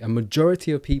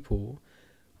majority of people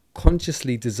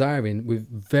consciously desiring, with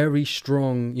very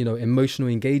strong, emotional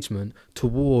engagement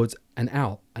towards an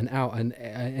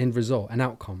end result, an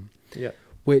outcome. Yeah.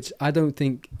 Which I don't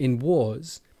think in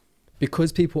wars,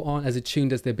 because people aren't as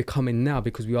attuned as they're becoming now,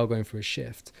 because we are going through a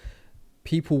shift,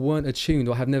 people weren't attuned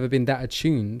or have never been that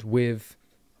attuned with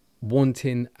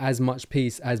wanting as much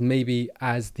peace as maybe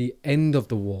as the end of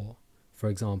the war, for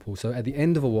example. So at the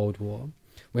end of a world war,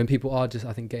 when people are just,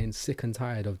 I think, getting sick and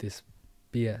tired of this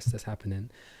BS that's happening.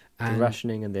 And the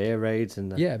rationing and the air raids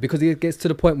and the... Yeah, because it gets to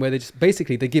the point where they just,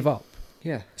 basically, they give up.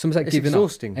 Yeah. It's almost like It's giving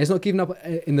exhausting. up. And it's not giving up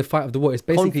in the fight of the war. It's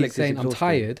basically Conflict is saying, I'm exhausting.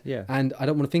 tired, Yeah. and I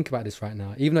don't want to think about this right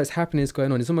now. Even though it's happening, it's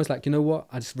going on. It's almost like, you know what?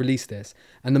 I just release this.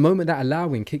 And the moment that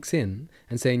allowing kicks in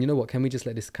and saying, you know what? Can we just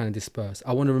let this kind of disperse?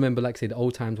 I want to remember, like, say, the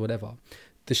old times, whatever.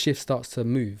 The shift starts to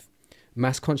move.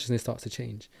 Mass consciousness starts to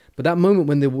change. But that moment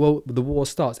when the war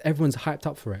starts, everyone's hyped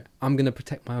up for it. I'm going to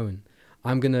protect my own.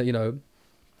 I'm going to,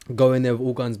 go in there with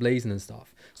all guns blazing and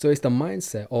stuff. So it's the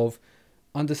mindset of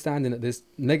understanding that there's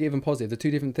negative and positive, they're two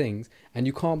different things, and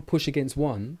you can't push against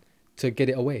one to get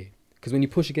it away. Because when you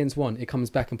push against one, it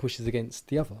comes back and pushes against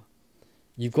the other.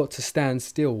 You've got to stand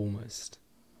still almost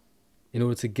in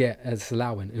order to get, as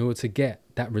allowing, in order to get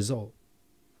that result.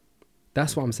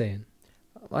 That's what I'm saying.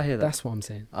 I hear that. That's what I'm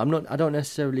saying. I don't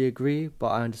necessarily agree, but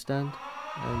I understand.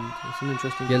 And it's an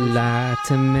interesting... You lied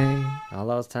to me. A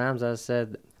lot of times I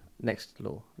said, next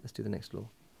law. Let's do the next law.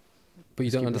 But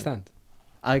you don't understand.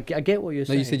 I get what you're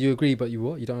saying. No, you said you agree, but you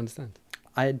what? You don't understand.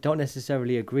 I don't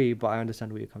necessarily agree, but I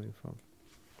understand where you're coming from.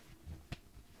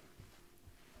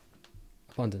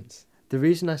 Abundance. The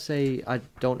reason I say I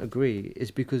don't agree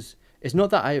is because it's not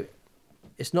that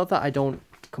I don't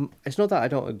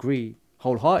agree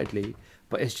wholeheartedly,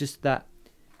 but it's just that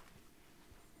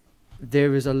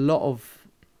there is a lot of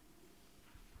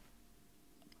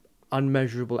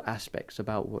unmeasurable aspects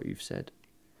about what you've said,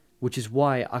 which is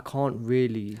why I can't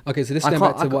really... Okay, so this is going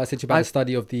back to what I said to you about the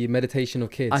study of the meditation of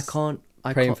kids.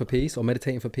 Praying for peace or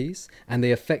meditating for peace, and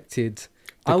they affected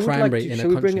the crime rate in a country. Shall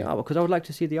we bring it up? Because I would like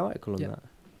to see the article on that.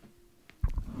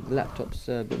 The laptop's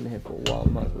been here for a while.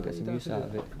 Might as well get some use out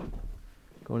of it.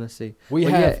 Go on and see. We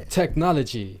have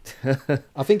technology.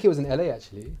 I think it was in LA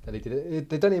actually that they did it.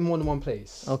 They've done it in more than one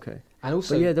place. Okay. And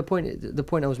also, but yeah, the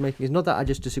point I was making is not that I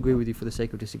just disagree with you for the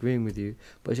sake of disagreeing with you,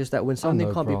 but it's just that when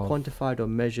something can't be quantified or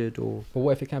measured, or... But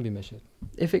what if it can be measured?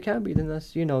 If it can be, then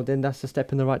that's a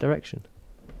step in the right direction.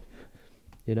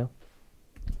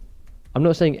 I'm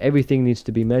not saying everything needs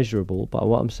to be measurable, but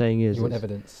what I'm saying is... You want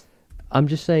evidence? I'm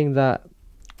just saying that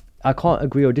I can't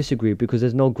agree or disagree because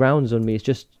there's no grounds on me. It's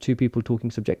just two people talking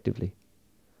subjectively.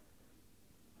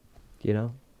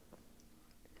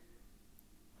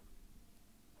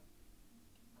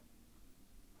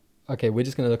 Okay, we're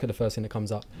just going to look at the first thing that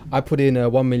comes up. I put in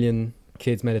 1 million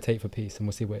kids meditate for peace, and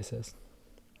we'll see what it says.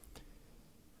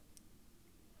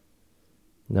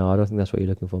 No, I don't think that's what you're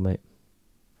looking for, mate.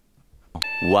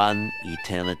 One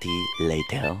eternity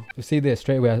later. You see this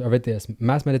straight away. I read this.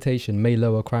 Mass meditation may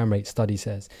lower crime rate, study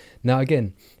says. Now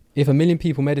again, if 1 million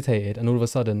people meditated and all of a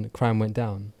sudden crime went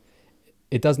down,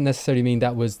 it doesn't necessarily mean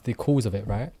that was the cause of it,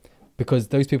 right? Because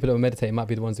those people that were meditating might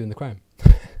be the ones doing the crime.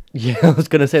 Yeah, I was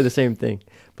going to say the same thing,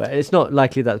 but it's not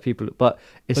likely that people. But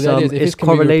it's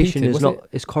correlation is not.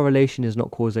 It's correlation is not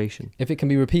causation. If it can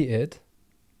be repeated,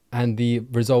 and the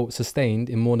result sustained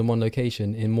in more than one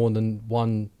location in more than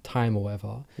one time or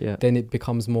whatever, Yeah. then it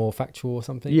becomes more factual or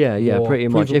something. Yeah, more pretty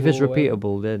much. If it's provable or whatever.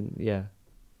 repeatable, then yeah.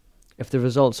 If the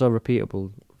results are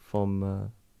repeatable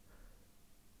from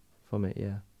it,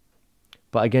 yeah.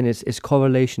 But again, it's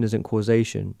correlation isn't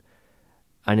causation,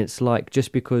 and it's like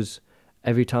just because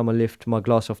every time I lift my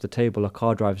glass off the table, a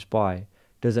car drives by,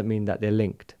 doesn't mean that they're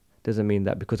linked. Doesn't mean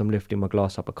that because I'm lifting my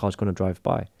glass up, a car's going to drive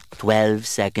by. 12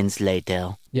 seconds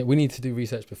later. Yeah, we need to do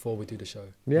research before we do the show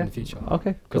in the future.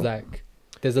 Okay. Because Cool. like,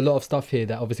 there's a lot of stuff here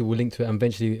that obviously we'll link to it, and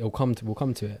eventually we'll come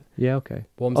to it. Yeah. Okay.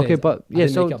 What I'm saying Okay, is, but I yeah.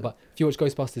 didn't So make it up, but if you watch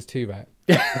Ghostbusters 2, right?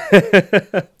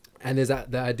 And there's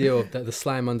the idea of the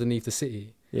slime underneath the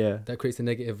city yeah. that creates a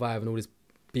negative vibe, and all this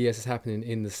BS is happening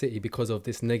in the city because of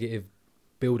this negative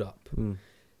build-up. Mm.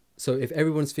 So if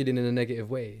everyone's feeling in a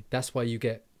negative way, that's why you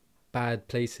get bad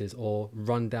places or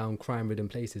run-down, crime-ridden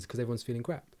places, because everyone's feeling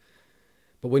crap.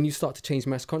 But when you start to change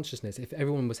mass consciousness, if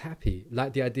everyone was happy,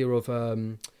 like the idea of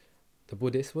the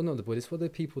Buddhists, well, not the Buddhists, what are the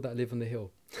people that live on the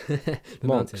hill? The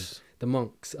mountains. The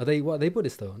monks. Are they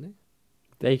Buddhists though, aren't they?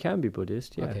 They can be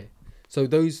Buddhist. Yeah. Okay. So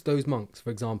those monks, for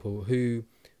example, who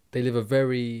they live a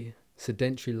very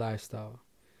sedentary lifestyle.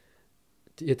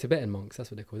 Yeah, Tibetan monks, that's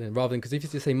what they're called. Then, rather than, because if you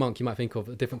just say monk, you might think of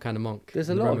a different kind of monk. There's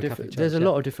a in the lot of Roman different. Catholic There's a Church,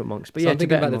 lot of different monks, but so yeah, I'm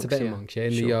thinking about the monks, Tibetan yeah. monks,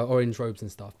 in Sure. the orange robes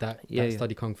and stuff. That Yeah.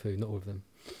 study kung fu, not all of them.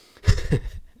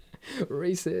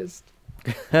 Racist.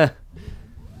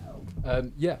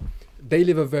 Yeah, they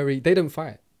don't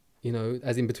fight,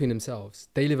 as in between themselves.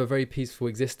 They live a very peaceful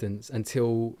existence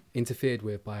until interfered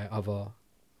with by other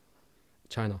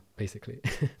China, basically.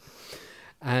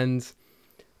 And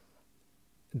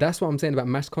that's what I'm saying about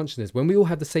mass consciousness. When we all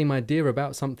have the same idea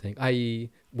about something,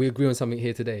 i.e. we agree on something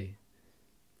here today,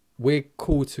 we're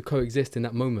called to coexist in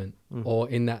that moment or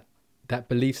in that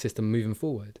belief system moving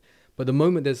forward. But the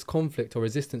moment there's conflict or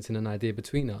resistance in an idea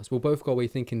between us, we'll both go away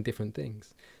thinking different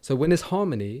things. So when there's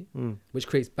harmony, which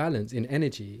creates balance in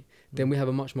energy, then we have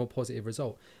a much more positive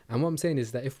result. And what I'm saying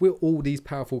is that if we're all these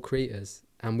powerful creators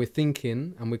and we're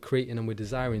thinking and we're creating and we're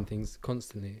desiring things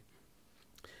constantly,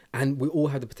 and we all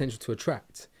have the potential to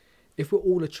attract, if we're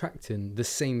all attracting the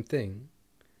same thing,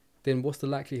 then what's the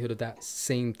likelihood of that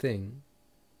same thing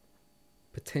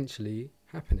potentially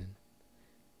happening?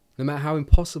 No matter how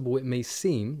impossible it may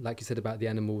seem, like you said about the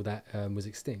animal that was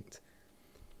extinct,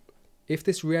 if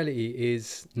this reality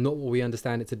is not what we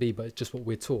understand it to be, but it's just what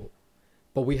we're taught,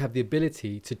 but we have the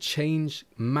ability to change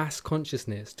mass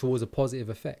consciousness towards a positive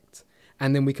effect,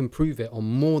 and then we can prove it on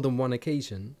more than one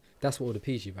occasion, that's what would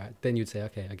appease you, right? Then you'd say,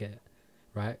 okay, I get it,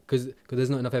 right? Because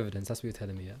there's not enough evidence. That's what you're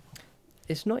telling me, yeah?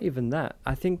 It's not even that.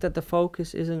 I think that the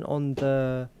focus isn't on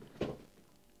the...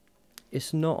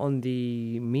 It's not on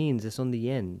the means, it's on the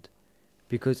end.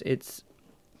 Because it's...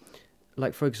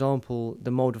 Like, for example, the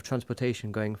mode of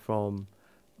transportation going from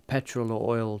petrol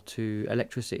or oil to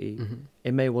electricity,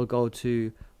 it may well go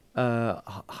to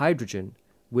hydrogen,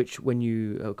 which when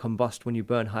you combust, when you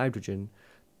burn hydrogen,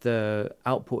 the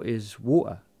output is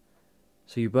water.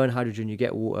 So you burn hydrogen, you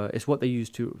get water. It's what they use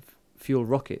to fuel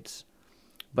rockets.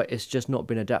 But it's just not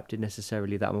been adapted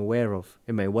necessarily that I'm aware of.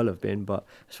 It may well have been, but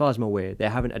as far as I'm aware, they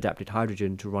haven't adapted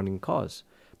hydrogen to running cars.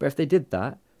 But if they did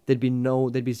that, there'd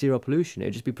be zero pollution.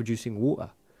 It'd just be producing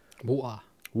water.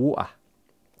 Water.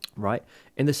 Right?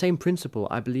 In the same principle,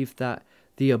 I believe that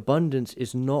the abundance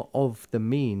is not of the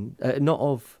not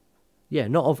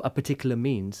of a particular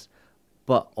means,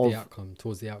 but of the outcome,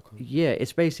 towards the outcome. Yeah,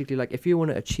 it's basically like if you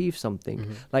want to achieve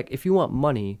something, like if you want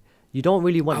money, you don't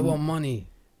really want... I want money.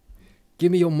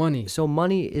 Give me your money. So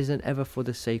money isn't ever for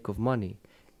the sake of money.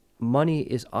 Money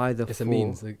is either it's a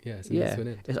means, it's a means to an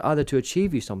end. It's either to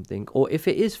achieve you something, or if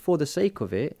it is for the sake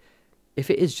of it, if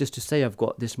it is just to say I've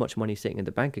got this much money sitting in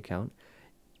the bank account,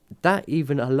 that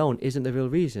even alone isn't the real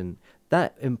reason.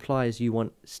 That implies you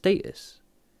want status,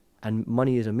 and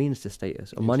money is a means to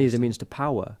status, or money is a means to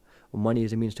power, or money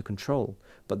is a means to control.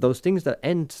 But those things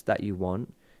that you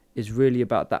want is really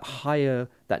about that higher,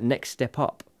 that next step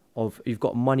up of you've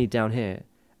got money down here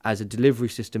as a delivery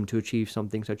system to achieve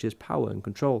something such as power and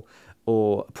control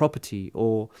or property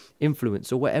or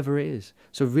influence or whatever it is.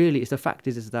 So really, the fact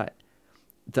is that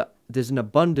there's an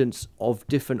abundance of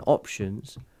different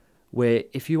options where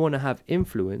if you want to have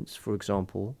influence, for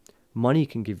example, money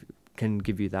can give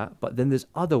you that, but then there's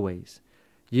other ways.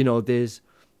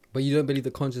 But you don't believe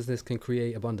that consciousness can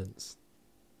create abundance?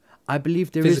 I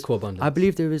believe there Physical abundance. I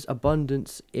believe there is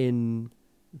abundance in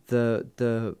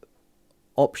the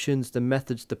options, the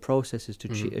methods, the processes to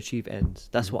achieve ends.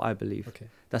 That's what I believe. Okay.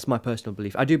 That's my personal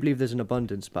belief. I do believe there's an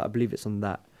abundance, but I believe it's on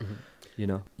that.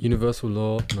 Universal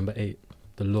law number 8,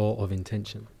 the law of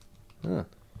intention. Ah.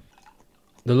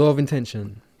 The law of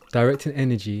intention Directing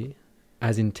energy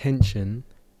as intention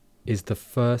is the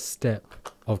first step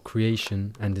of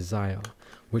creation and desire,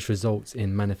 which results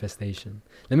in manifestation.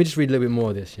 Let me just read a little bit more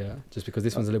of this, yeah? Just because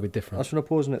this one's a little bit I different. just want to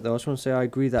pause on it though. I just want to say I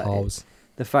agree that Pause.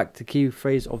 the key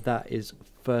phrase of that is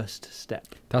first step.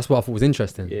 That's what I thought was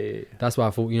interesting. Yeah. That's why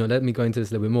I thought, let me go into this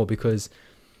a little bit more, because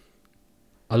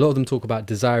a lot of them talk about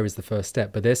desire is the first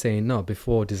step, but they're saying, no,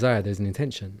 before desire, there's an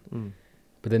intention. Mm.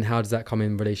 But then how does that come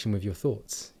in relation with your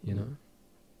thoughts,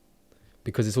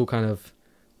 Because it's all kind of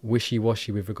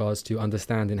wishy-washy with regards to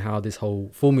understanding how this whole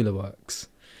formula works.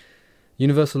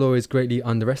 Universal law is greatly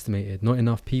underestimated. Not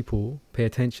enough people pay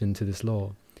attention to this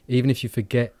law. Even if you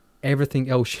forget everything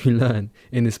else you learn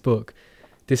in this book,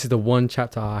 this is the one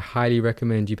chapter I highly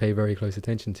recommend you pay very close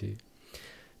attention to.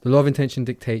 The law of intention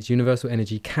dictates universal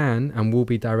energy can and will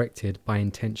be directed by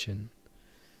intention.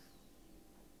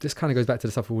 This kind of goes back to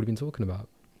the stuff we've already been talking about.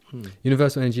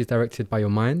 Universal energy is directed by your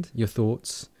mind, your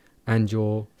thoughts, and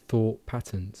your thought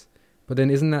patterns. But then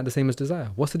isn't that the same as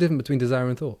desire? What's the difference between desire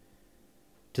and thought?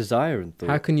 Desire and thought.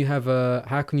 How can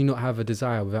you not have a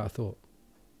desire without a thought?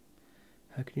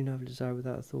 How can you not have a desire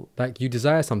without a thought? Like, you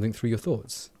desire something through your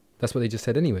thoughts. That's what they just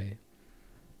said anyway.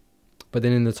 But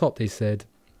then in the top they said,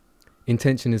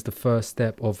 intention is the first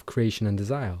step of creation and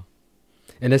desire.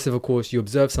 Unless, of course, you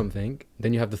observe something,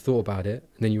 then you have the thought about it,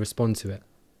 and then you respond to it.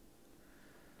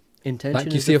 Intention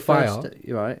Like you is see the a fire. first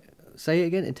you're right. Say it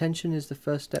again. Intention is the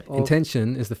first step of...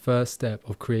 Intention is the first step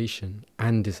of creation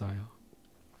and desire.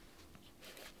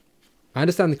 I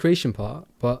understand the creation part,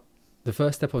 but the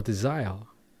first step of desire,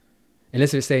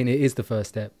 unless it's saying it is the first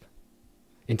step,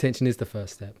 intention is the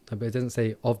first step, but it doesn't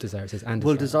say of desire, it says and desire.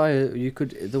 Well, desire, you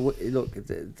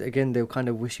could... again, they're kind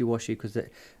of wishy-washy, because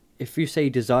if you say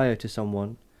desire to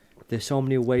someone, there's so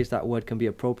many ways that word can be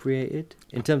appropriated.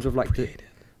 In terms of like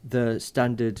the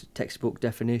standard textbook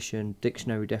definition,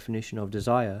 dictionary definition of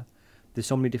desire, there's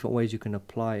so many different ways you can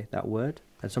apply that word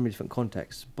and so many different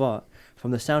contexts. But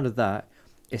from the sound of that,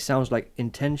 it sounds like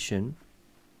intention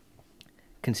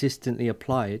consistently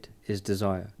applied is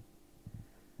desire.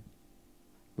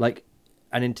 Like,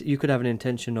 you could have an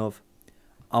intention of,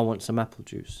 I want some apple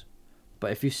juice.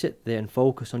 But if you sit there and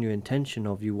focus on your intention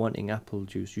of you wanting apple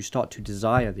juice, you start to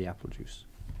desire the apple juice.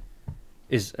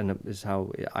 Is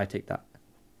how I take that.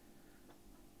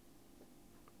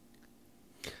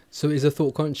 So is a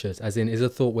thought conscious? As in, is a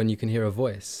thought when you can hear a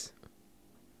voice?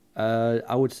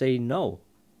 I would say no.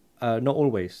 Not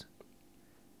always.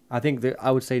 I think that I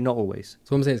would say not always.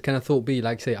 So what I'm saying is, can a thought be,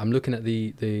 like, say, I'm looking at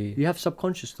the You have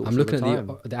subconscious thoughts. I'm looking all at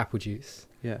the time. the apple juice,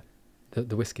 Yeah.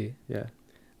 the whiskey, Yeah.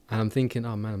 and I'm thinking,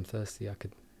 oh man, I'm thirsty. I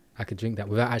could drink that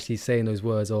without actually saying those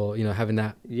words or having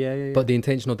that. Yeah. But the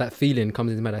intention of that feeling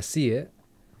comes into my mind. I see it,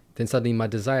 then suddenly my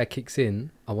desire kicks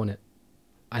in. I want it,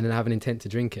 and then I have an intent to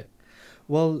drink it.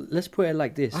 Well, let's put it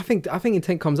like this. I think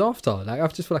intent comes after. Like, I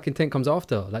just feel like intent comes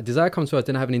after. Like, desire comes first,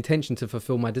 then I have an intention to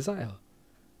fulfill my desire.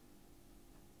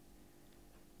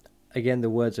 Again, the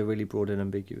words are really broad and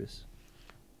ambiguous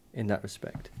in that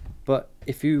respect. But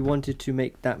if you wanted to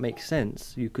make that make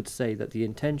sense, you could say that the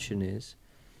intention is,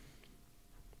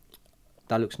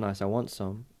 that looks nice, I want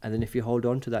some. And then if you hold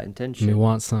on to that intention, Me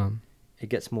want some. it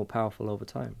gets more powerful over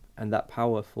time. And that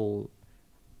powerful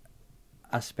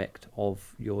aspect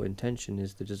of your intention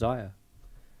is the desire.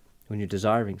 When you're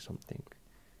desiring something,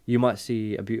 you might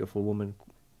see a beautiful woman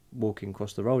walking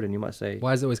across the road and you might say,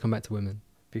 Why does it always come back to women?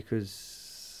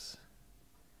 because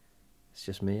it's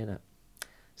just me, innit?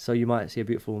 So you might see a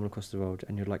beautiful woman across the road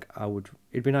and you're like,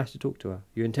 it'd be nice to talk to her.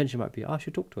 Your intention might be, I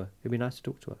should talk to her. It'd be nice to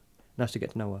talk to her. Nice to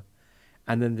get to know her.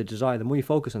 And then the desire, the more you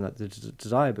focus on that, the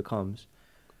desire becomes,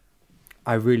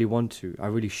 I really want to, I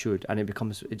really should. And it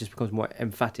just becomes more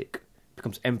emphatic,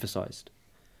 becomes emphasized.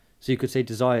 So you could say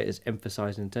desire is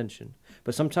emphasized intention.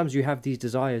 But sometimes you have these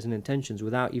desires and intentions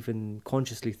without even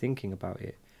consciously thinking about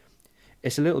it.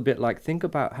 It's a little bit like, think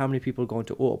about how many people go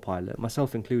into autopilot,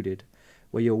 myself included,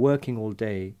 where you're working all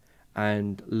day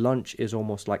and lunch is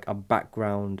almost like a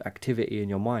background activity in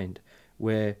your mind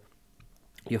where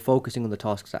you're focusing on the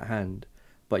tasks at hand,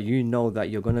 but you know that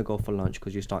you're going to go for lunch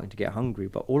because you're starting to get hungry.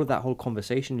 But all of that whole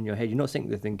conversation in your head, you're not sitting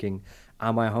there thinking,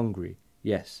 am I hungry?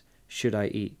 Yes. Should I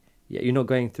eat? Yeah, you're not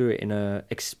going through it in a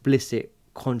explicit,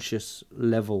 conscious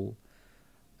level,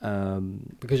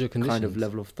 Because you're conditioned. kind of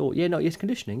level of thought. Yeah, no, it's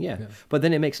conditioning, yeah. But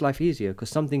then it makes life easier because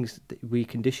some things we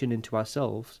condition into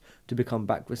ourselves to become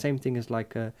back. The same thing as it's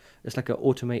like an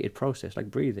automated process, like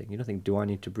breathing. You don't think, do I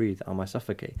need to breathe? Am I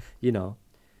suffocate? Your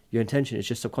intention is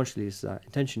just subconsciously is that.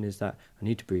 Intention is that I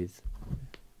need to breathe.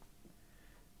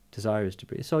 Desire is to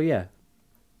breathe. So yeah,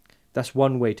 that's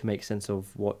one way to make sense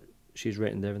of what she's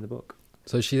written there in the book.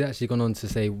 So she's actually gone on to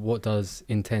say, what does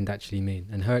intend actually mean?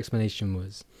 And her explanation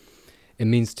was, it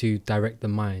means to direct the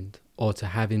mind or to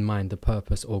have in mind the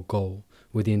purpose or goal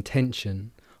with the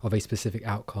intention of a specific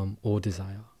outcome or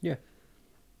desire. Yeah.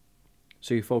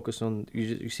 So you focus on,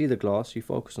 you see the glass, you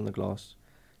focus on the glass,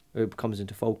 it comes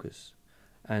into focus.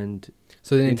 And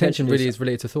so the intention really is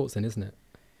related to thoughts then, isn't it?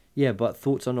 Yeah, but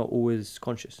thoughts are not always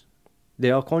conscious.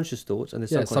 They are conscious thoughts and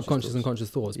they're subconscious and conscious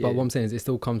thoughts. Yeah. But what I'm saying is it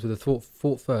still comes with a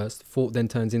thought first, thought then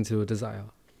turns into a desire.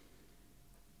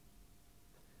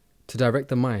 To direct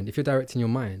the mind, if you're directing your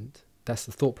mind, that's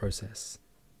the thought process.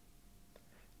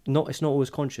 No, it's not always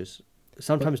conscious.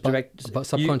 Sometimes but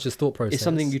subconscious thought process. It's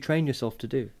something you train yourself to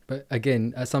do. But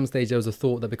again, at some stage there was a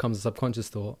thought that becomes a subconscious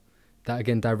thought that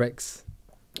again directs.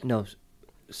 No,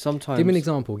 sometimes. Give me an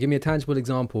example. Give me a tangible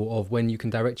example of when you can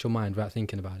direct your mind without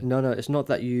thinking about it. No, it's not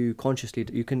that you consciously.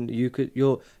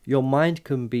 Your mind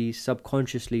can be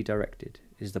subconsciously directed.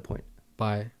 Is the point?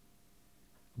 By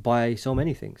so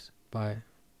many things. For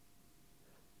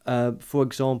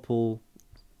example,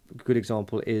 a good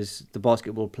example is the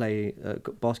basketball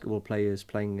players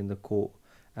playing in the court,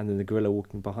 and then the gorilla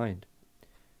walking behind.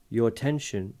 Your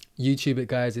attention. YouTube it,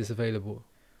 guys. It's available.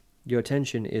 Your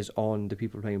attention is on the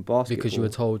people playing basketball. Because you were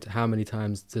told how many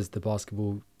times does the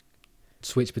basketball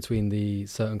switch between the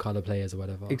certain colour players or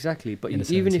whatever. Exactly, but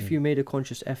even if you made a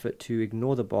conscious effort to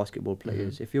ignore the basketball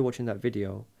players, if you're watching that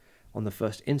video, on the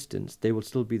first instance, they will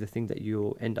still be the thing that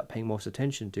you'll end up paying most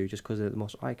attention to just because they're the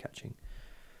most eye-catching.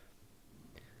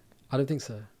 I don't think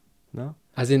so. No?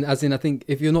 As in, I think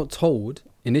if you're not told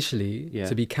initially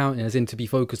to be counting, as in to be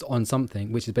focused on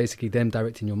something, which is basically them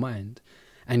directing your mind,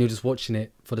 and you're just watching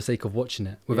it for the sake of watching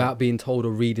it without being told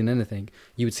or reading anything,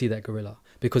 you would see that gorilla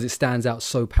because it stands out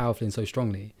so powerfully and so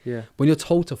strongly. Yeah. When you're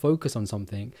told to focus on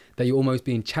something that you're almost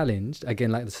being challenged,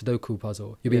 again, like the Sudoku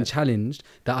puzzle, you're being challenged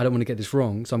that I don't want to get this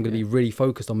wrong, so I'm going to be really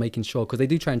focused on making sure, because they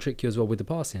do try and trick you as well with the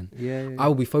passing. I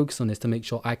will be focused on this to make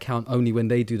sure I count only when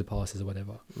they do the passes or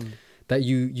whatever. That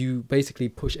you basically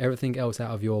push everything else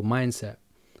out of your mindset,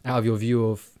 out of your view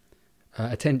of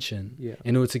attention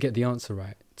in order to get the answer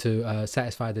right, to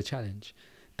satisfy the challenge.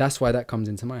 That's why that comes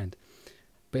into mind.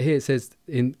 But here it says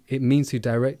it means to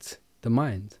direct the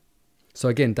mind. So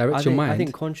again, your mind. I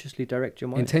think consciously direct your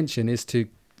mind. Intention is to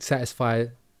satisfy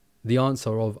the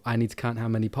answer of I need to count how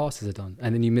many passes are done.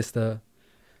 And then you miss the,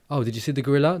 oh, did you see the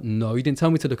gorilla? No, you didn't tell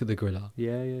me to look at the gorilla.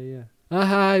 Yeah.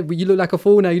 But you look like a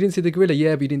fool now. You didn't see the gorilla.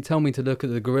 Yeah, but you didn't tell me to look at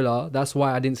the gorilla. That's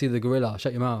why I didn't see the gorilla.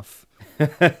 Shut your mouth.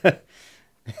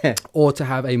 Or to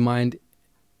have in mind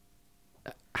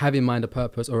a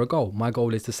purpose or a goal. My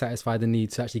goal is to satisfy the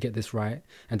need to actually get this right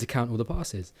and to count all the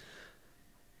passes.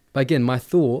 But again, my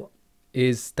thought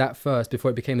is that first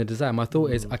before it became the desire. My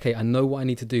thought is, okay, I know what I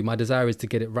need to do. My desire is to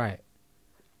get it right.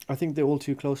 I think they're all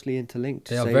too closely interlinked.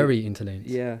 They are very interlinked.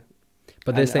 Yeah.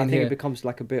 But they're saying I think here, it becomes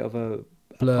like a bit of a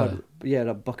blur.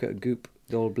 Like bucket of goop.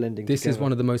 They're all blending This together. is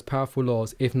one of the most powerful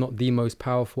laws, if not the most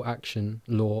powerful action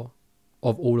law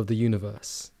of all of the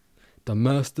universe. The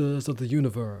masters of the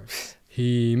universe.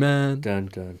 He-Man. Dun,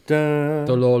 dun, dun.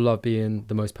 The law of love being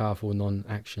the most powerful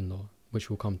non-action law, which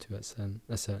we'll come to at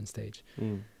a certain stage.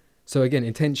 So again,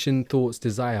 intention, thoughts,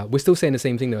 desire. We're still saying the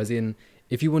same thing though, as in,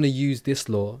 if you want to use this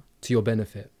law to your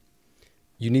benefit,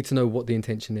 you need to know what the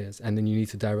intention is, and then you need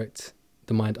to direct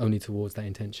the mind only towards that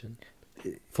intention.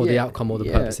 For the outcome or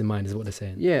the purpose in mind is what they're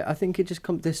saying. Yeah, I think it just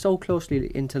they're so closely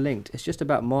interlinked. It's just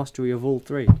about mastery of all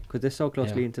three, because they're so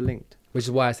closely interlinked. Which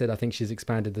is why I said I think she's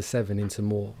expanded the 7 into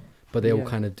more, but they all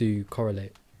kind of do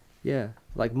correlate. Yeah,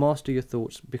 like master your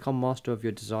thoughts, become master of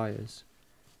your desires,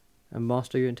 and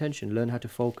master your intention. Learn how to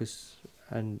focus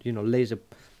and,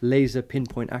 laser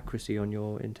pinpoint accuracy on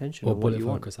your intention. Or bullet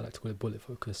focus. I like to call it bullet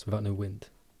focus without no wind.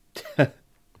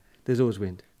 There's always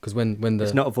wind. Because when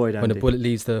it's not a void, when the bullet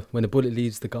leaves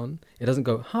the gun, it doesn't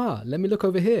go, let me look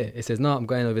over here. It says, no, I'm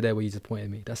going over there where you just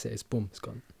pointed me. That's it. It's boom. It's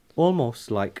gone.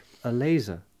 Almost like a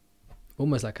laser.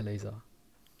 Almost like a laser.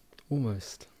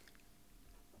 Almost.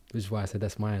 Which is why I said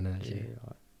that's my analogy. Yeah,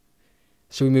 right.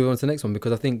 Should we move on to the next one?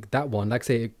 Because I think that one, like I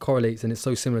say, it correlates and it's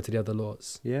so similar to the other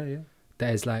laws. Yeah.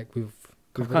 That is like we've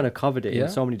kind of covered it in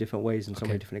so many different ways and so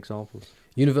many different examples.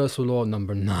 Universal law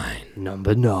number 9.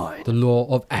 Number 9. The law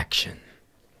of action.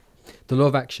 The law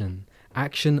of action.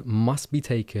 Action must be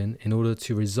taken in order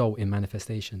to result in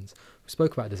manifestations. We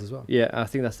spoke about this as well. Yeah, I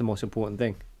think that's the most important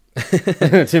thing.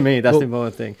 To me, that's the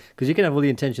important thing. Because you can have all the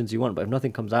intentions you want, but if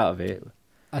nothing comes out of it...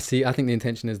 I think the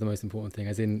intention is the most important thing.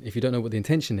 As in, if you don't know what the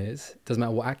intention is, it doesn't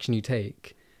matter what action you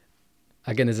take.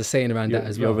 Again, there's a saying around that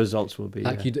as well. Your results will be...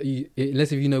 Like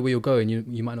unless if you know where you're going,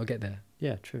 you might not get there.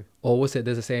 Yeah, true. Or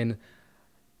there's a saying,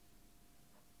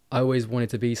 I always wanted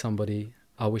to be somebody.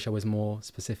 I wish I was more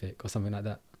specific or something like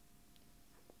that.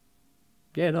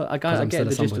 Yeah, no, I I'm get still the a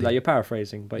gist of somebody. that. You're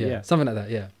paraphrasing, but yeah. Something like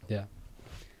that. Yeah.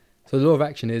 So the law of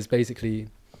action is basically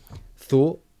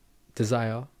thought,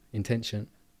 desire, intention,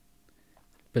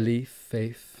 belief,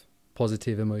 faith,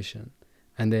 positive emotion,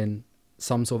 and then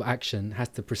some sort of action has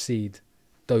to precede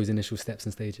those initial steps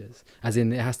and stages. As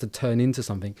in, it has to turn into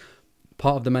something.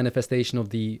 Part of the manifestation of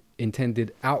the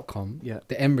intended outcome,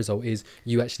 the end result, is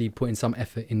you actually putting some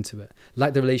effort into it.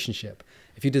 Like the relationship.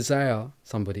 If you desire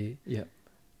somebody,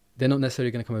 they're not necessarily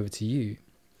going to come over to you,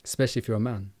 especially if you're a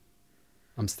man.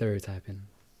 I'm stereotyping.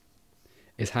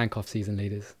 It's handcuff season,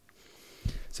 ladies.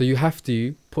 So you have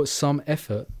to put some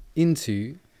effort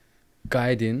into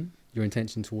guiding your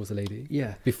intention towards a lady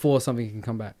before something can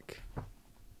come back.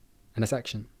 And that's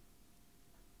action.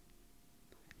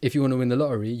 If you want to win the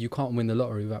lottery, you can't win the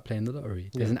lottery without playing the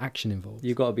lottery. There's an action involved.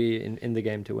 You've got to be in the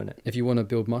game to win it. If you want to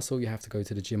build muscle, you have to go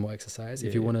to the gym or exercise.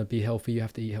 If you want to be healthy, you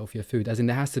have to eat healthier food. As in,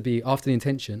 there has to be, after the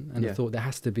intention and the thought, there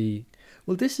has to be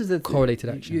this is the correlated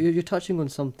action. You're touching on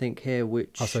something here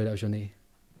which... Oh, sorry, that was your knee.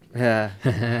 Yeah.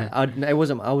 I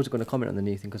was going to comment on the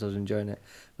knee thing because I was enjoying it.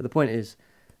 But the point is,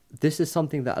 this is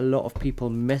something that a lot of people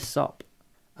mess up.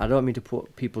 I don't mean to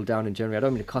put people down in general. I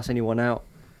don't mean to cuss anyone out.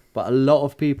 But a lot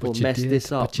of people mess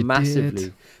this up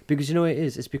massively. Because you know what it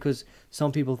is? It's because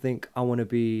some people think, I want to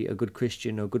be a good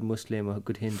Christian or a good Muslim or a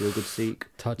good Hindu or a good Sikh.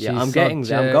 I'm getting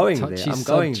there. I'm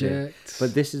going there.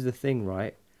 But this is the thing,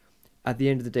 right? At the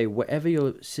end of the day, whatever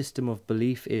your system of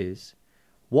belief is,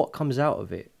 what comes out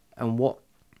of it and what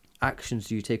actions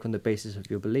do you take on the basis of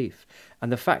your belief?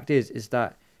 And the fact is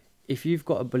that if you've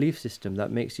got a belief system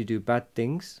that makes you do bad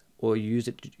things, or you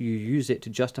use it to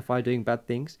justify doing bad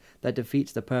things, that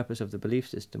defeats the purpose of the belief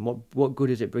system. What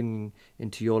good is it bringing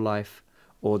into your life,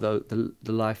 or the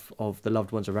life of the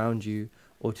loved ones around you,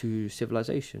 or to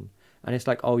civilization? And it's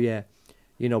like, oh yeah,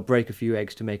 break a few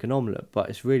eggs to make an omelette.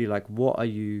 But it's really like, what are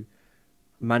you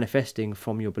manifesting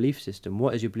from your belief system?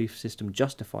 What is your belief system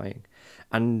justifying?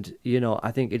 And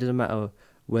I think it doesn't matter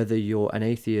whether you're an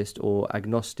atheist or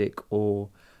agnostic or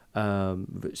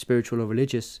spiritual or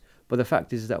religious. But the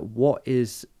fact is that what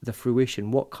is the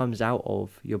fruition, what comes out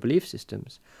of your belief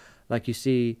systems? Like you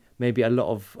see maybe a lot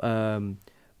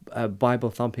of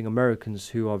Bible-thumping Americans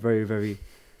who are very, very,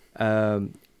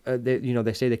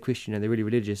 they say they're Christian and they're really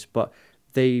religious, but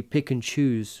they pick and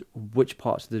choose which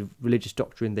parts of the religious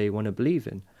doctrine they want to believe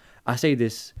in. I say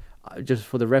this just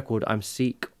for the record, I'm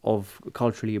Sikh of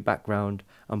culturally background,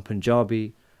 I'm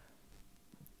Punjabi.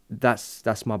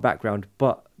 That's my background.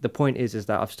 But the point is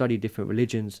that I've studied different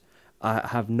religions. I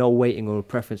have no weighting or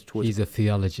preference towards... He's a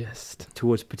theologist.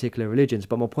 ...towards particular religions.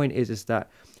 But my point is that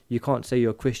you can't say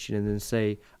you're a Christian and then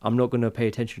say, I'm not going to pay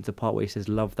attention to the part where he says,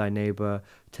 love thy neighbour,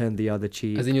 turn the other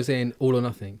cheek. As in you're saying all or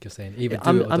nothing. You're saying either do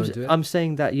it or don't do it. I'm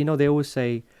saying that, they always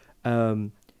say,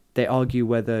 they argue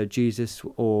whether Jesus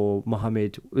or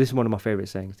Muhammad... This is one of my favourite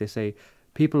sayings. They say,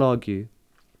 people argue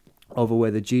over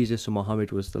whether Jesus or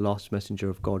Muhammad was the last messenger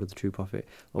of God or the true prophet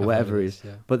or whatever it is.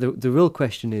 Yeah. But the real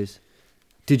question is,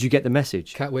 did you get the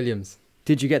message? Cat Williams.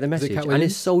 Did you get the message? And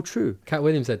it's so true. Cat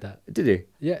Williams said that. Did he?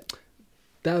 Yeah.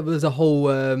 That was a whole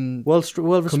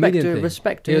respect to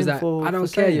him like, for I don't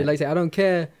for care. saying it. Like I say, I don't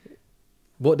care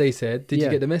what they said. Did you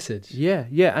get the message? Yeah,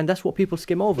 and that's what people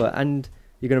skim over. And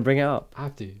you're going to bring it up. I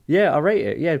have to. Yeah, I rate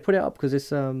it. Yeah, put it up because it's...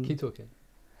 Keep talking.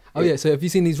 Oh yeah, so have you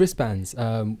seen these wristbands?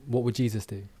 What would Jesus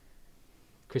do?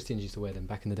 Christians used to wear them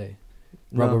back in the day.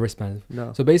 Rubber wristbands.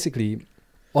 No. So basically,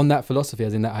 on that philosophy,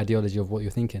 as in that ideology of what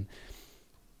you're thinking,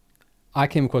 I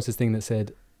came across this thing that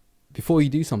said, before you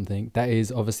do something that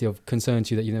is obviously of concern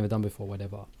to you that you've never done before,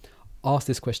 whatever, ask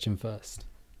this question first.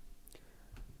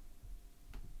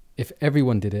 If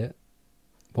everyone did it,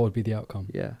 what would be the outcome?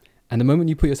 Yeah. And the moment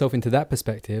you put yourself into that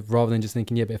perspective, rather than just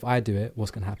thinking, yeah, but if I do it,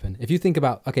 what's going to happen? If you think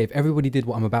about, okay, if everybody did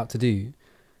what I'm about to do,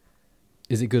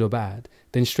 is it good or bad?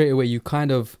 Then straight away you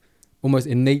kind of almost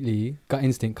innately, gut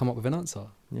instinct, come up with an answer.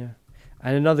 Yeah.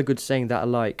 And another good saying that I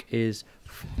like is,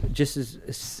 just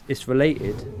as it's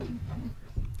related,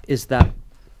 is that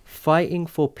fighting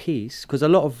for peace, because a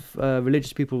lot of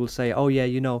religious people will say, oh yeah,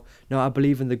 no, I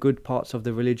believe in the good parts of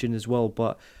the religion as well,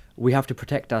 but we have to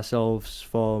protect ourselves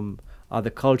from either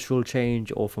cultural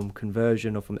change or from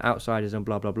conversion or from outsiders and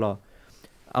blah, blah, blah.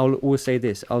 I'll always say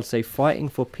this. I'll say fighting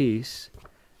for peace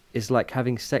is like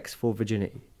having sex for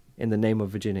virginity, in the name of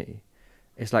virginity.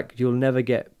 It's like you'll never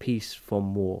get peace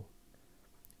from war.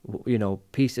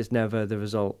 Peace is never the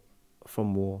result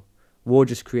from war. War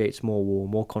just creates more war,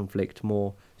 more conflict,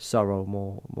 more sorrow,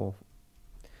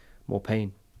 more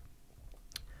pain.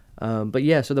 But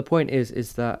yeah, so the point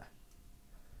is that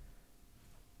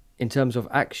in terms of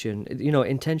action,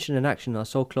 intention and action are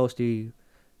so closely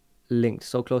linked,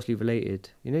 so closely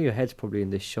related. Your head's probably in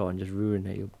this shot and just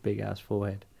ruining your big ass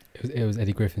forehead. It was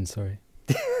Eddie Griffin, sorry.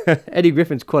 Eddie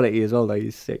Griffin's quality as well, though.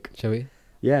 He's sick. Shall we?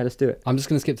 Yeah, let's do it. I'm just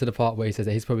going to skip to the part where he says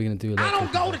that he's probably going to do a lot. I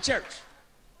don't go to church.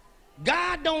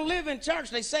 God don't live in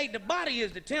church. They say the body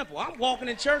is the temple. I'm walking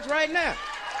in church right now.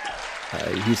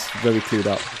 He's very clued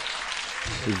up.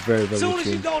 He's very, very As soon as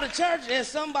you tuned. go to church, there's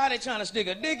somebody trying to stick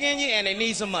a dick in you and they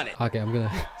need some money. Okay, I'm going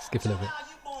to skip a little bit. How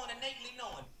you born innately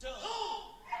knowing? To who?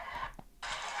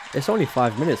 It's only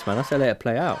 5 minutes, man. I say let it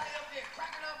play out. Up there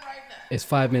cracking up right now. It's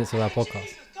 5 minutes of our podcast.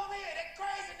 Jesus, come here, that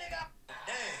crazy nigga.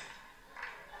 Damn.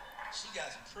 She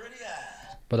got some pretty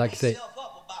eyes. But like I say, Yourself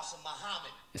up about some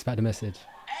Muhammad. it's about the message.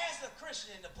 Ask a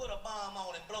Christian to put a bomb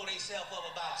on and blow themselves up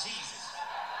about Jesus.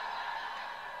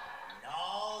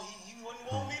 No, he wouldn't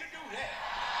want me to do that.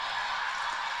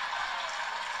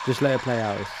 Just let it play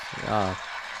out.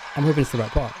 I'm hoping it's the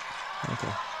right part. Okay.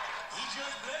 He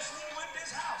just blessed me with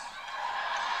this house.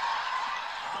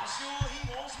 I'm sure he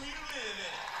wants me to live in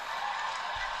it.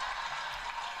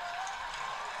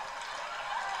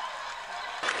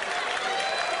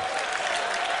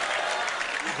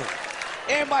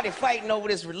 Everybody fighting over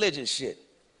this religion shit.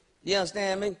 You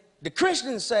understand me? The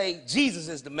Christians say Jesus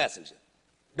is the messenger.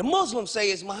 The Muslims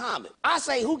say it's Muhammad. I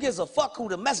say, who gives a fuck who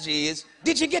the messenger is?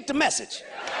 Did you get the message?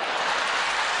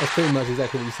 That's pretty much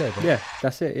exactly what you said. Right? Yeah,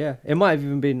 that's it. Yeah, it might have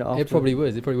even been after. It probably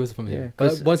was. It probably was from him. Yeah, but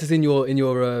 'cause- once it's in your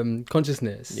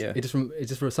consciousness, Yeah. it's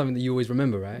just something that you always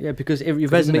remember, right? Yeah, because it 'Cause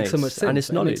resonates it makes so much sense. and it's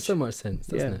It knowledge. makes so much sense,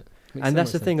 doesn't Yeah. it? Makes And so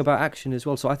that's much the thing sense. about action as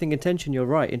well. So I think intention, you're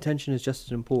right. Intention is just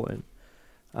as important.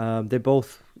 They're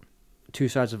both two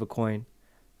sides of a coin,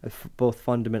 both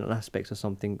fundamental aspects of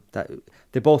something that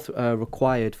they're both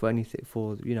required for anything,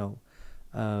 for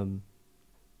a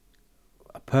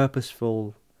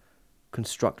purposeful,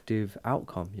 constructive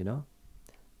outcome.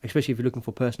 Especially if you're looking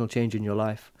for personal change in your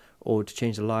life or to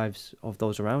change the lives of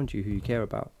those around you who you care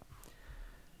about.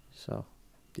 So,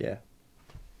 yeah.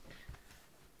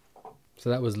 So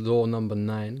that was law number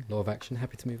 9, law of action.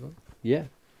 Happy to move on. Yeah.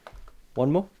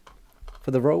 One more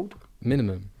for the road.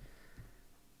 Minimum.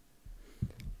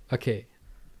 Okay.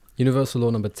 Universal law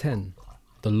number 10,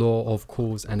 the law of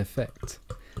cause and effect.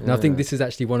 Now, I think this is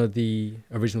actually one of the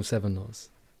original 7 laws.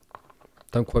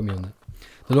 Don't quote me on that.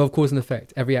 The law of cause and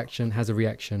effect. Every action has a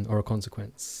reaction or a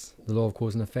consequence. The law of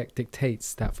cause and effect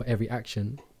dictates that for every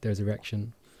action, there is a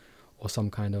reaction or some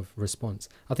kind of response.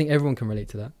 I think everyone can relate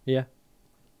to that. Yeah.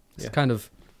 It's Yeah. kind of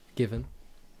given.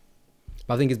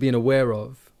 But I think it's being aware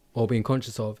of or being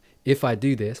conscious of, if I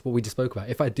do this, what we just spoke about,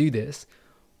 if I do this,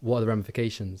 what are the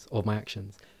ramifications of my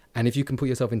actions? And if you can put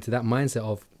yourself into that mindset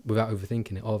of, without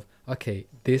overthinking it, of, okay,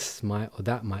 this might or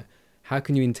that might, how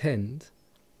can you intend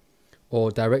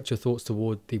or direct your thoughts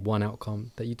toward the one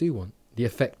outcome that you do want, the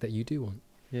effect that you do want?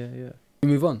 Yeah, yeah. We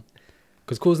move on.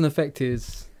 Because cause and effect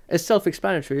is, It's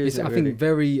self-explanatory, it's, isn't it? I think,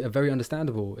 very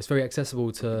understandable. It's very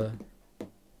accessible to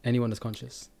anyone that's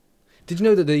conscious. Did you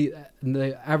know that the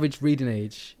average reading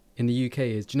age in the UK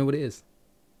is, do you know what it is?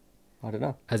 I don't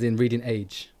know. As in reading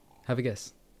age. Have a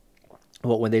guess.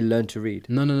 What, when they learn to read?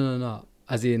 No.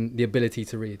 As in the ability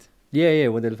to read. Yeah,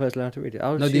 when they first learn to read it.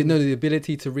 The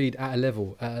ability to read at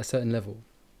a certain level.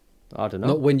 I don't know.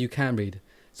 Not when you can read.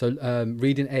 So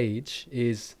reading age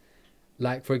is,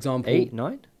 like, for example, 8,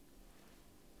 9?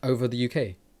 over the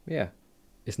UK, Yeah.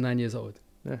 it's 9 years old.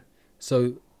 Yeah.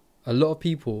 So a lot of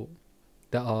people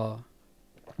that are,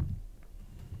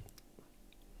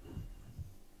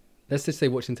 let's just say,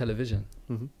 watching television,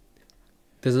 Mm-hmm.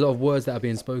 there's a lot of words that are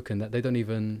being spoken that they don't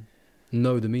even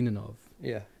know the meaning of.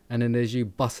 Yeah. And then there's you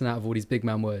busting out of all these big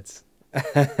man words.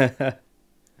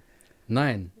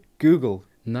 9. Google.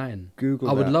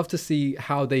 I would that. love to see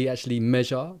how they actually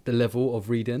measure the level of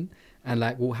reading, and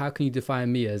like, well, how can you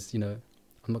define me as, I'm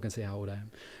not gonna say how old I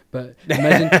am, but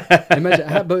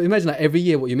imagine like every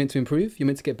year what you're meant to improve, you're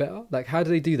meant to get better. Like, how do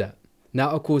they do that? Now,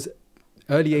 of course,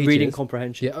 early ages, Reading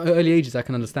comprehension. yeah, early ages I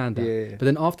can understand that. Yeah. But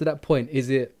then after that point, is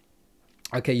it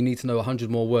okay? You need to know 100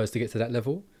 more words to get to that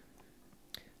level.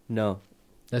 No,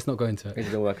 Let's not go into it it.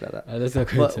 doesn't work like that. Let's not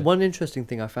go But into it. one interesting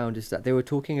thing I found is that they were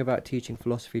talking about teaching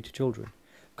philosophy to children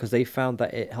because they found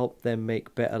that it helped them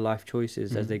make better life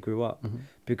choices as they grew up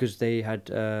because they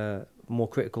had more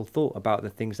critical thought about the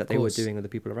things that they were doing with the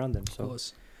people around them. Of So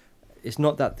course. it's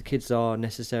not that the kids are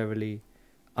necessarily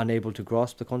unable to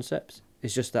grasp the concepts.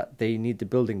 It's just that they need the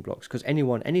building blocks because any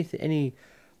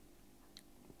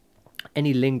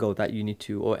lingo that you need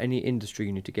to, or any industry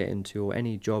you need to get into, or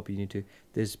any job you need to,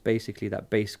 there's basically that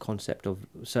base concept of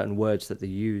certain words that they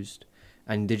used,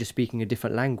 and they're just speaking a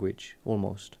different language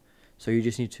almost. So you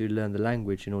just need to learn the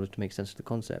language in order to make sense of the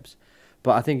concepts.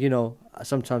 But I think, you know,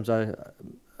 sometimes I,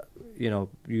 you know,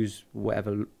 use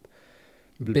whatever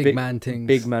Big man things.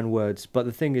 big man words. But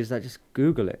the thing is that just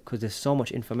Google it, because there's so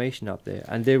much information out there,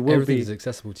 and there will Everything be is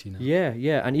accessible to you now. yeah,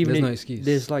 yeah, and even There's no excuse.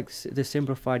 there's like there's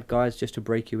simplified guides just to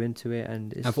break you into it,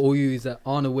 and it's, And for all you that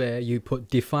aren't aware, you put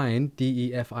define,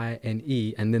 DEFINE,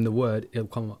 and then the word, it'll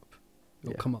come up.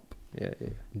 It'll Yeah. come up. yeah,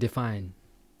 Define.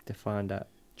 define that,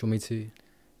 Do you want me to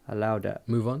allow that,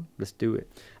 move on? let's do it.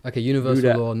 Okay, that.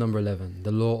 universal law number 11,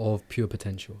 the law of pure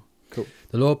potential. Cool.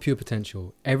 The law of pure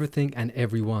potential. Everything and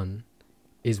everyone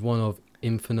is one of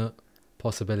infinite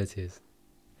possibilities.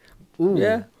 Ooh.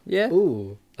 Yeah, yeah.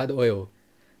 Ooh. Like the oil.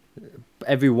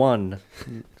 Everyone.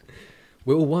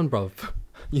 We're all one, bruv.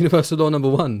 Universal law number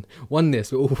 1.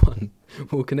 Oneness. We're all one.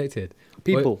 We're all connected.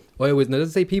 People. Oil is, no, it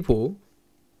doesn't say people.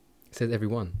 It says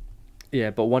everyone.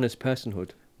 Yeah, but one is personhood.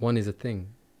 One is a thing.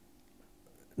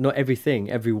 Not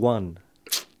everything, everyone.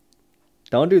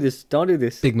 Don't do this. Don't do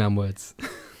this. Big man words.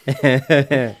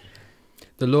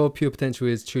 The law of pure potential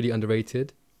is truly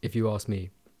underrated, if you ask me.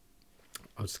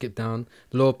 I'll skip down.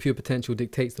 The law of pure potential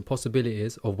dictates the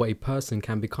possibilities of what a person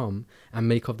can become and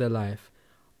make of their life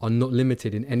are not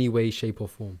limited in any way, shape or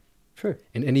form. True.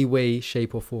 In any way,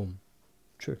 shape or form.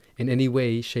 True. In any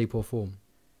way, shape or form.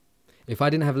 If I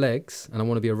didn't have legs and I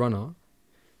want to be a runner,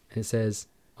 and it says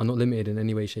I'm not limited in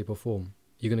any way, shape or form,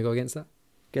 you going to go against that?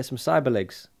 Get some cyber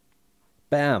legs.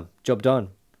 Bam. Job done.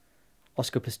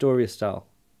 Oscar Pistorius style.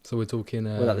 So we're talking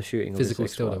Without the shooting of his physical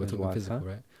still, though. We're ex-wife, talking wife, physical, huh?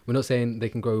 right? We're not saying they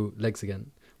can grow legs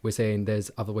again. We're saying there's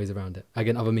other ways around it.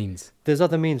 Again, other means. There's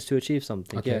other means to achieve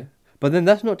something. Okay. Yeah. But then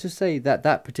that's not to say that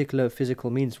that particular physical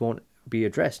means won't be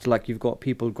addressed. Like you've got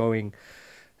people growing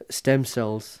stem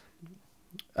cells.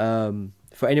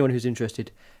 For anyone who's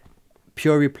interested,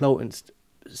 pluripotent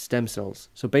stem cells.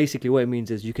 So basically what it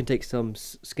means is you can take some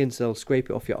skin cells, scrape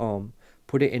it off your arm,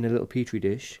 put it in a little petri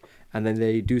dish, and then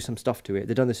they do some stuff to it.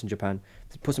 They've done this in Japan.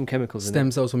 They put some chemicals in it.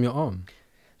 Stem cells from your arm.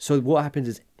 So what happens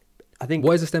is, I think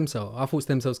What is a stem cell? I thought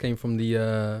stem cells came from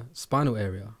the spinal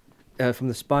area. from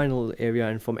the spinal area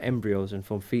and from embryos and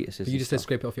from fetuses. But you and just said stuff.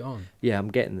 scrape it off your arm. Yeah, I'm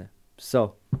getting there.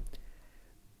 So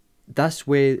that's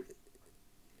where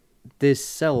there's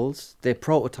cells, they're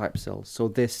prototype cells. So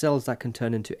they're cells that can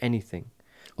turn into anything.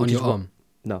 On which your is what- arm.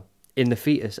 No, in the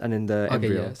fetus and in the Okay,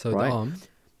 embryo. yeah. So right? the arm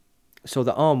So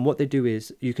the arm, what they do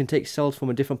is you can take cells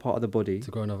from a different part of the body. to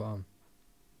grow another arm.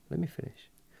 Let me finish.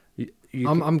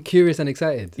 I'm curious and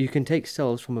excited. You can take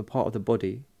cells from a part of the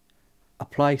body,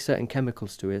 apply certain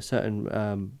chemicals to it,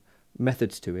 certain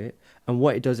methods to it, and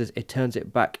what it does is it turns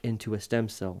it back into a stem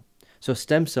cell. So a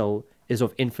stem cell is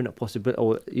of infinite possibility,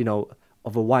 or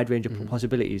of a wide range of Mm-hmm.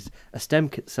 possibilities. A stem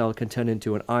cell can turn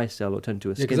into an eye cell or turn into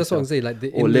a Yeah, skin because that's cell, what I'm saying. Like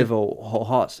or liver or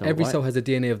heart cell. every right? cell has a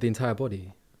DNA of the entire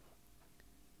body,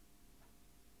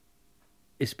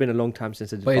 It's been a long time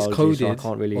since it's but it's biology, so I coded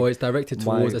can't really. or it's directed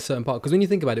towards a certain part. Because when you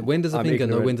think about it, when does a I'm finger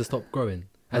know ignorant. when to stop growing?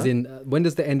 As Huh? in, when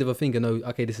does the end of a finger know?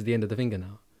 Okay, this is the end of the finger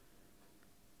now.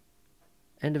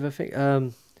 End of a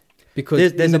thing. Because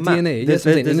There's in the a map. DNA, There's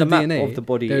in a the map DNA, of the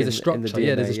body there is a in the structure.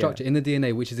 Yeah, there's a DNA, structure in the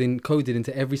DNA which is encoded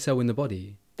into every cell in the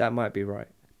body. That might be right.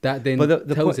 That then But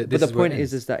the tells point, it. but This the where it point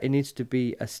ends. is that it needs to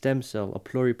be a stem cell, a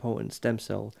pluripotent stem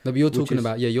cell. No, but you're which talking is-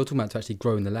 about you're talking about to actually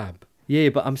grow in the lab. Yeah,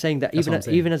 but I'm saying that That's what I'm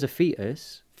saying. even as a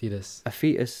fetus, Fetus.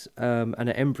 and an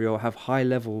embryo have high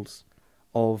levels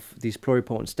of these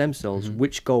pluripotent stem cells, Mm-hmm.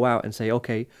 which go out and say,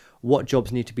 okay, what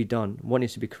jobs need to be done, what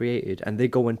needs to be created, and they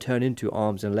go and turn into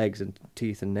arms and legs and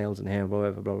teeth and nails and hair and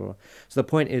blah blah blah blah. So the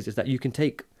point is that you can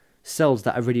take cells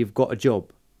that already have got a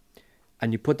job,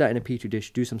 and you put that in a petri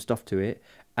dish, do some stuff to it,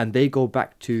 and they go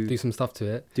back to Do some stuff to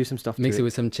it. do some stuff Mix to it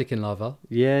with some chicken lava,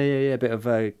 yeah, a bit of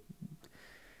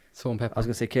salt and pepper. I was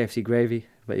gonna say KFC gravy,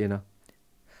 but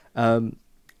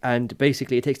and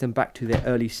basically it takes them back to their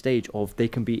early stage of they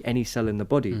can be any cell in the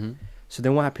body. Mm-hmm. So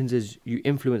then what happens is you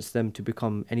influence them to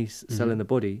become any cell Mm-hmm. in the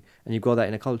body, and you grow that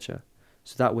in a culture.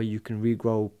 So that way you can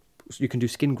regrow. You can do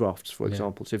skin grafts, for Yeah.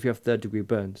 example. So if you have third-degree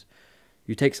burns,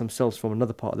 you take some cells from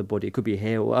another part of the body. It could be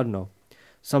hair or I don't know,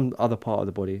 some other part of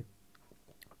the body.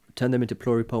 Turn them into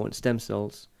pluripotent stem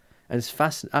cells, and it's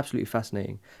absolutely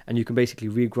fascinating. And you can basically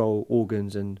regrow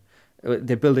organs, and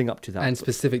they're building up to that. And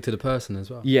specific to the person as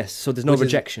well. Yes, so there's no Which is-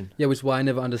 rejection. Yeah, which is why I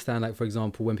never understand, like, for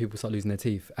example, when people start losing their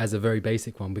teeth, as a very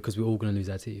basic one, because we're all going to lose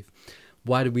our teeth.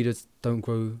 Why do we just don't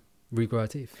regrow our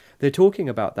teeth? They're talking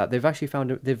about that. They've actually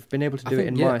found they've been able to do it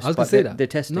in mice. I was but going to say they're, that. they're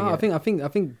testing No, it. I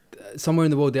think somewhere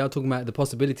in the world they are talking about the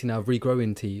possibility now of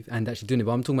regrowing teeth and actually doing it.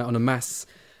 But I'm talking about on a mass.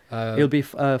 It'll be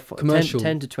for commercial.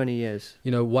 10 to 20 years.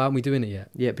 Why aren't we doing it yet?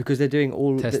 Yeah, because they're doing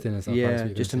all Testing and stuff, Yeah, that's what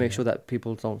you're just to gonna make say, sure that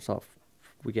people don't start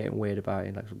we're getting weird about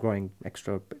it, like growing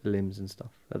extra limbs and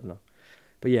stuff. I don't know.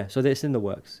 But yeah, so it's in the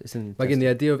works. It's in. Like in the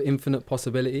idea of infinite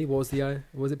possibility, what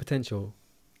was it potential?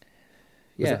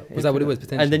 Yeah, was that what it was?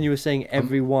 Potential. And then you were saying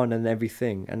everyone and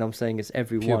everything, and I'm saying it's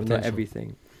everyone, not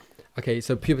everything. Okay,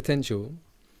 so pure potential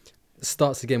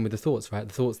starts again with the thoughts, right?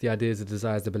 The thoughts, the ideas, the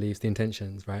desires, the beliefs, the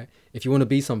intentions, right? If you want to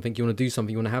be something, you want to do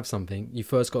something, you want to have something, you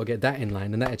first got to get that in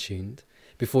line and that attuned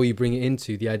before you bring it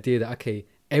into the idea that, okay,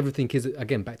 everything is,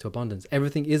 again, back to abundance.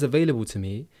 Everything is available to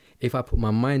me if I put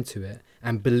my mind to it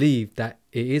and believe that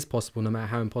it is possible, no matter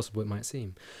how impossible it might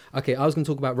seem. Okay, I was going to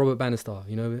talk about Robert Bannister.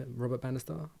 You know Robert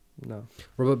Bannister? No.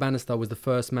 Robert Bannister was the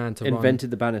first man to invented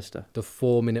run the banister, the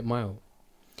 4-minute mile.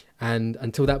 And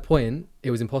until that point,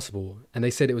 it was impossible. And they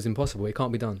said it was impossible. It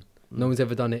can't be done. No one's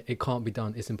ever done it. It can't be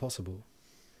done. It's impossible.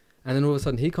 And then all of a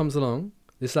sudden, he comes along.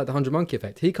 This is like the 100 Monkey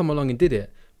Effect. He come along and did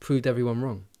it, proved everyone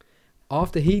wrong.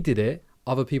 After he did it,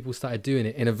 other people started doing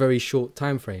it in a very short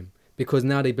time frame because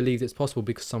now they believed it's possible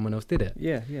because someone else did it.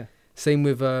 Yeah, yeah. Same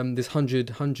with this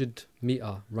 100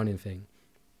 meter running thing.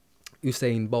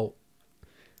 Usain Bolt.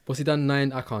 What's he done?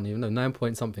 I can't even know, 9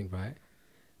 point something, right?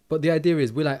 But the idea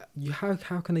is, we're like,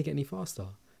 how can they get any faster?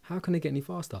 How can they get any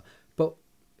faster? But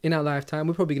in our lifetime,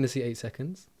 we're probably going to see 8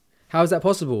 seconds. How is that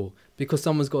possible? Because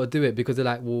someone's got to do it because they're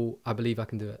like, well, I believe I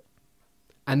can do it.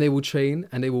 And they will train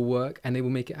and they will work and they will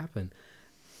make it happen.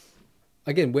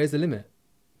 Again, where's the limit?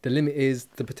 The limit is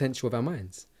the potential of our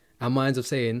minds. Our minds of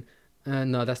saying,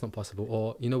 no, that's not possible.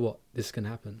 Or, you know what? This is going to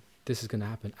happen. This is going to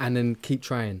happen. And then keep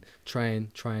trying.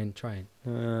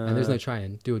 And there's no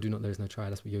trying. Do or do not, there is no try.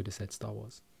 That's what Yoda said, Star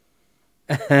Wars.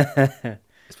 It's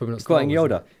probably not Star Quoting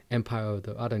Wars. Yoda. Empire,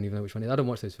 I don't even know which one it is. I don't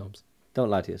watch those films. Don't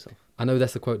lie to yourself. I know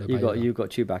that's the quote though. You got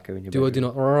Chewbacca in your do or bedroom. do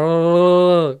not.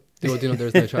 Do or do not, there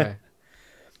is no try.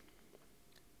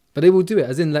 But they will do it,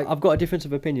 as in like... I've got a difference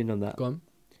of opinion on that. Go on.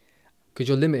 Because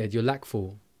you're limited, you're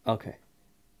lackful. Okay.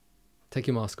 Take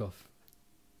your mask off.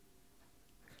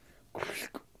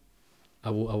 I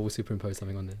will superimpose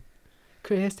something on there.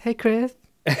 Chris, hey Chris.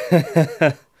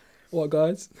 What,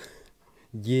 guys?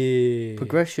 Yeah.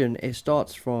 Progression, it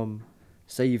starts from,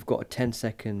 say you've got a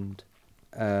 10-second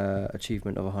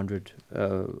achievement of 100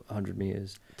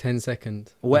 meters. 10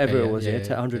 seconds. Or whatever Okay, it was,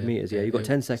 100 meters, you've got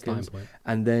 10 seconds.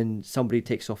 And then somebody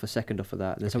takes off a second off of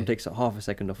that. Then somebody takes half a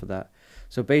second off of that.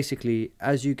 So basically,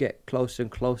 as you get closer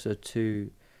and closer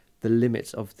to the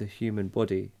limits of the human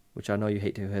body, which I know you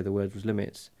hate to hear the word was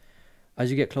limits, as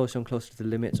you get closer and closer to the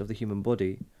limits of the human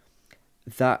body,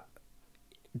 that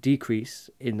decrease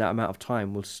in that amount of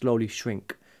time will slowly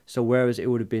shrink. So whereas it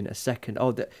would have been a second,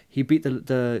 he beat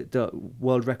the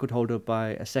world record holder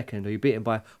by a second, or he beat him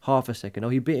by half a second,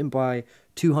 or he beat him by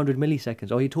 200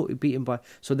 milliseconds, or he beat him by...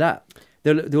 So that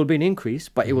there will be an increase,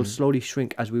 but it will slowly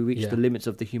shrink as we reach the limits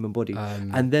of the human body.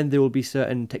 And then there will be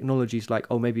certain technologies like,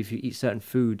 maybe if you eat certain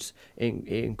foods, it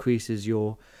increases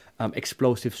your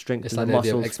explosive strength it's in like the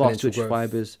muscles, fast twitch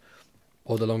fibers.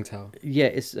 Or the long tail. Yeah,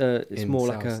 it's more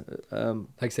like a...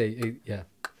 like say, yeah.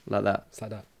 Like that. It's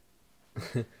like that.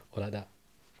 Or like that.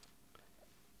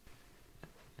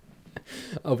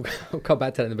 I'll come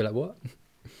back to that and be like, what?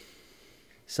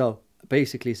 So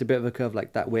basically, it's a bit of a curve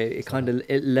like that where it kind of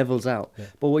it levels out. Yeah.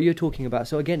 But what you're talking about,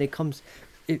 so again, it comes,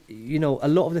 a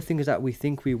lot of the things that we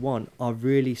think we want are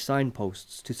really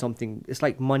signposts to something. It's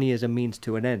like money as a means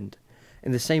to an end.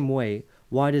 In the same way,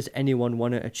 why does anyone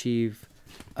want to achieve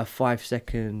a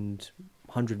 5-second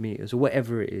 100 meters or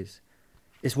whatever it is?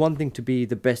 It's one thing to be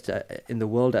the best in the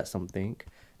world at something.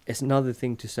 It's another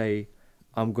thing to say,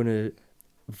 I'm going to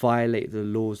violate the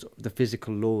laws, the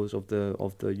physical laws of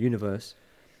the universe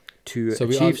to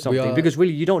achieve something. Because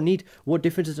really, you don't need... What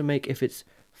difference does it make if it's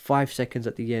 5 seconds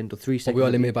at the end or 3 seconds? We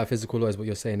are limited by physical laws, what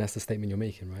you're saying. That's the statement you're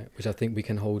making, right? Which I think we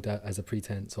can hold that as a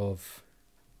pretense of...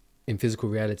 In physical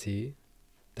reality,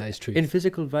 that is truth. In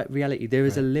physical reality, there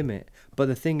is a limit. But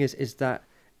the thing is that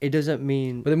it doesn't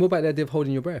mean... But then what about the idea of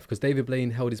holding your breath? Because David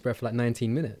Blaine held his breath for like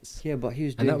 19 minutes. Yeah, but he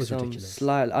was doing ridiculous.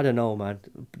 I don't know, man.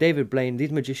 David Blaine,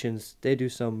 these magicians, they do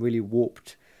some really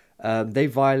warped... they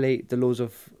violate the laws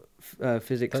of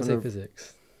physics. Don't say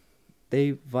physics.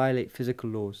 They violate physical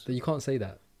laws. But you can't say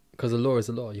that. Because a law is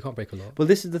a law. You can't break a law. Well,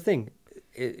 this is the thing.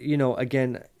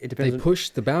 Again, it depends. They push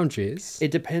the boundaries.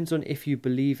 It depends on if you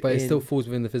believe but it still falls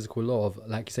within the physical law of,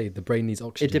 like you say, the brain needs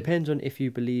oxygen. It depends on if you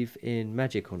believe in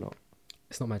magic or not.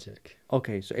 It's not magic.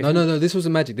 Okay, so... No, this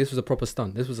wasn't magic. This was a proper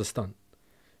stunt. This was a stunt.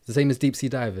 It's the same as deep sea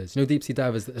divers. You know deep sea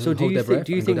divers that hold their breath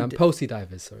and go down? Pearl sea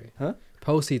divers, sorry. Huh?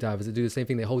 Pearl sea divers that do the same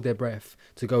thing. They hold their breath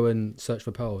to go and search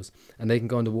for pearls. And they can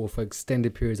go underwater for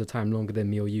extended periods of time, longer than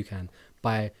me or you can.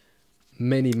 By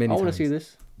many times. I want to see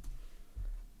this.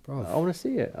 Bro. I want to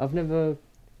see it. I've never...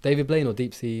 David Blaine or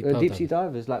deep sea? Pearl Deep sea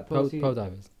divers? divers, like Pearl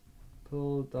divers.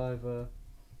 pearl diver.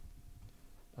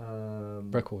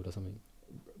 Record or something.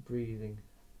 Breathing.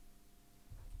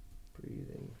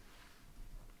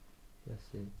 Let's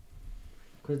see.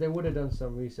 Because they would have done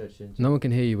some research into. No one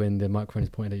can hear you when the microphone is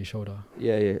pointed at your shoulder.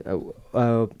 Yeah.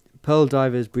 Pearl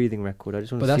divers breathing record. I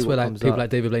just want But to that's see where what like comes people up. like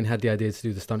David Blaine had the idea to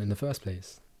do the stunt in the first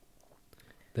place.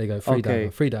 There you go, Okay.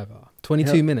 free diver.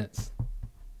 22 Yeah. minutes.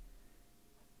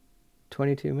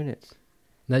 22 minutes.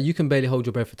 Now you can barely hold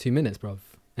your breath for 2 minutes, bruv.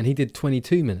 And he did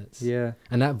 22 minutes. Yeah.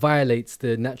 And that violates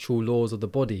the natural laws of the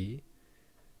body.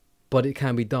 But it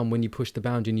can be done when you push the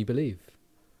boundary and you believe.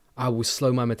 I will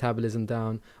slow my metabolism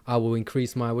down. I will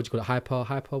increase my, what do you call it,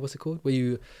 hyper, what's it called? Where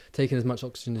you taking as much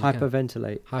oxygen as you can.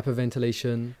 Hyperventilate.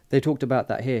 Hyperventilation. They talked about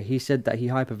that here. He said that he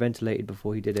hyperventilated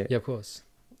before he did it. Yeah, of course.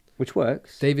 Which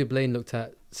works. David Blaine looked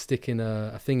at sticking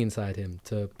a thing inside him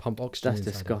to pump oxygen. That's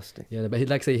inside him. disgusting. Yeah, but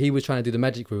like I say, he was trying to do the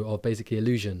magic route of basically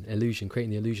illusion,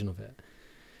 creating the illusion of it.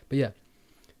 But yeah,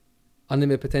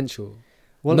 unlimited potential.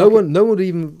 Well, no one would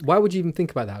even. Why would you even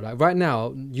think about that? Like right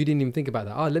now, you didn't even think about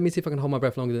that. Oh, let me see if I can hold my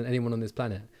breath longer than anyone on this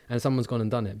planet. And someone's gone and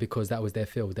done it because that was their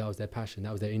field, that was their passion,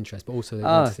 that was their interest. But also, they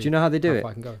wanted to see do you know how they do how it?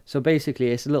 far I can go. So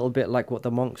basically, it's a little bit like what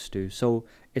the monks do. So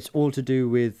it's all to do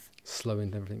with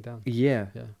Slowing everything down. yeah.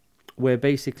 Where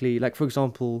basically, like for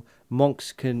example,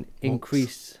 monks can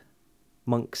increase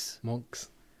monks.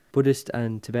 Buddhist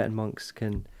and Tibetan monks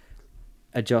can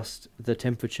adjust the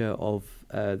temperature of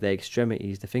their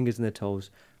extremities, the fingers and the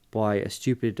toes, by a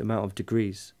stupid amount of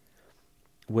degrees,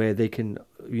 where they can,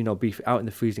 be out in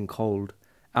the freezing cold,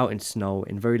 out in snow,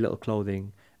 in very little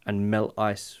clothing, and melt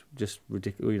ice, just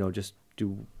ridiculous, just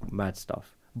do mad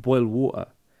stuff. Boil water.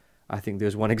 I think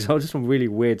there's one example, just some really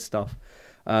weird stuff.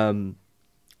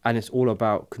 And it's all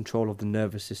about control of the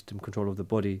nervous system, control of the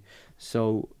body.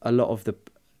 So a lot of the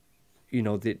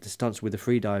stunts with the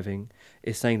free diving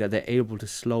is saying that they're able to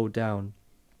slow down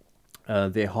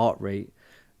their heart rate,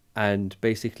 and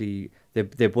basically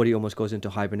their body almost goes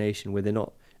into hibernation where they're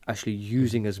not actually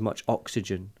using as much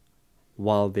oxygen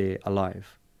while they're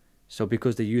alive. So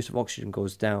because the use of oxygen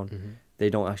goes down, they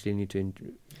don't actually need to.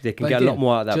 They can get a lot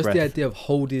more out of that just breath. the idea of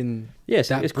holding. Yes,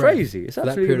 that it's breath crazy. It's for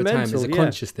that absolutely period of time mental. is a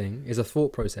conscious thing, is a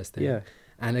thought process thing. Yeah.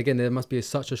 And again, there must be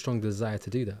such a strong desire to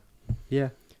do that. Yeah.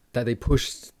 That they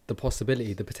push the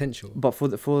possibility, the potential. But for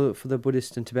the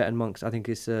Buddhist and Tibetan monks, I think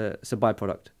it's a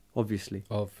byproduct, obviously,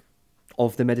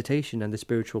 of the meditation and the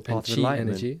spiritual path of chi enlightenment.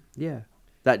 energy. Yeah.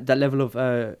 That level of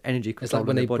energy control. It's like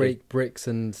when they body. break bricks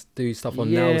and do stuff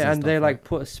on nails and and stuff, they right? like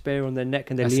put a spear on their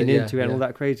neck and they That's lean it, yeah, into it and all yeah.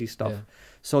 that crazy stuff. Yeah.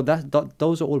 So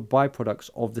those are all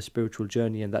byproducts of the spiritual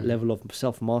journey and that level of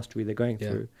self-mastery they're going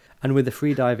through. And with the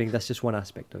free diving, that's just one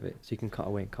aspect of it. So you can cut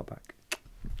away and cut back.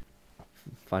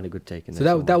 Find a good take in there.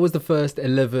 So that was the first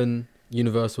 11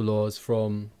 universal laws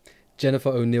from Jennifer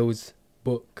O'Neill's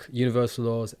book, Universal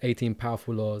Laws, 18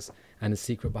 Powerful Laws, and the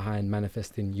Secret Behind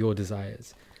Manifesting Your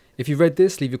Desires. If you've read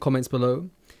this, leave your comments below.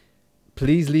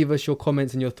 Please leave us your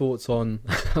comments and your thoughts on...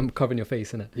 I'm covering your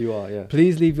face, innit? You are, yeah.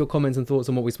 Please leave your comments and thoughts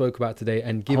on what we spoke about today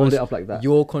and give Hold us it up like that.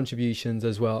 your contributions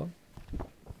as well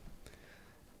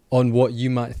on what you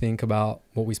might think about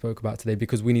what we spoke about today,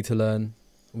 because we need to learn.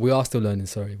 We are still learning,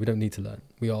 sorry. We don't need to learn.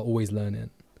 We are always learning,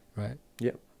 right?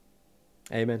 Yep.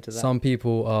 Amen to that. Some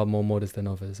people are more modest than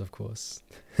others, of course.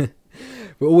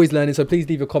 We're always learning, so please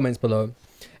leave your comments below.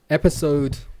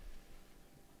 Episode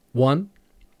 1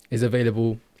 is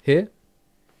available here.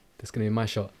 That's going to be my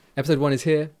shot. Episode 1 is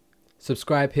here.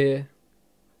 Subscribe here.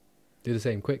 Do the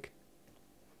same, quick.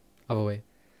 Other way.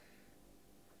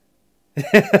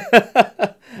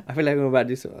 I feel like we're about to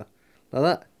do something like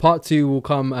that. Part 2 will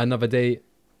come another day.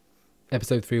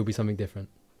 Episode 3 will be something different.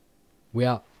 We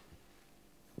out.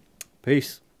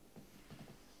 Peace.